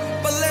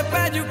ਬੱਲੇ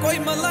ਪੈ ਜੂ ਕੋਈ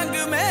ਮਲੰਗ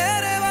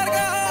ਮੇਰੇ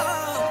ਵਰਗਾ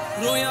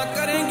ਰੋਇਆ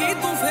ਕਰੇਂਗੀ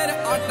ਤੂੰ ਫਿਰ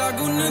ਆਟਾ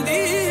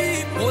ਗੁੰਨਦੀ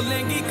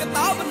ਬੋਲੇਂਗੀ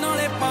ਕਿਤਾਬ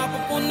ਨਾਲੇ ਪਾਪ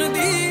ਪੁੰਨ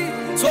ਦੀ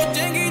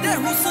ਸੋਚੇਂਗੀ ਜੇ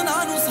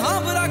ਹੁਸਨਾ ਨੂੰ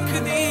ਸਾਂਭ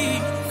ਰੱਖਦੀ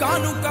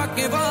ਕਾਨੂੰ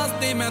ਕਾਕੇ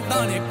ਵਾਸਤੇ ਮੈਂ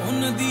ਤਾਣੇ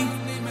ਪੁੰਨਦੀ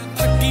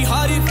ਥੱਕੀ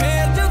ਹਾਰੀ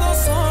ਫੇਰ ਜਦੋਂ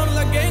ਸੌਣ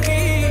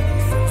ਲੱਗੇਗੀ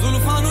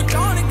ਜ਼ੁਲਫਾਂ ਨੂੰ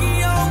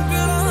ਚਾਣਗੀਆਂ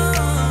ਉਂਗਲਾਂ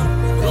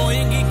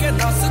ਰੋਏਂਗੀ ਕਿ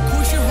ਦੱਸ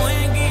ਖੁਸ਼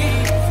ਹੋਏਂਗੀ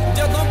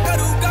ਜਦੋਂ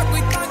ਕਰੂਗਾ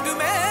ਕੋਈ ਤੰਗ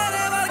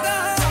ਮੇਰੇ ਵਰਗਾ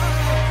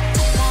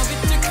ਧੁੱਪਾਂ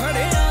ਵਿੱਚ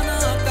ਖੜਿਆ ਨਾ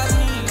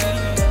ਕਰਨੀ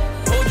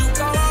ਹੋ ਜੂ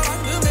ਕਾਲਾ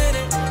ਰੰਗ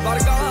ਮੇਰੇ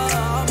ਵਰਗਾ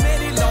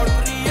ਮੇਰੀ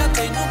ਲੋਟਰੀ ਆ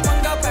ਤੈਨੂੰ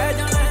ਪੰਗਾ ਪੈ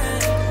ਜਾਣਾ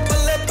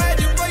ਬੱਲੇ ਪੈ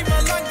ਜੂ ਕੋਈ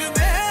ਮਲੰਗ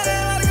ਮੇਰੇ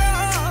ਵਰਗਾ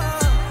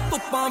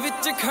ਧੁੱਪਾਂ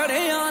ਵਿੱਚ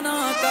ਖੜਿਆ ਨਾ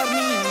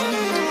ਕਰਨੀ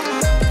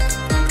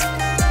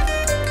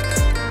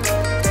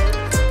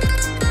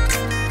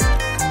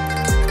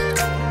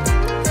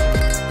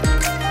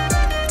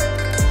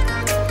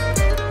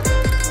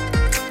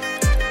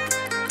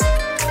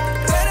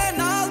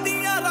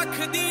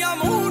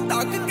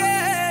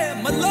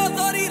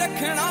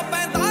ਰੱਖਣਾ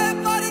ਪੈਂਦਾ ਏ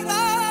ਪਰਦਾ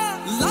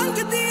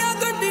ਲੰਘਦੀਆਂ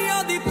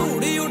ਗੱਡੀਆਂ ਦੀ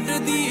ਧੂੜੀ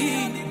ਉੱਡਦੀ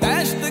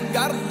ਦਹਿਸ਼ਤ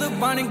ਗਰਦ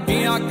ਬਣ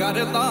ਗਿਆ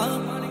ਕਰਦਾ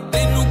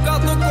ਤੈਨੂੰ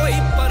ਕਦੋਂ ਕੋਈ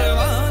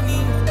ਪਰਵਾਹ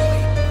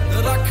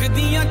ਨਹੀਂ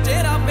ਰੱਖਦੀਆਂ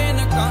ਚਿਹਰਾ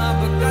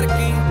ਬੇਨਕਾਬ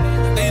ਕਰਕੇ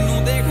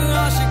ਤੈਨੂੰ ਦੇਖ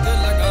ਆਸ਼ਿਕ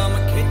ਲਗਾਮ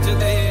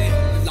ਖਿੱਚਦੇ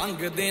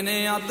ਲੰਘਦੇ ਨੇ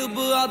ਅਦਬ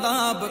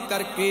ਆਦਾਬ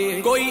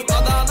ਕਰਕੇ ਕੋਈ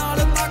ਅਦਾ ਨਾਲ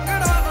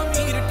ਤਕੜਾ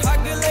ਅਮੀਰ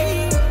ਠੱਗ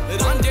ਲਈ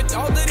ਰਾਂਝੇ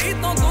ਚੌਧਰੀ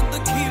ਤੋਂ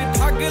ਦੁੱਧ ਖੀਰ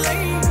ਠੱਗ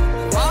ਲਈ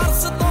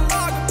ਵਾਰਸ ਤੋਂ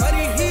ਬਾਗ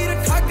ਭਰੀ ਹੀਰ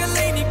ਠੱਗ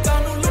ਲਈ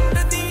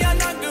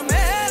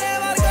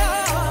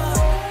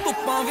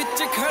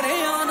ਵਿੱਚ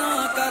ਖੜਿਆ ਨਾ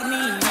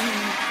ਕਰਨੀ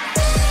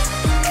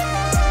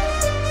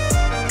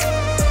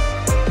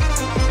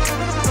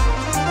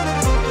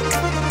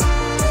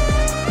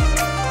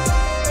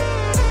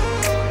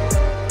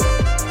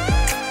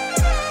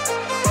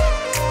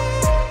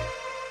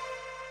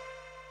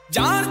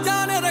ਜਾਣ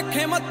ਜਾਣ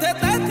ਰੱਖੇ ਮੱਥੇ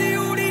ਤੇ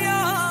ਤਿਉੜੀਆਂ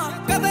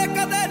ਕਦੇ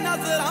ਕਦੇ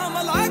ਨਜ਼ਰਾਂ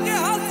ਮਲਾ ਕੇ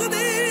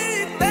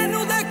ਹੱਸਦੀ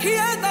ਤੈਨੂੰ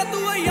ਦੇਖੀਏ ਤਾਂ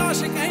ਤੂੰ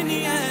ਅਯਾਸ਼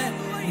ਕਹਿਨੀ ਐ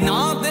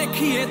ਨਾ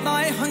ਦੇਖੀਏ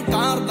ਤਾਂ ਇਹ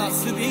ਹੰਕਾਰ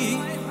ਦੱਸਦੀ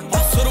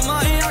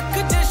ਸੁਰਮਾਏ ਅੱਖ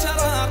 'ਚ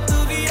ਸ਼ਰਾਰਤ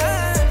ਵੀ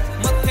ਐ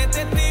ਮੱਥੇ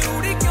ਤੇ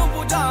ਤਿਉੜੀ ਕਿਉਂ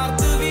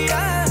ਬੁਝਾਰਤ ਵੀ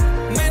ਐ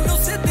ਮੈਨੂੰ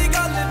ਸਿੱਧੀ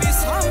ਗੱਲ ਵੀ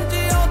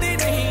ਸਮਝ ਆਉਂਦੀ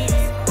ਨਹੀਂ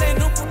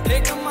ਤੈਨੂੰ ਪੁੱਠੇ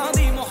ਕੰਮਾਂ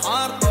ਦੀ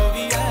ਮੁਹਾਰਤ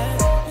ਵੀ ਐ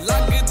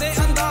ਲੱਗਦੇ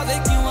ਅੰਦਾਜ਼ੇ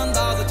ਕਿਉਂ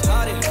ਅੰਦਾਜ਼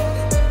ਛਾਰੇ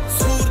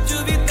ਸੂਰਜ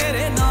ਵੀ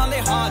ਤੇਰੇ ਨਾਲ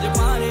ਹਾਜ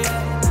ਮਾਰੇ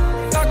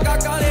ਕਾਕਾ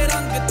ਕਾਲੇ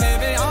ਰੰਗ ਤੇ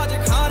ਵਿਆਜ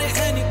ਖਾਰੇ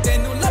ਐ ਨੀ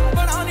ਤੈਨੂੰ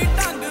ਲੱਭਣਾ ਨੀ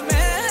ਢੰਗ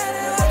ਮੇਰੇ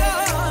ਵਰਗਾ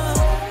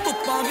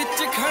ਧੁੱਪਾਂ ਵਿੱਚ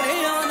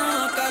ਖੜਿਆ ਨਾ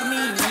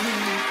ਕਰਨੀ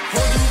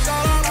ਹੋ ਜੂ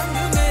ਕਾਲਾ ਰੰਗ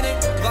ਮੇਰੇ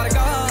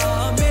ਵਰਗਾ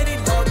ਮੇਰੀ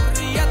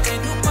ਲੋਟਰੀ ਆ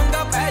ਤੈਨੂੰ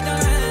ਪੰਗਾ ਪੈ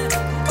ਜਾਣਾ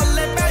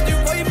ਬੱਲੇ ਪੈ ਜੂ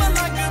ਕੋਈ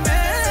ਮਲੰਗ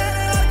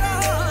ਮੇਰੇ ਵਰਗਾ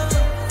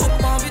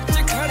ਧੁੱਪਾਂ ਵਿੱਚ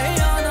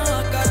ਖੜਿਆ ਨਾ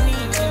ਕਰਨੀ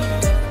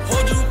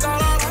ਹੋ ਜੂ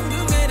ਕਾਲਾ ਰੰਗ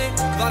ਮੇਰੇ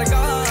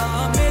ਵਰਗਾ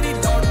ਮੇਰੀ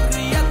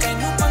ਲੋਟਰੀ ਆ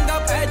ਤੈਨੂੰ ਪੰਗਾ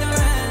ਪੈ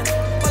ਜਾਣਾ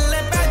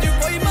ਬੱਲੇ ਪੈ ਜੂ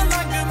ਕੋਈ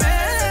ਮਲੰਗ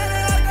ਮੇਰੇ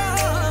ਵਰਗਾ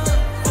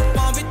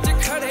ਧੁੱਪਾਂ ਵਿੱਚ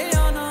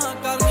ਖੜਿਆ ਨਾ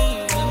ਕਰਨੀ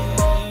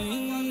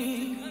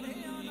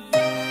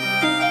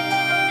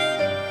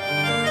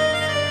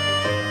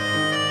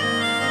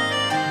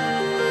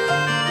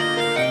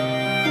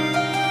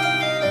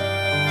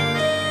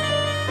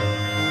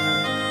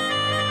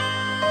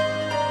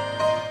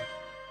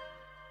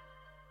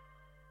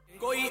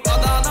ਕੋਈ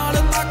ਅਦਾ ਨਾਲ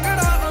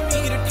ਤਕੜਾ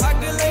ਅਮੀਰ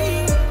ਠੱਗ ਲਈ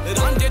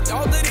ਰਾਂਝੇ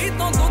ਚੌਧਰੀ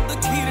ਤੋਂ ਦੁੱਧ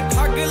ਖੀਰ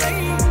ਠੱਗ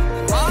ਲਈ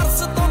ਵਾਰਸ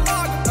ਤੋਂ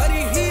ਬਾਗ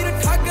ਭਰੀ ਹੀਰ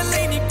ਠੱਗ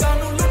ਲਈ ਨਿੱਕਾ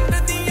ਨੂੰ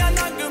ਲੁੱਟਦੀਆਂ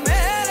ਨੰਗ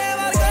ਮੇਰੇ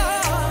ਵਰਗਾ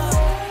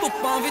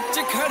ਧੁੱਪਾਂ ਵਿੱਚ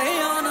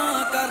ਖੜਿਆ ਨਾ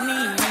ਕਰਨੀ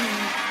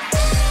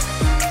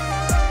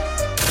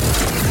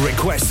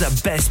Request the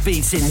best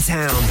beats in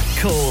town.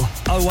 Call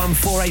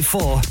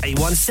 01484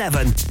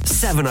 817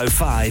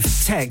 705.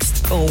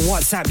 Text or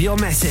WhatsApp your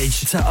message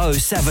to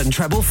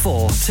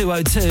 07444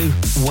 202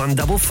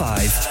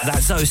 155.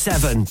 That's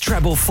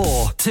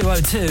 07444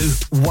 202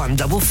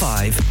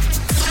 155.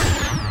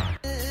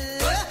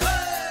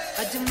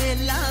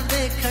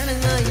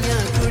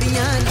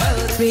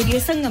 Radio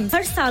Sangam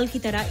हर साल की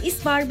तरह इस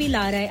बार भी ला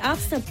रहा है आप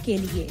सब के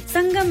लिए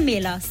संगम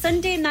मेला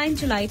Sunday 9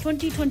 July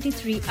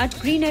 2023 at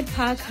Greenhead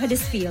Park,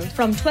 Huddersfield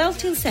from 12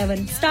 till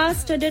 7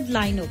 star-studded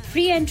lineup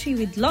free entry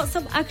with lots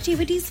of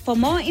activities. For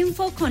more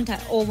info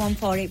contact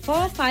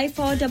 01484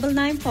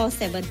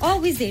 549947 or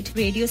visit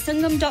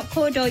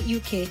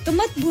radiosangam.co.uk. तो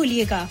मत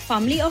भूलिएगा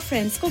family और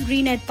friends को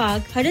Greenhead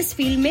Park,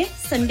 Huddersfield में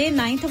Sunday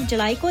 9th of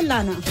July को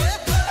लाना।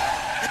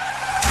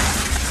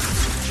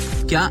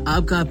 क्या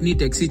आपका अपनी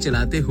टैक्सी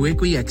चलाते हुए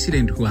कोई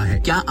एक्सीडेंट हुआ है?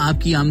 क्या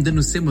आपकी आमदन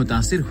उससे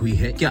मुतासिर हुई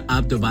है? क्या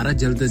आप दोबारा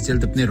जल्द से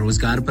जल्द अपने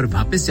रोजगार पर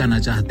वापस जाना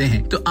चाहते हैं?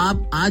 तो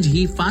आप आज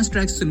ही फास्ट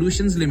ट्रैक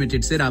सॉल्यूशंस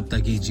लिमिटेड से राब्ता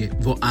कीजिए।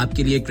 वो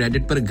आपके लिए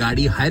क्रेडिट पर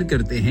गाड़ी हायर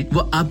करते हैं।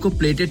 वो आपको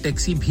प्लेटेड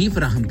टैक्सी भी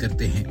फराहम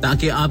करते हैं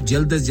ताकि आप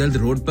जल्द से जल्द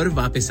रोड पर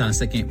वापस आ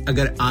सकें।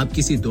 अगर आप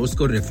किसी दोस्त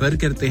को रेफर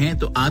करते हैं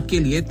तो आपके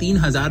लिए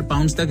 3000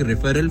 पाउंड तक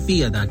रेफरल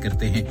फी अदा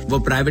करते हैं। वो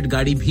प्राइवेट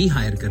गाड़ी भी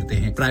हायर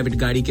करते हैं।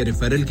 प्राइवेट गाड़ी के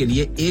रेफरल के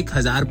लिए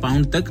 1000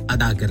 पाउंड तक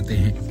अदा करते हैं।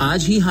 हैं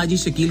आज ही हाजी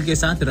शकील के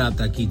साथ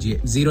राब्ता कीजिए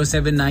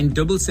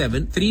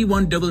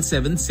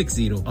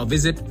 07977317760 और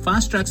visit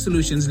fast track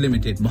solutions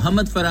limited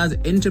Mohammad Faraz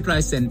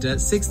enterprise centre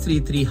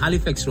 633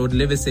 Halifax road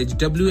Liversedge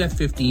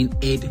WF15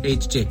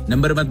 8HJ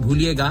number मत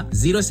भूलिएगा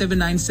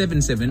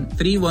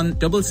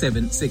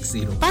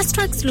 07977317760 Fast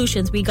Track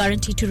Solutions, we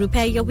guarantee to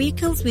repair your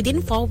vehicles within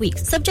 4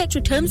 weeks subject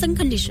to terms and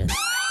conditions.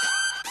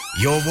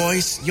 Your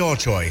voice, your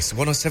choice.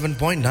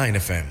 107.9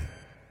 FM.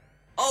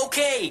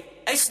 Okay,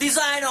 it's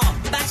Designer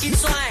back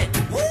inside.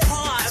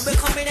 Woo-ha, and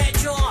we're coming at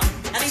you.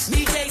 And it's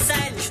DJ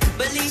Sanj.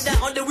 Believe that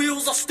on the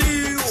wheels of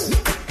steel.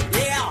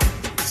 Yeah,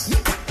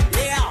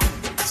 yeah,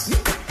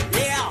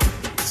 yeah.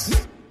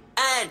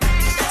 And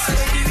that's how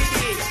we do it.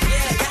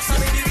 Yeah, that's how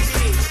we do it.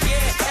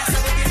 Yeah, that's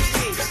how we do it.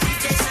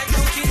 DJ Sanj,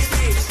 no kidding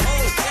me.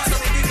 Oh, that's how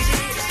we do it.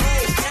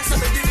 Oh, that's how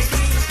we do it.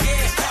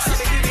 Yeah, that's how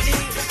we do it.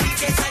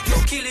 DJ Sanj, no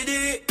killing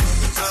it.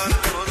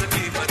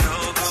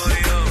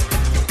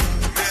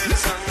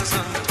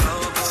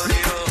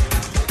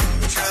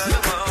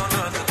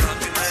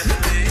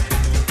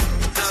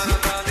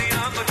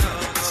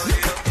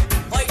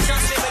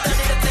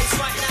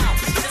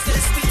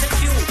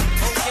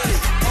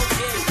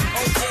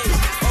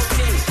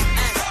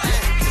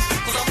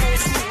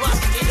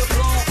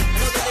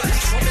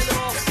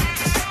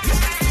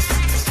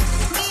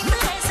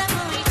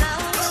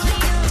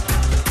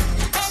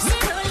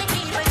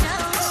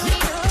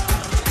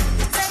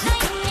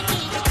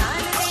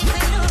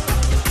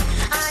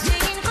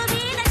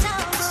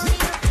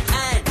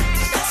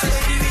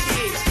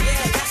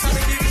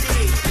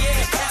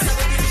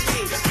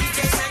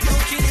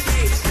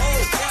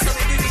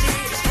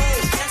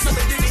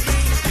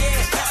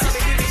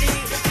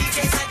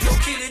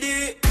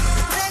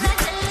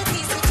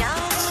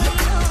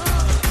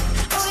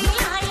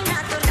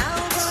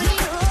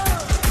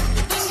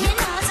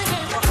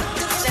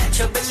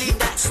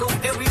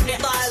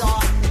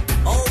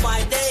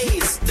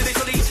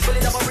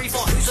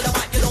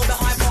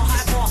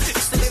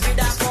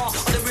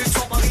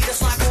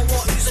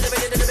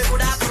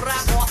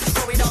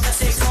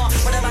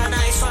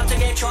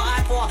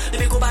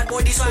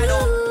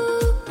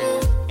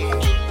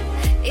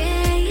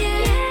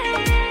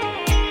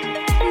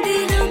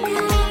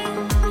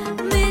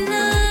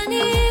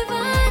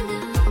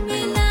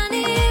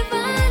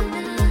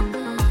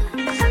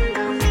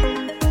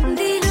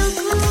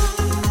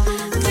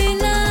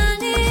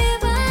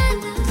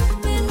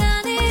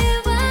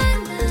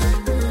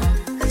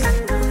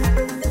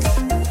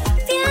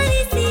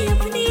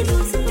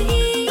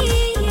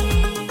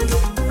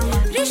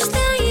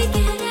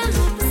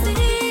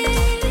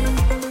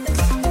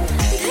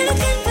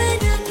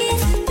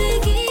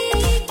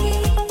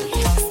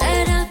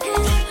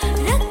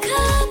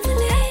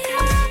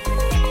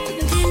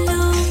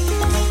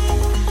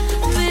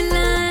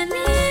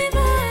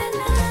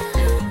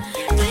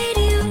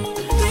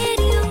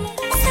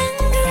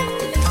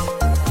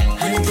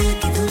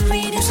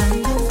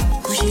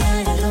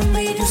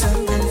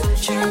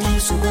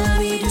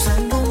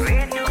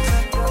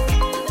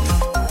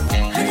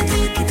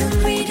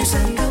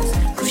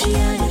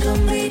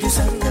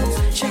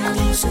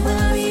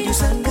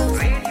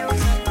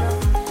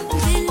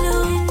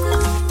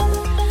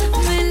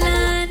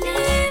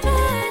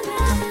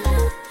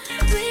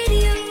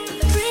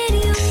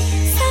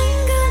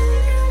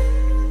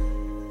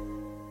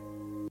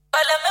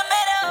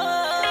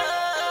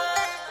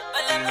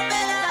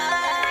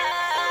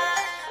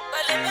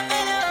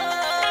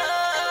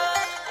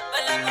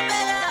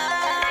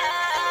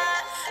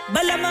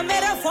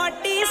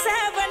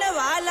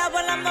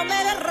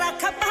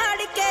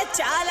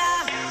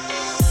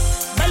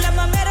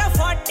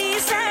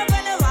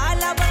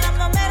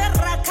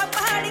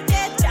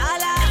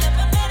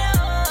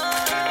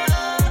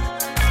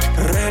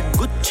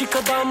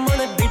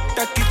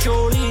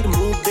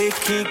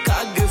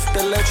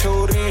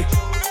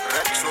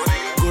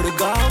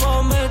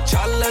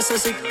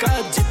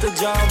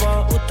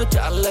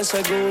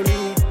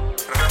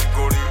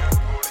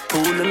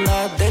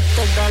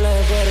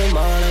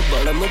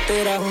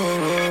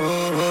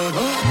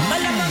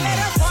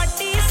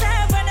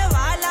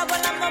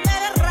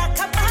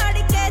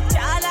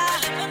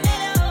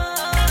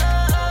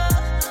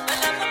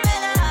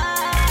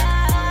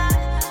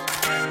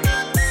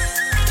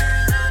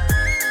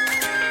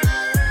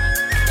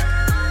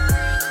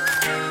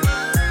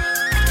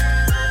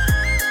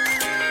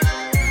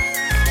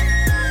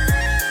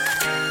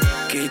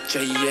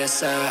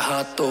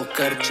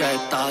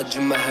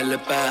 महल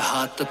पे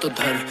हाथ तो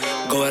धर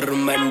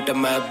government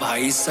में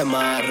भाई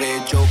समारे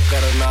जो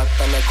करना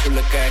तने खुल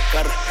के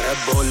कर रे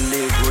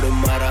बोली गुड़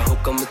मारा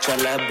हुक्म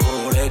चले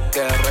भोले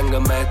के रंग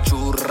में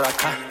चूर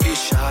रखा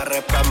इशारे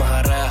पे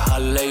मारे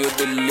हाले यू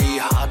दिल्ली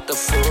हाथ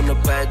फोन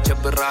पे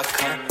जब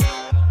रखा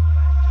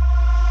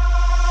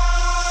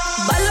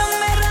बलम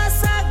मेरा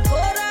सा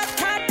गोरा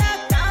खाटा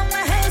काम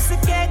है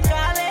उसके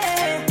काले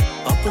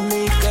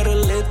अपनी कर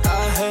लेता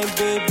है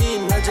बेबी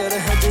नजर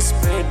है जिस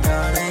पे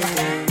डाले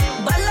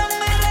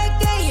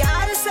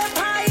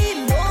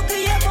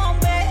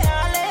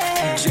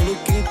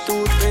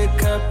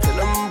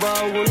फिल्म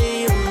बावड़ी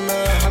उन्ना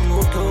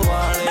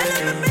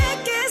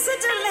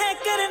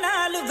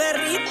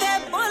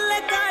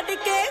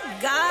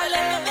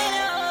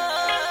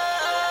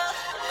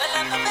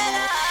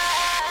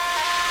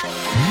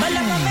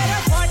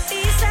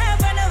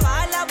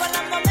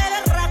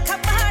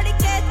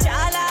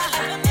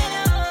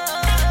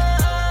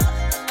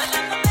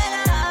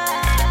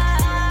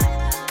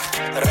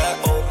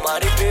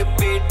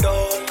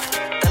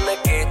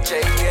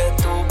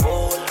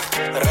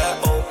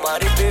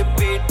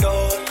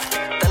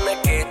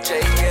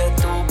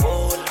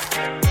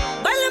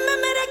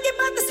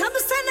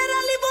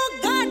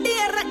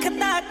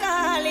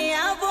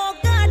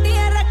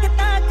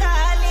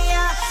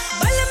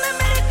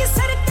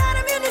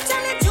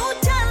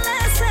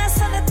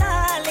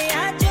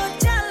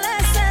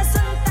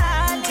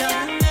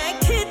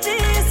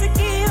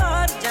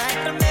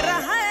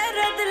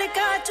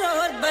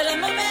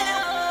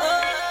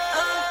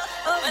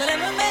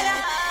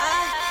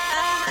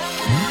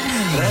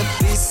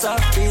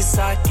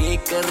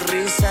कर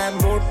रही से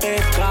मोटे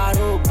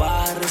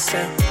कारोबार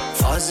से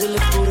फाजिल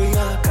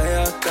पुरिया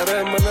कया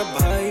करे मन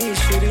भाई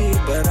श्री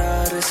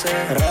बरार से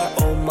रे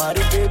ओ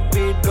मारी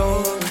बेबी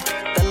डॉल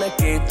तने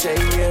के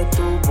चाहिए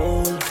तू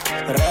बोल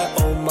रे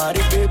ओ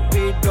मारी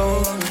बेबी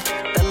डॉल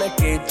तने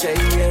के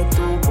चाहिए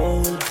तू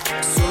बोल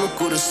सुन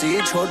कुर्सी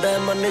छोड़े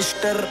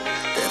मिनिस्टर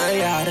तेरा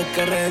यार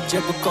करे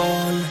जब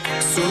कॉल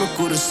सुन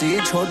कुर्सी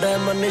छोड़े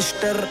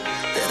मिनिस्टर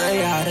तेरा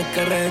यार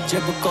करे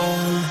जब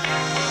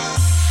कॉल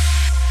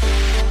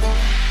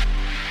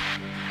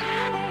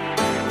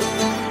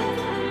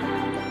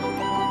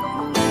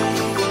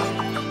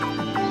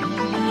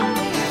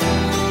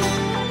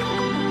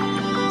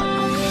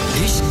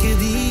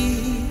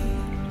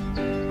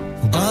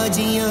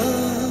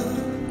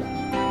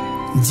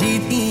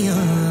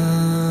जीतियां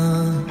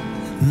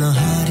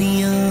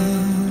नहारियां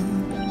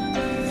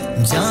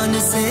जान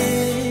से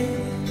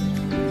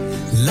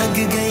लग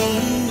गई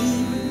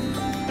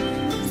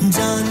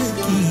जान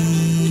की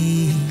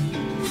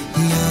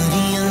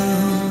यारियां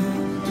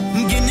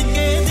गिन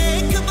के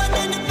देख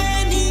बदन पे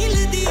नील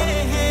दिए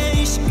हैं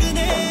इश्क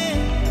ने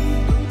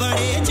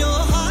बड़े जो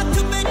हाथ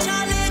पे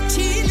चाले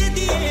छील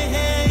दिए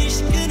हैं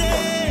इश्क ने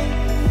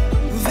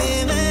वे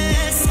मैं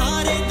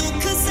सारे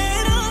दुख से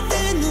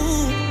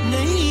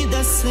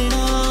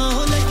दसना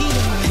लगी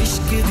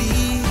इश्क दी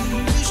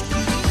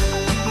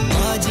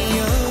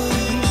बाजियां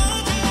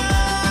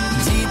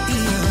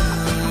जीतियां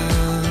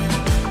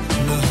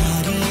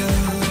नहारियां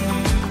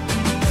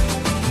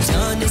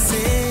जान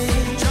से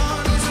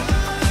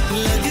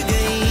लग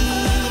गई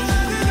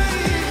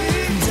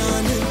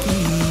जान की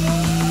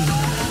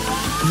Yaariyan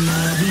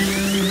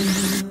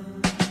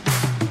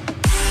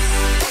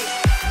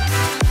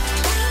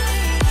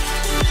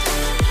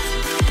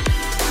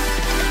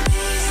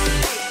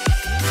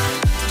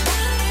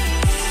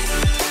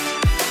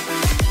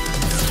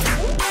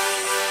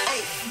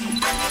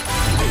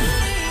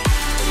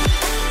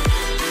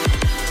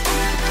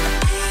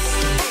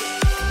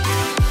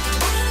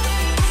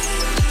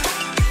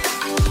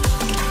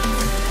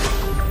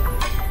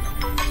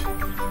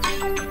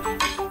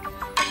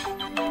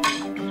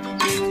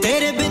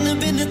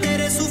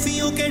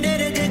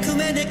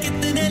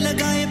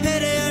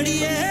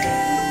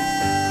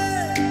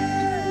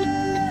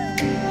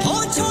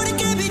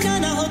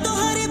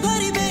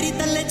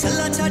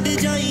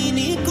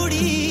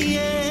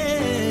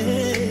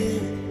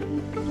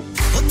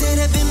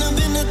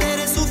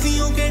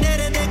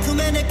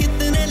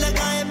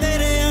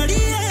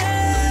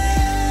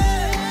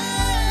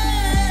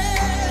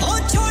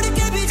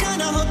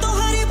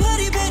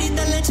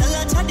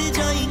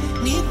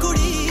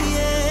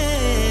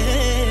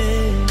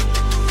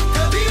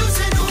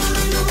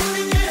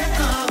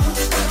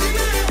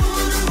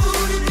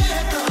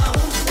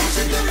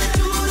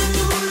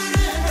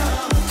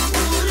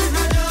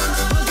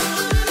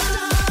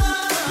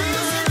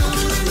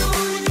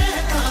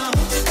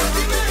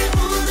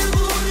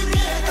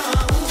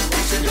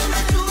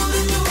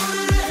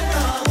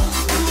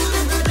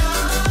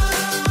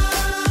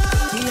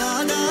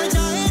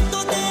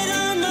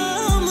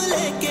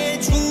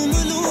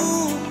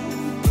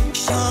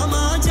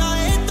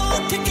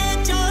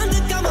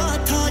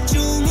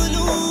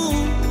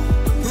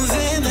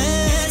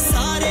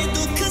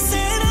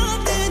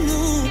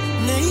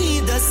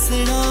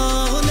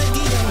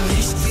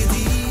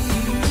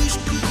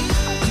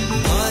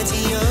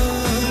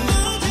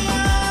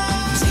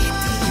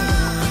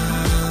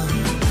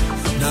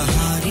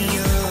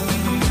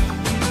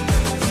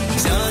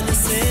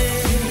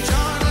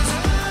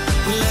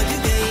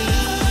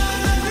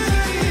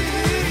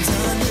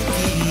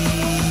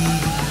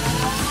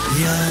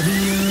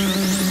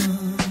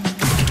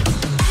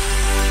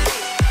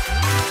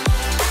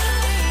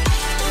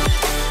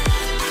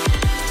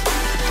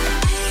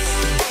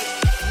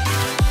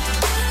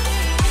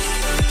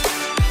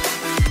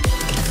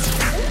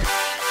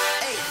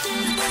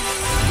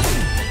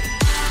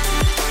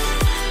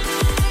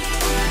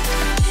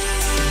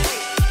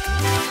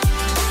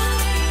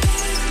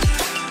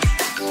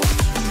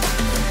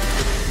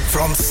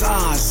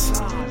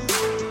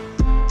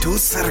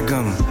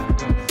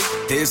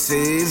This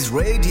is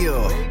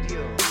Radio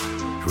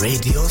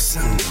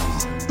Sangam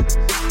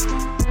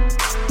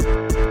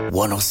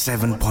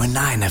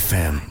 107.9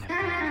 FM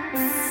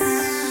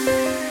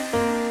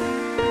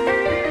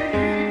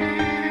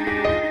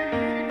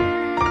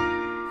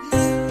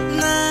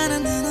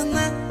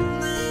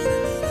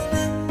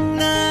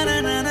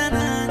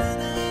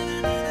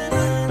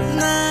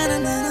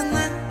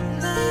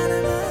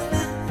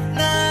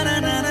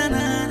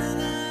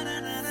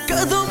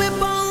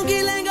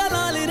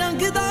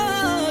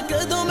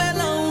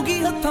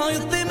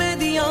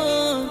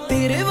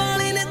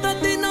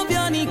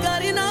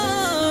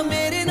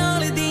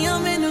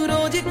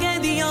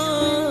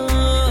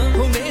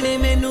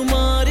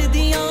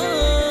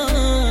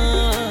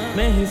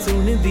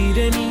सुनदी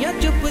रहनी आ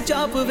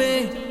चुपचाप वे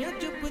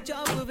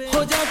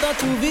हो जाता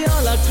तू भी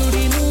आला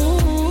कुड़ी नू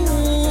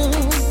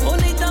ओ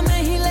नहीं ता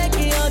मैं ही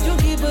लेके आ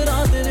जूगी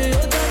बरात रे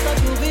हो जाता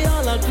तू भी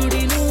आला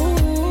कुड़ी नू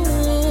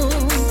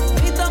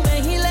नहीं ता मैं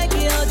ही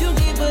लेके आ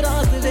जूगी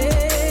बरात रे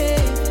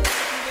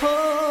हो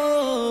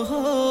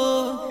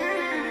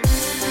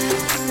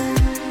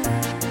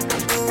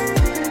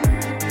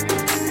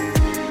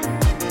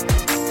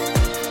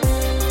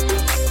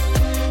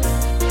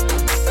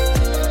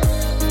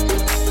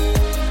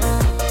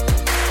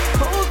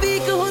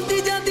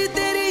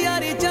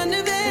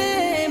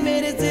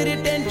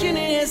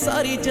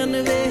सारी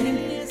चनवे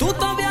तू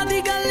तो ब्याह दी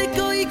गल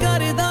कोई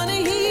करदा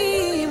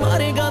नहीं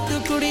मारेगा तू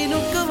कुड़ी नु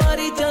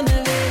कुवारी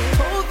चनवे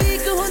हो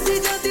वीक होंदी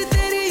जाती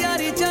तेरी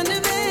यारी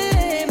चनवे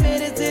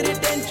मेरे सिर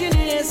टेंशन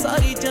है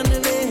सारी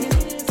चनवे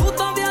तू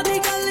तो ब्याह दी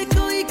गल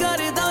कोई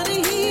करदा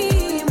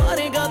नहीं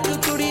मारेगा तू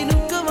कुड़ी नु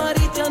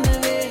कुवारी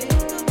चनवे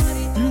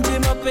जे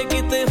मापे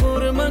किते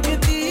होर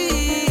मंगती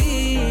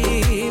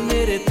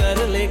मेरे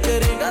तरले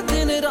करेगा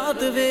दिन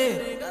रात वे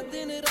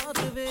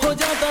हो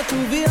जाता तू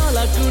भी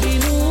आला कुड़ी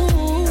नु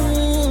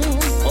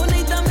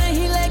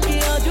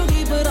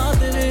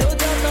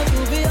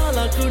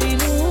कुड़ी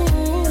नू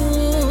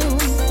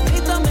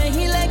नहीं ता मैं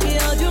ही लेके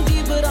आ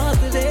जूगी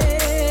बरात रे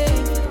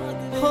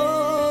हो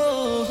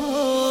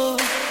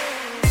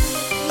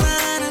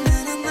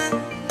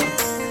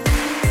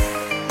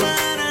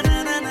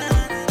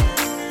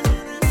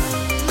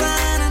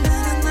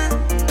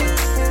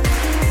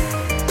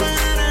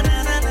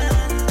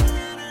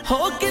हो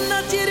किन्ना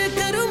चिर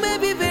करूं मैं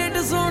भी वेट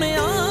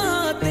सोनिया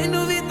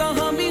तेनू भी तां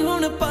हामी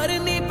हुण पर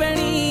नहीं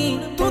पैनी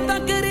तू तां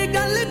करे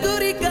गल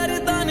गोरी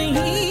करदा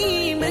नहीं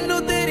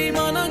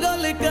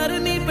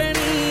करनी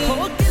पैनी हो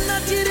किन्ना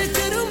चिर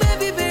करूं मैं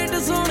भी वेट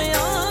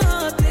सोनिया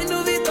तेनू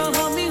भी तां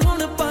हामी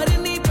हुण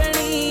परनी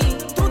पैनी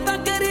तू तां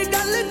करे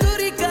गल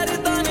गोरी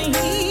करदा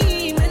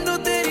नहीं मैनू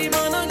तेरी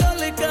मां नाल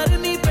गल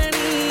करनी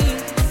पैनी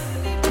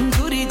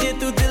गोरी जे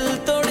तू दिल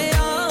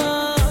तोड़िया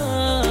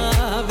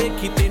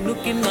वेखी तेनू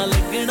किन्ना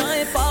लगना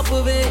है पाप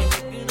वे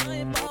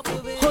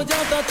हो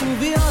जाता तू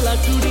भी आला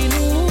कुड़ी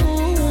नू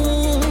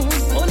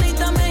ओ नहीं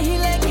तां मैं ही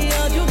लेके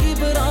आ जूगी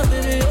बरात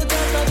रे हो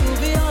जाता तू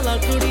भी आला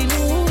कुड़ी नू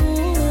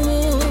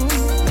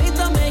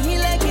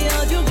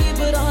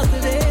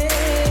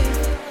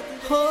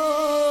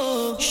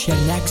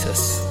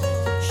Shellnaxus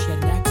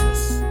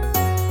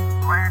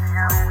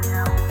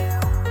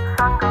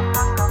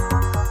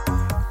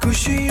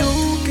खुशियों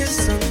के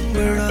संग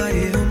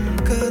बढ़ाए हम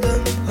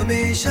कदम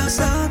हमेशा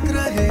साथ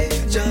रहे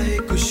चाहे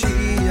खुशी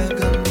या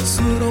गम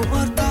सुरों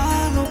और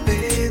तालों पे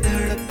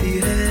धड़कती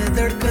है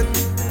धड़कन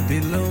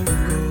दिलों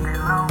को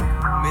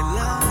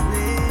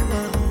मिलाने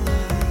वाला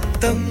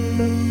तम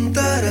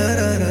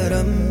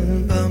तररररम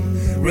बम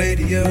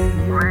radio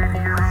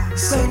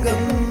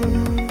Sangam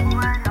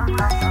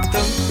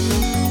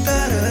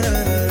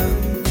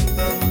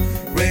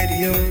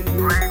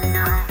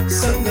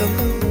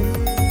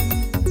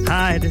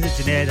Hi, this is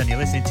Junaid and you're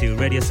listening to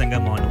Radio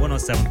Sangam on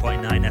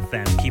 107.9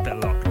 FM. Keep it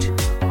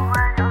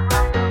locked.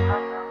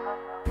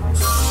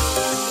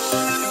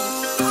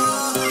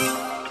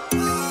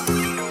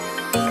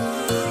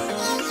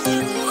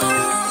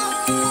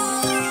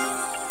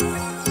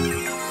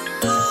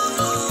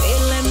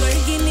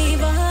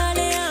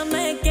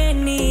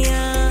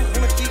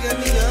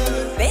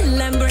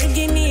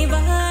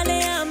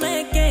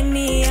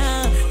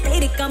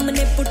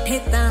 पुठे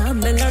ता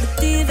मैं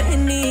लड़ती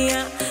रहनिया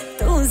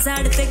तू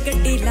साड़ ते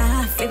गड्डी ला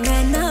फिर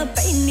मैं ना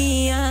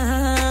पैनिया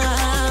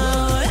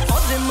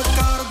ओदे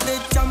मकार दे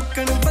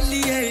चमकन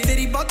बल्ली है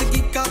तेरी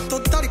बदगी का तो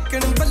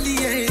धड़कन बल्ली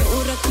है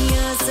तू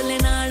रखियां असले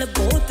नाल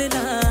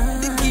बोतला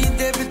दिगी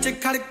दे विच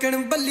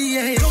खड़कन बल्ली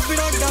है ओ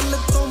बिना गल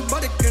तो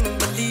भड़कन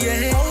बल्ली है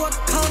ओ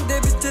अखां दे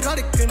विच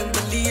रड़कन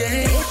बल्ली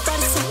है ए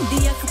तर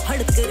संदी अख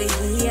फड़क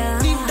रही आ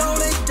नी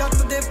डोले जट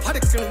दे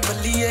फड़कन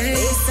बल्ली है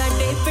ए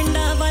साडे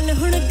पिंडा वाल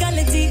हुण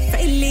गल जी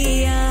फैली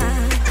आ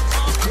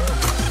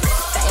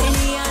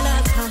तैनियाला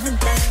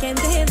खांदा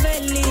कहंदे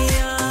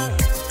वेलिया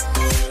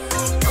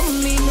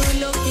अम्मी नु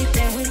लोकी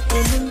कहण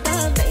के मुंडा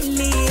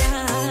वेलिया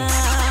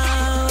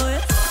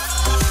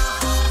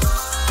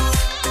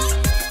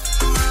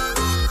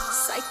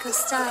Psycho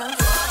style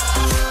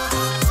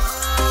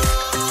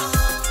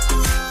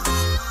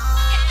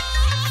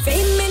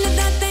Female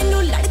da tenu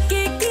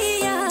ladke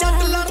kiya जट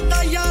लड़दा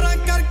यारा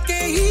करके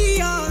ही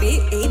आ वे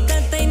ए ता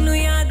tenu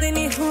yaad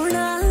nahi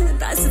hona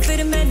das fir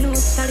mainu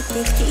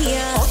तड़के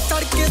किया ओ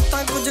तड़के ता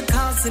कुछ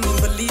खास नहीं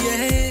बल्ली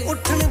है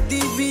उठन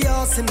दी भी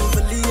आस नहीं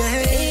बल्ली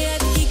है ए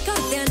की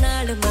करदे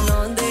नाल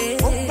मनांदे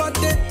ओ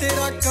बर्थडे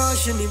तेरा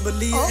काश नहीं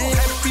बल्ली है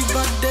हैप्पी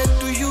बर्थडे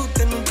टू यू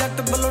तैनू जट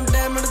बलों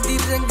डायमंड दी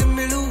रिंग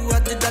मिलू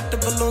अज जट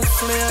बलों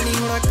सुनिया नहीं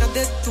होना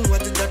कदे तू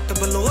अज जट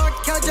बलों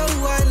आख्या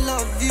जाऊ आई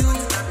लव यू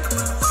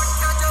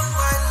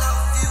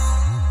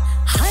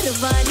हर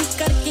बारी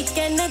करके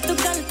कहना तू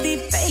गलती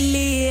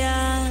पहली आ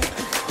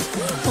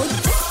ओ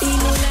जट्टी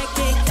नु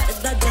लेके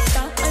करदा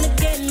जट्टा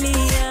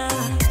अणकेलिया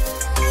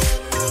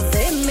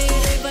वे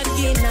मेरे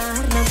वर्गी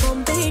नार न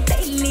बॉम्बे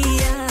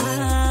डेलिया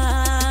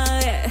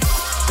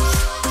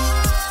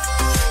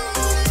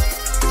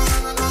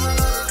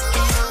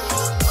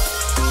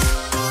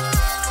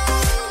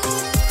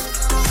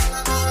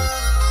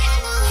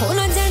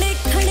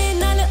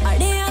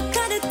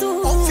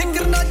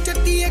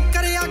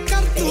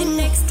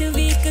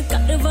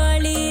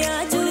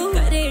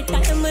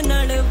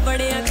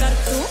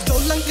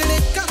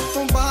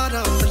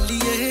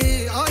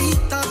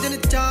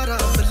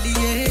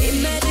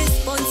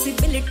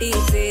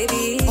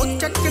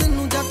ਚੱਕਣ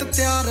ਨੂੰ ਜੱਟ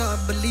ਤਿਆਰਾ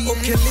ਬੱਲੀਏ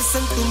okay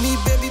listen to me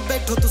baby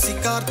ਬੈਠੋ ਤੁਸੀਂ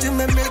ਕਾਰ 'ਚ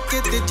ਮੈਂ ਮਿਲ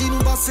ਕੇ ਤੇਜੀ ਨੂੰ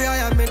ਬਸ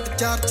ਆਇਆ ਮਿੰਟ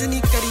ਚਾਰ 'ਚ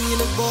ਨਹੀਂ ਕਰੀ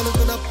ਇਹਨੂੰ ਬੋਲ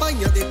ਬਣਾ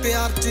ਭਾਈਆਂ ਦੇ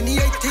ਪਿਆਰ 'ਚ ਨਹੀਂ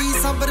ਇੱਥੇ ਹੀ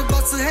ਸਬਰ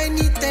ਬਸ ਹੈ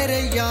ਨਹੀਂ ਤੇਰੇ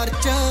ਯਾਰ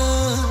 'ਚ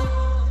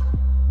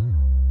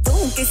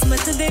ਤੂੰ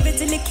ਕਿਸਮਤ ਦੇ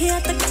ਵਿੱਚ ਲਿਖਿਆ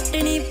ਤਾਂ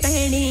ਕੱਟਣੀ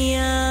ਪੈਣੀ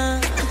ਆ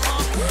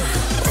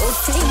ਉਹ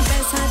ਸਹੀ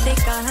ਪੈਸਾ ਦੇ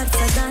ਕਾਰ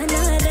ਸਦਾ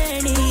ਨਾ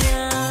ਰਹਿਣੀ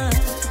ਆ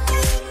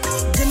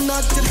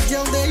ਜਿੰਨਾ ਚਿਰ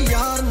ਜਿਉਂਦੇ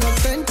ਯਾਰ ਨਾ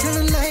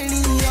ਟੈਨਸ਼ਨ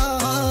ਲੈਣੀ ਆ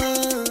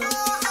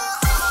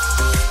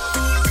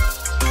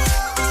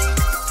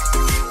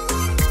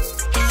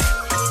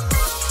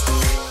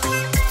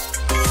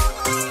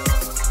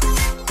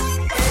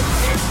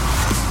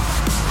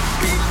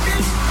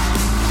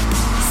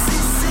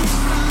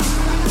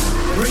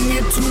Bring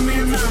it to me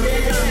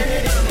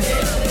now.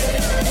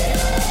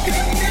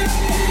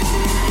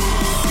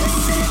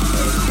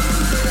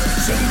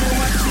 Show me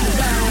what you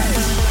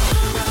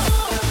got.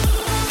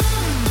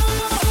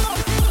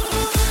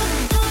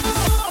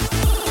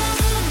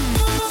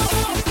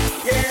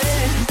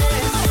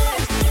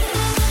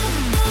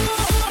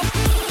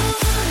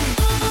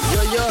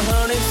 Yo, yo,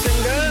 honey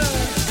singer.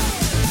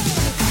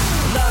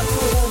 Laat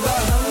hoga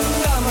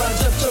hangama,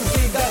 jab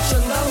chamkega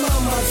chanda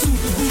mama,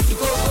 suit boot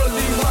ko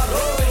goli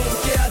maro.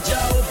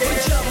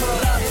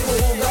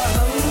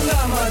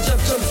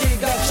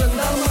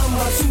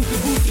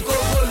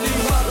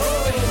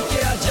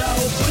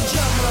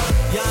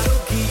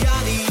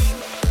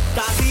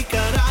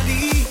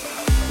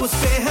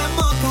 उसपे है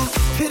मौका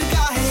फिर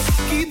काहे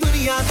की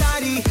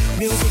दुनियादारी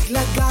म्यूजिक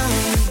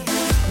लगाए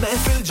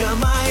महफिल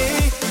जमाए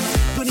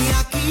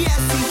दुनिया की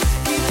ऐसी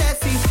की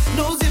तैसी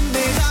नो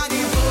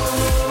जिम्मेदारी हो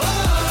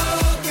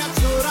क्या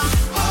छोरा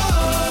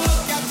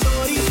क्या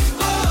छोरी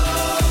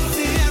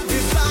से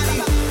everybody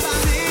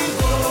say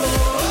हो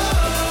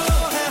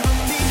है हम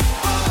भी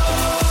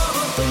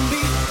तुम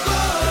भी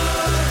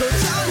तो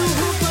चालू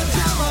हो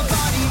पजामा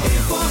पार्टी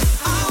देखो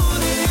आओ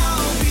रे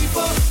आओ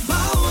before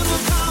भाओ न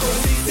खाओ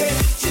से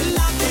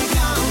चिल्लाते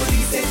गाओ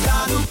से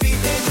दारू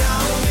पीते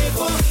जाओ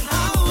देखो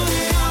आओ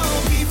रे आओ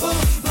before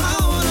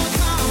भाओ न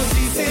खाओ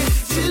से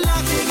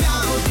चिल्लाते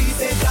गाओ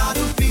से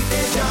दारू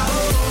पीते जाओ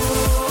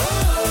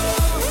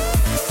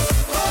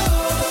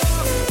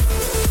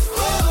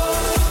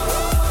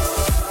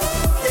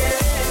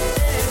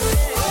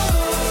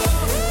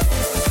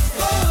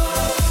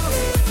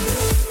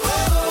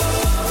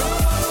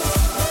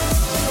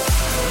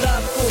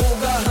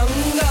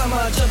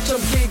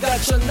चमकेगा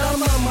चंदा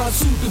मामा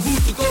सूट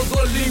बूट को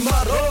गोली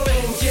मारो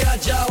पहन के आ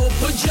जाओ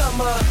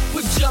पजामा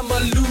पजामा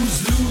loose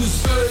loose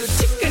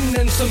chicken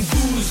and some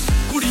बूज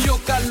कुड़ियों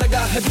का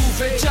लगा है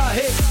बूफे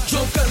चाहे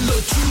जो कर लो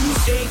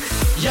चूज एक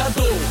या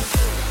दो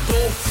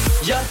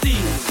या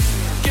तीन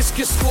किस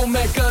किस को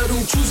मैं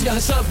करूं चूज यहाँ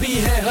सभी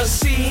है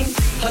हसीन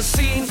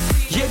हसीन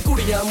ये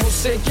कुड़ियां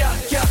मुझसे क्या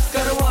क्या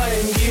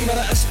करवाएंगी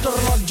मेरा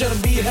एस्ट्रोलॉजर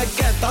भी है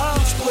कहता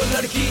मुझको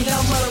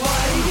लड़कियां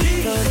मरवाएंगी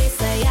थोड़े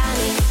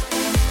सयाने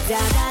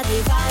ज़्यादा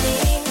दीवाने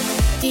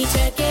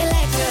टीचर के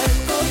लेक्चर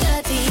को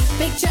डर्टी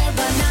पिक्चर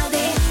बना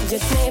दे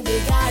जितने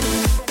बिगाड़ू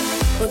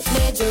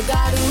उतने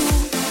जुगाड़ू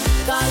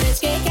कॉलेज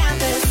के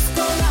कैंपस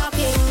को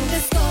रॉकिंग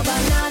डिस्को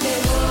बना दे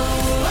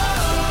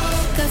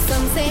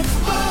कसम से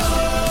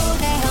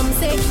है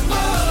हमसे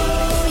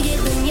ये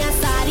दुनिया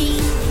सारी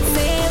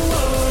से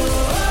वो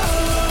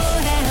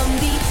है हम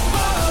भी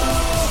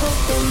हो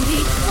तुम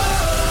भी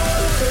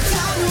तो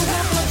चालू है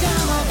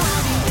पजामा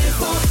पार्टी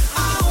देखो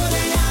आओ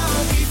रे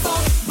आओ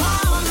before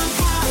भाओ न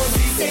खाओ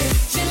से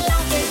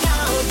चिल्लाते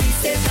गाओ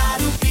से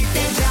दारू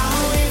पीते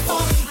जाओ देखो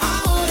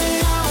आओ रे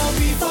आओ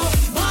before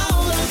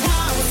भाओ न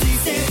खाओ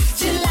से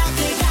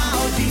चिल्लाते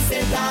गाओ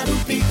से दारू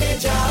पीते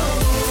जाओ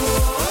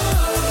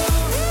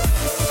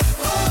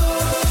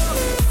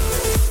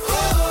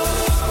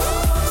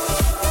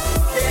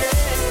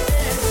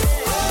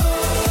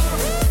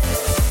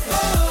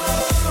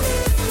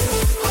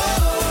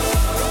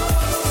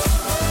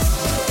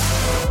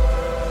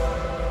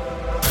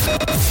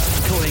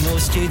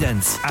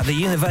Students at the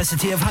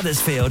University of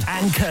Huddersfield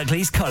and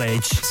Kirklees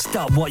College.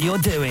 Stop what you're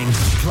doing,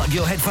 plug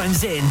your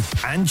headphones in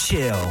and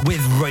chill with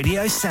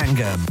Radio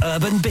Sangam.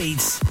 Urban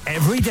beats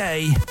every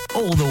day,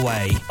 all the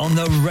way on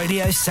the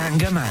Radio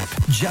Sangam app.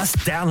 Just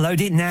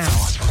download it now.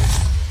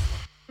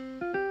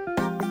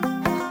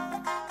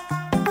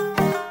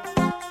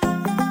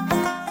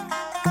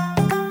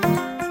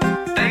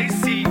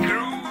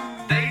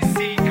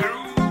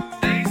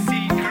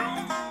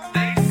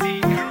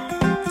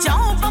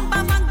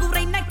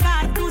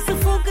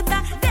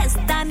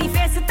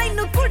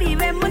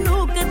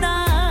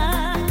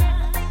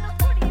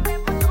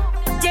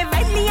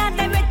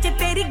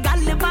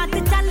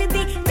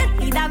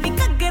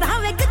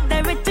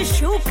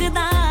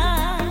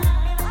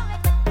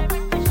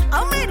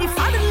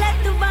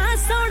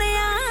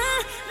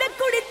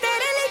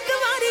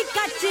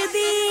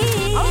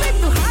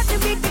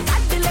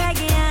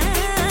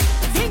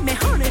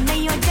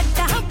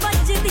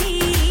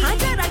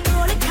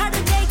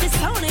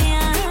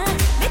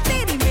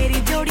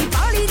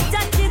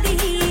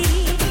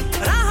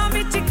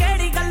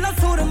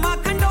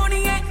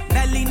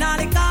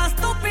 ਨਾਲ ਕਾਸ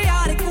ਤੋਂ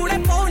ਪਿਆਰ ਕੁੜੇ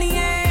ਪਾਉਣੀ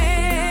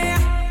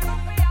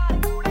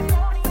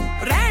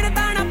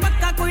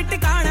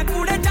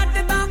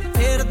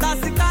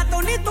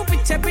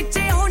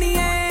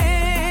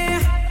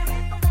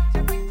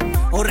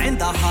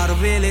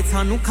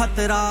ਸਾਨੂੰ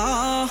ਖਤਰਾ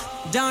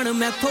ਜਾਣ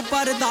ਮੈਥੋਂ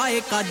ਪਰਦਾ ਏ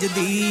ਕੱਜ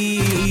ਦੀ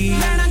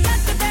ਲੈਣਾ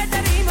ਜੱਟ ਦੇ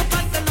ਡਰੀਮ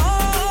ਪਤਲੋ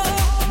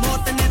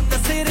ਮੌਤ ਨੇ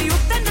ਤਸਿਰ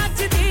ਉੱਤੇ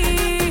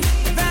ਨੱਚਦੀ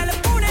ਵੈਲ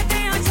ਪੁਣੇ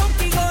ਤੇ ਆ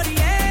ਸ਼ੌਂਕੀ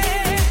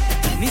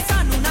ਗੋਰੀਏ ਨੀ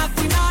ਸਾਨੂੰ ਨਾ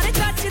ਕੋਈ ਨਾਲ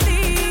ਜੱਚਦੀ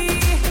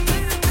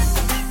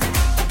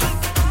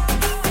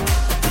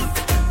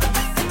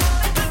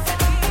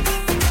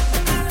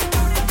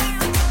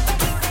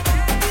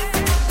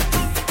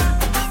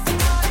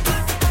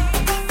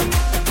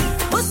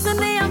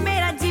ਉਸਨੇ ਆ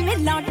ਮੇਰਾ ਜਿਵੇਂ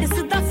ਲੋਟਸ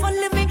ਦਾ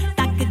ਫੁੱਲ ਵੇ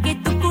ਟੱਕ ਕੇ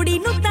ਤੂੰ ਕੁੜੀ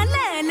ਨੂੰ ਤਾਂ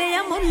ਲੈ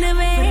ਲਿਆ ਮੁੱਲ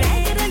ਵੇ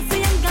ਰੈਗਰੈਂਸ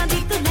ਅੰਗਾਂ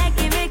ਦੀ ਤੂੰ ਲੈ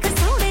ਕੇ ਵੇਖ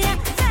ਸੋਹਣਿਆ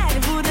ਫੈਰ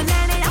ਬੂਰ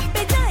ਲੈਣੇ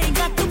ਆਪੇ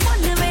ਜਾਏਗਾ ਤੂੰ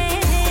ਮੁੱਲ ਵੇ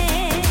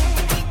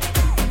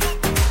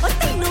ਉਹ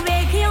ਤੈਨੂੰ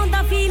ਵੇਖ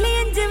ਆਉਂਦਾ ਫੀਲ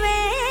ਜਿਵੇਂ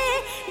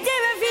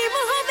ਫੀਮ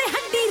ਹੋਵੇ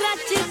ਹੱਡੀ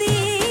ਰਚਦੀ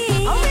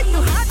ਓਏ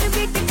ਤੂੰ ਹਾਰਟ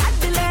ਬੀਟ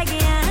ਕੱਢ ਲੈ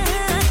ਗਿਆ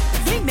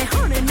ਜਿਵੇਂ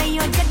ਹੁਣ ਨਹੀਂ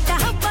ਉਹ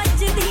ਜੱਟਾ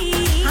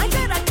ਬਚਦੀ ਹਾਂ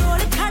ਜਰਾ ਕੋਲ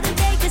ਖੜ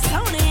ਦੇਖ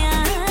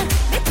ਸੋਹਣਿਆ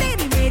ਵੇ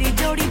ਤੇਰੀ ਮੇਰੀ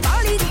ਜੋੜੀ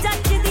ਬਾਲੀ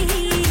ਜੱਚਦੀ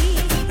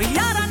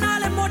ਯਾਰਾਂ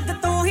ਨਾਲ ਮੁੱਢ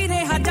ਤੋਂ ਹੀ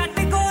ਰਿਹਾ ਜੱਟ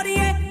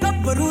ਗੋਰੀਏ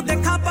ਗੱਭਰੂ ਦੇ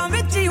ਖਾਪਾਂ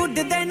ਵਿੱਚ ਹੀ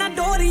ਉੱਡਦੇ ਨਾ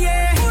ਡੋਰੀਏ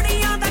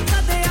ਕੁੜੀਆਂ ਦਾ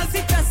ਕਦੇ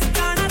ਅਸੀਂ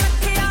ਚਸਕਾਣਾ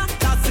ਰੱਖਿਆ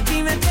ਦੱਸ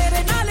ਕਿਵੇਂ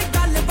ਤੇਰੇ ਨਾਲ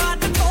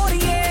ਗੱਲਬਾਤ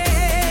ਤੋਰੀਏ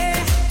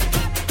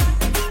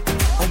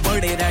ਉਹ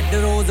ਬੜੇ ਰੈੱਡ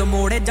ਰੋਜ਼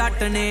ਮੋੜੇ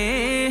ਜੱਟ ਨੇ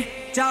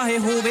ਚਾਹੇ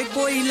ਹੋਵੇ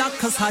ਕੋਈ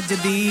ਲੱਖ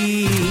ਸੱਜਦੀ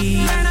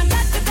ਲੈਣਾ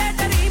ਜੱਟ ਦੇ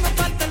ਡਰੀਮ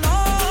ਪਤਲੋ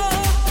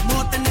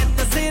ਮੌਤ ਨੇ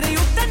ਤਸਿਰ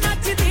ਉੱਤੇ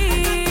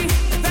ਨੱਚਦੀ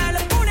ਵੈਲ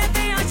ਪੁਣੇ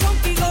ਤੇ ਆ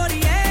ਸ਼ੌਂਕੀ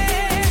ਗੋਰੀਏ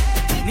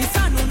ਨੀ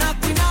ਸਾਨੂੰ ਨਾ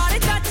ਕੋਈ ਨਾਲ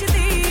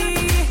ਜੱਚਦੀ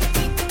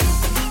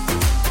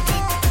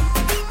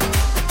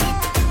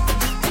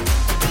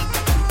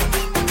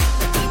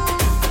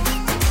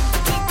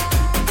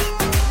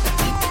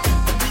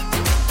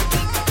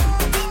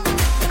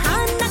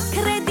ਹਾਂ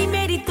ਨਖਰੇ ਦੀ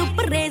ਮੇਰੀ ਤੂੰ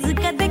ਪਰਹੇਜ਼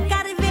ਕਦੇ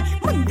ਕਰ ਵੇ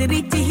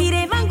ਮੁੰਦਰੀ ਚ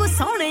ਹੀਰੇ ਵਾਂਗੂ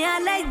ਸੋਹਣਿਆ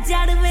ਲੈ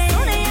ਜੜਵੇ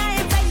ਸੋਹਣਿਆ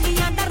ਏ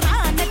ਬੈਲੀਆਂ ਦਾ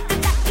ਰਾਹ ਨੱਕ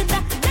ਟੱਕਦਾ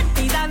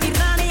ਜੱਟੀ ਦਾ ਵੀ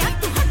ਰਾਣਿਆ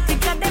ਤੂੰ ਹੱਥ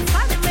ਕਦੇ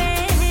ਫੜਵੇ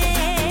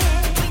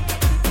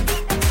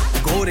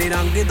ਗੋਰੇ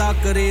ਰੰਗ ਦਾ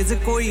ਕਰੇਜ਼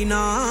ਕੋਈ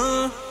ਨਾ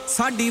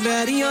ਸਾਡੀ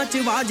ਵੈਰੀਆਂ ਚ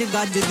ਵਾਜ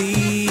ਗੱਜਦੀ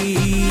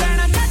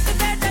ਲੈਣਾ ਜੱਟ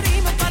ਦੇ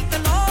ਡਰੀਮ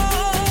ਪਤਲੋ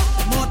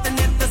ਮੌਤ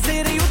ਨੇ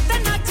ਤਸਿਰ ਉੱਤੇ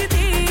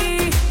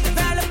ਨੱਚਦੀ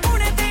ਵੈਲ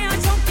ਪੁਣੇ ਤੇ ਆ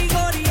ਸ਼ੌਂਕੀ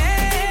ਗੋਰੀਏ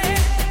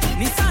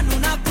ਨੀ ਸਾਨੂੰ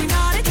ਨਾ ਕੋਈ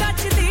ਨਾਲ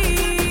ਜੱਚਦੀ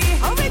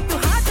ਓਏ ਤੂੰ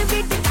ਹਾਰਟ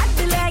ਬੀਟ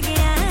ਕੱਢ ਲੈ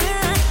ਗਿਆ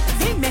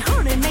ਜਿਵੇਂ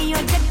ਹੁਣ ਨਹੀਂ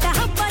ਉਹ ਜੱਟਾ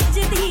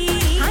ਬਚਦੀ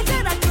ਹਾਂ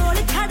ਜਰਾ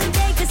ਕੋਲ ਖੜ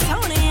ਦੇਖ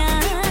ਸੋਹਣਿਆ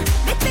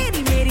ਵੇ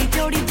ਤੇਰੀ ਮੇਰੀ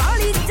ਜੋੜੀ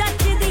ਬਾਲੀ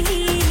ਜੱਚਦੀ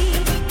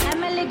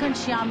एमएलए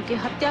घनश्याम के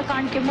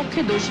हत्याकांड के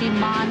मुख्य दोषी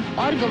मान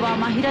और गवाह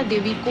माहिरा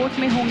देवी कोर्ट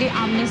में होंगे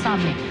आमने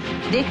सामने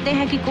देखते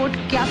हैं कि कोर्ट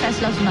क्या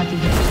फैसला सुनाती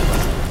है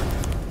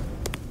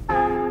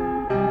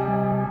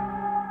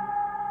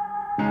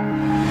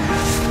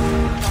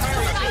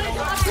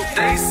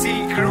Desi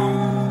crew,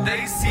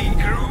 Desi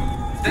crew,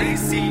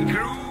 Desi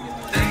crew,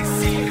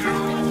 Desi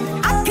crew.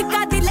 ਅੱਖ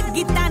ਕਾਦੀ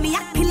ਲੱਗੀ ਤਾਂ ਨੀ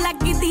ਅੱਖ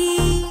ਲੱਗਦੀ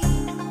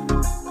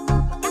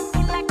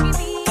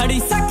ਅੜੀ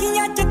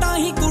ਸਖੀਆਂ ਚ ਤਾਂ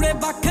ਹੀ ਕੁੜੇ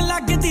ਬੱਖ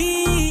ਲੱਗਦੀ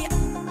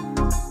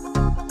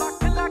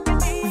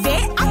ਵੇ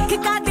ਅੱਖ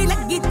ਕਾਦੀ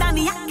ਲੱਗੀ ਤਾਂ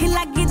ਨੀ ਅੱਖ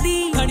ਲੱਗਦੀ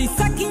ਅੜੀ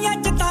ਸਖੀਆਂ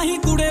ਚ ਤਾਂ ਹੀ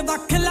ਕੁੜੇ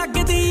ਬੱਖ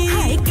ਲੱਗਦੀ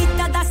ਹਾਏ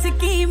ਕੀਤਾ ਦੱਸ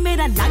ਕੀ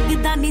ਮੇਰਾ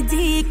ਲੱਗਦਾ ਨੀ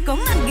ਜੀ ਕੋ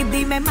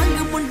ਮੰਗਦੀ ਮੈਂ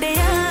ਮੰਗ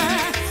ਮੁੰਡਿਆ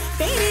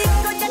ਤੇਰੀ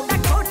ਇੱਕੋ ਜੱਟਾ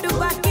ਕੋਟ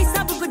ਬਾਕੀ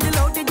ਸਭ ਕੁਝ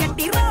ਲੋਟ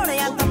ਜੱਟੀ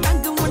ਰੋਲਿਆ ਤੋਂ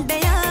ਤੰਗ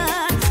ਮੁੰਡਿਆ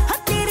ਹਾਂ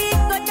ਤੇਰੀ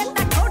ਇੱਕੋ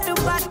ਜੱਟਾ ਕੋਟ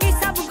ਬਾਕੀ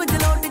ਸਭ ਕੁਝ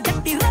ਲੋਟ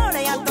ਜੱਟੀ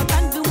ਰੋਲਿਆ ਤੋਂ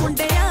ਤੰਗ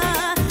ਮੁੰਡਿਆ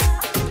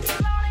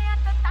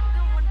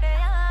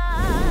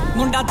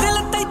ਮੁੰਡਾ ਦਿਲ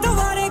ਤੇ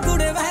ਦੁਆਰੇ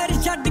ਕੁੜੇ ਵਹਿਰ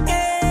ਛੱਡ ਕੇ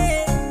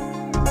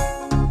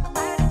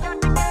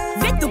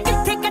ਵੇ ਤੂੰ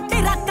ਕਿੱਥੇ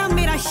ਕੱਟੇ ਰਾਤਾਂ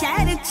ਮੇਰਾ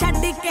ਸ਼ਹਿਰ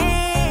ਛੱਡ ਕੇ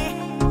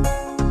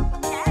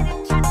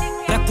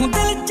ਰੱਖੂ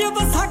ਦਿਲ ਚ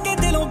ਵਸਾ ਕੇ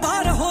ਦਿਲੋਂ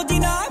ਬਾਹਰ ਹੋ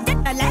ਜੀਨਾ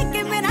ਜੱਟਾ ਲੈ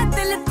ਕੇ ਮੇਰਾ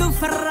ਦਿਲ ਤੂੰ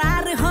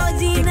ਫਰਾਰ ਹੋ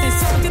ਜੀਨਾ ਕਿਤੇ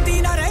ਸੋਚਦੀ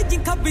ਨਾ ਰਹਿ ਜੀ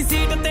ਖੱਬੀ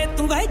ਸੀਟ ਤੇ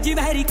ਤੂੰ ਵਹਿਜੀ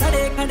ਵਹਿਰੀ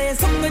ਖੜੇ ਖੜੇ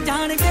ਸੁਣ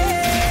ਜਾਣਗੇ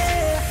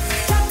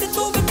ਛੱਡ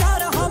ਤੂੰ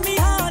ਵਿਚਾਰ ਹਾਮੀ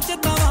ਹਾਂ ਚ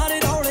ਤਵਾਰੇ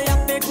ਰੌਲੇ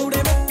ਆਪੇ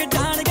ਕੁੜੇ ਮੁੱਕ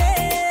ਜਾਣਗੇ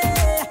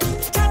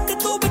ਛੱਡ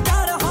ਤੂੰ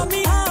ਵਿਚਾਰ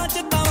ਹਾਮੀ ਹਾਂ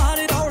ਚ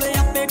ਤਵਾਰੇ ਰੌਲੇ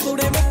ਆਪੇ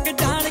ਕੁੜੇ ਮੁੱਕ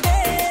ਜਾਣਗੇ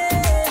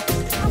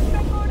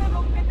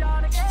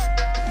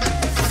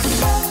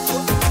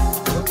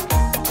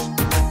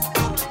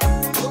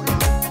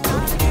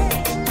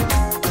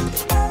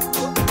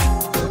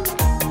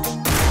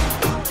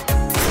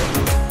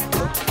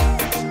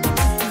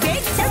ਵੇ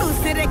ਚੜੂ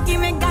ਸਿਰੇ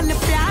ਕਿਵੇਂ ਗੱਲ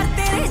ਪਿਆਰ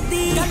ਤੇਰੇ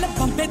ਦੀ ਗੱਲ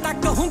ਬੰਬੇ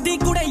ਤੱਕ ਹੁੰਦੀ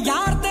ਕੁੜੇ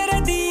ਯਾਰ ਤੇਰੇ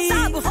ਦੀ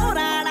ਸਭ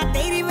ਹੋਰਾਂ ਵਾਲਾ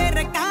ਤੇਰੀ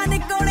ਮੇਰੇ ਕਾਨ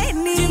ਕੋਲੇ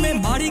ਨੀ ਜਿਵੇਂ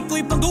ਮਾੜੀ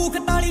ਕੋਈ ਬੰਦੂਕ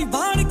ਤਾਲੀ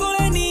ਬਾਣ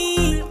ਕੋਲੇ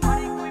ਨੀ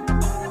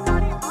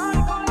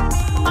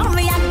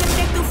ਭਾਵੇਂ ਅੱਗ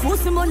ਤੇ ਤੂੰ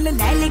ਫੂਸ ਮੁੱਲ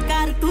ਲੈ ਲੈ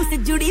ਕਰ ਤੂੰ ਸੇ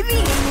ਜੁੜੀ ਵੀ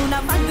ਨੂੰ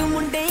ਨਾ ਮੰਗ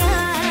ਮੁੰਡਿਆ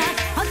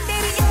ਹਾਂ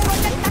ਤੇਰੀ ਇੱਕੋ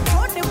ਜੱਟਾ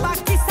ਕੋਟ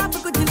ਬਾਕੀ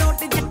ਸਭ ਕੁਝ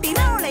ਲੋਟ ਜੱਟੀ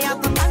ਰੌਲਿਆ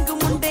ਪਤੰਗ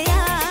ਮੁੰਡਿਆ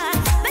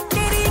ਮੈਂ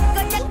ਤੇਰੀ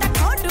ਇੱਕੋ ਜੱਟਾ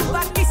ਕੋਟ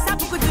ਬਾਕੀ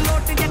ਸਭ ਕੁਝ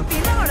ਲੋਟ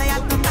ਜੱਟੀ ਰੌਲਿਆ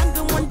ਪਤੰਗ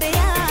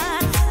ਮੁੰਡਿਆ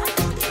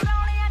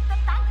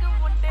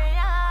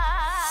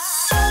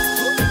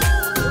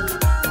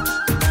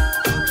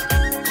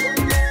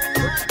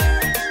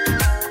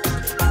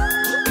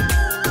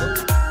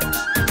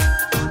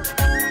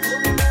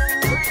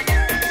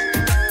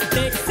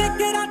ਦੇਖ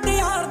ਸਿਗਰਾਂ ਤੇ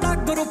ਯਾਰ ਦਾ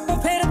ਗਰੁੱਪ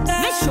ਫਿਰਦਾ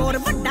ਮੈਂ ਸ਼ੋਰ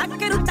ਵੱਡਾ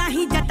ਕਰੂ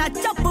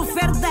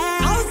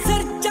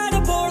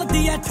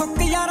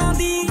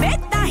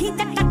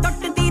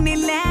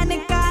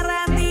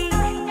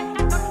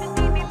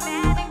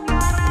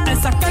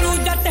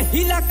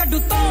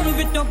ਕੱਢੂ ਤੌਣ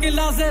ਵਿੱਚੋਂ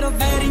ਕਿਲਾ ਸਿਰ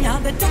ਬੈਰੀਆਂ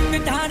ਦੇ ਚੁੱਕ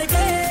ਢਾਣ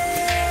ਕੇ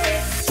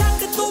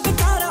ਛੱਡ ਤੂੰ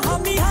ਵਿਚਾਰ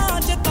ਹਾਮੀ ਹਾਂ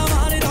ਚ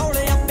ਤਵਾਰੇ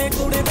ਰੌਲੇ ਆਪੇ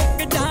ਕੁੜੇ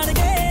ਮੁੱਕ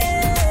ਜਾਣਗੇ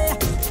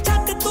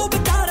ਛੱਡ ਤੂੰ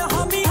ਵਿਚਾਰ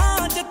ਹਾਮੀ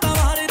ਹਾਂ ਚ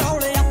ਤਵਾਰੇ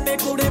ਰੌਲੇ ਆਪੇ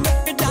ਕੁੜੇ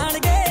ਮੁੱਕ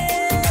ਜਾਣਗੇ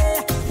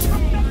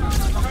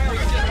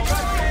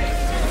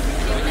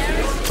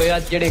ਓਏ ਆ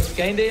ਜਿਹੜੇ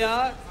ਕਹਿੰਦੇ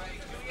ਆ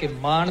ਕਿ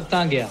ਮਾਨ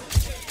ਤਾਂ ਗਿਆ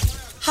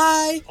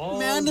ਹਾਈ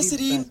ਮੈਂ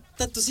ਨਸਰੀਨ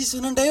ਤਾਂ ਤੁਸੀਂ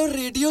ਸੁਣਨ ਡਏ ਹੋ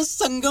ਰੇਡੀਓ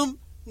ਸੰਗਮ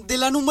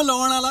ਦਿਲਾਂ ਨੂੰ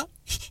ਮਲਾਉਣ ਵਾਲਾ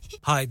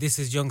Hi, this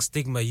is Young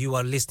Stigma. You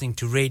are listening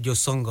to Radio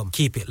Sangam.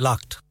 Keep it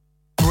locked.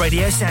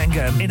 Radio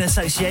Sangam in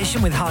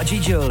association with Haji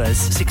Jewelers,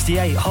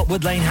 68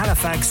 Hotwood Lane,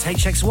 Halifax,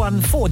 HX1 4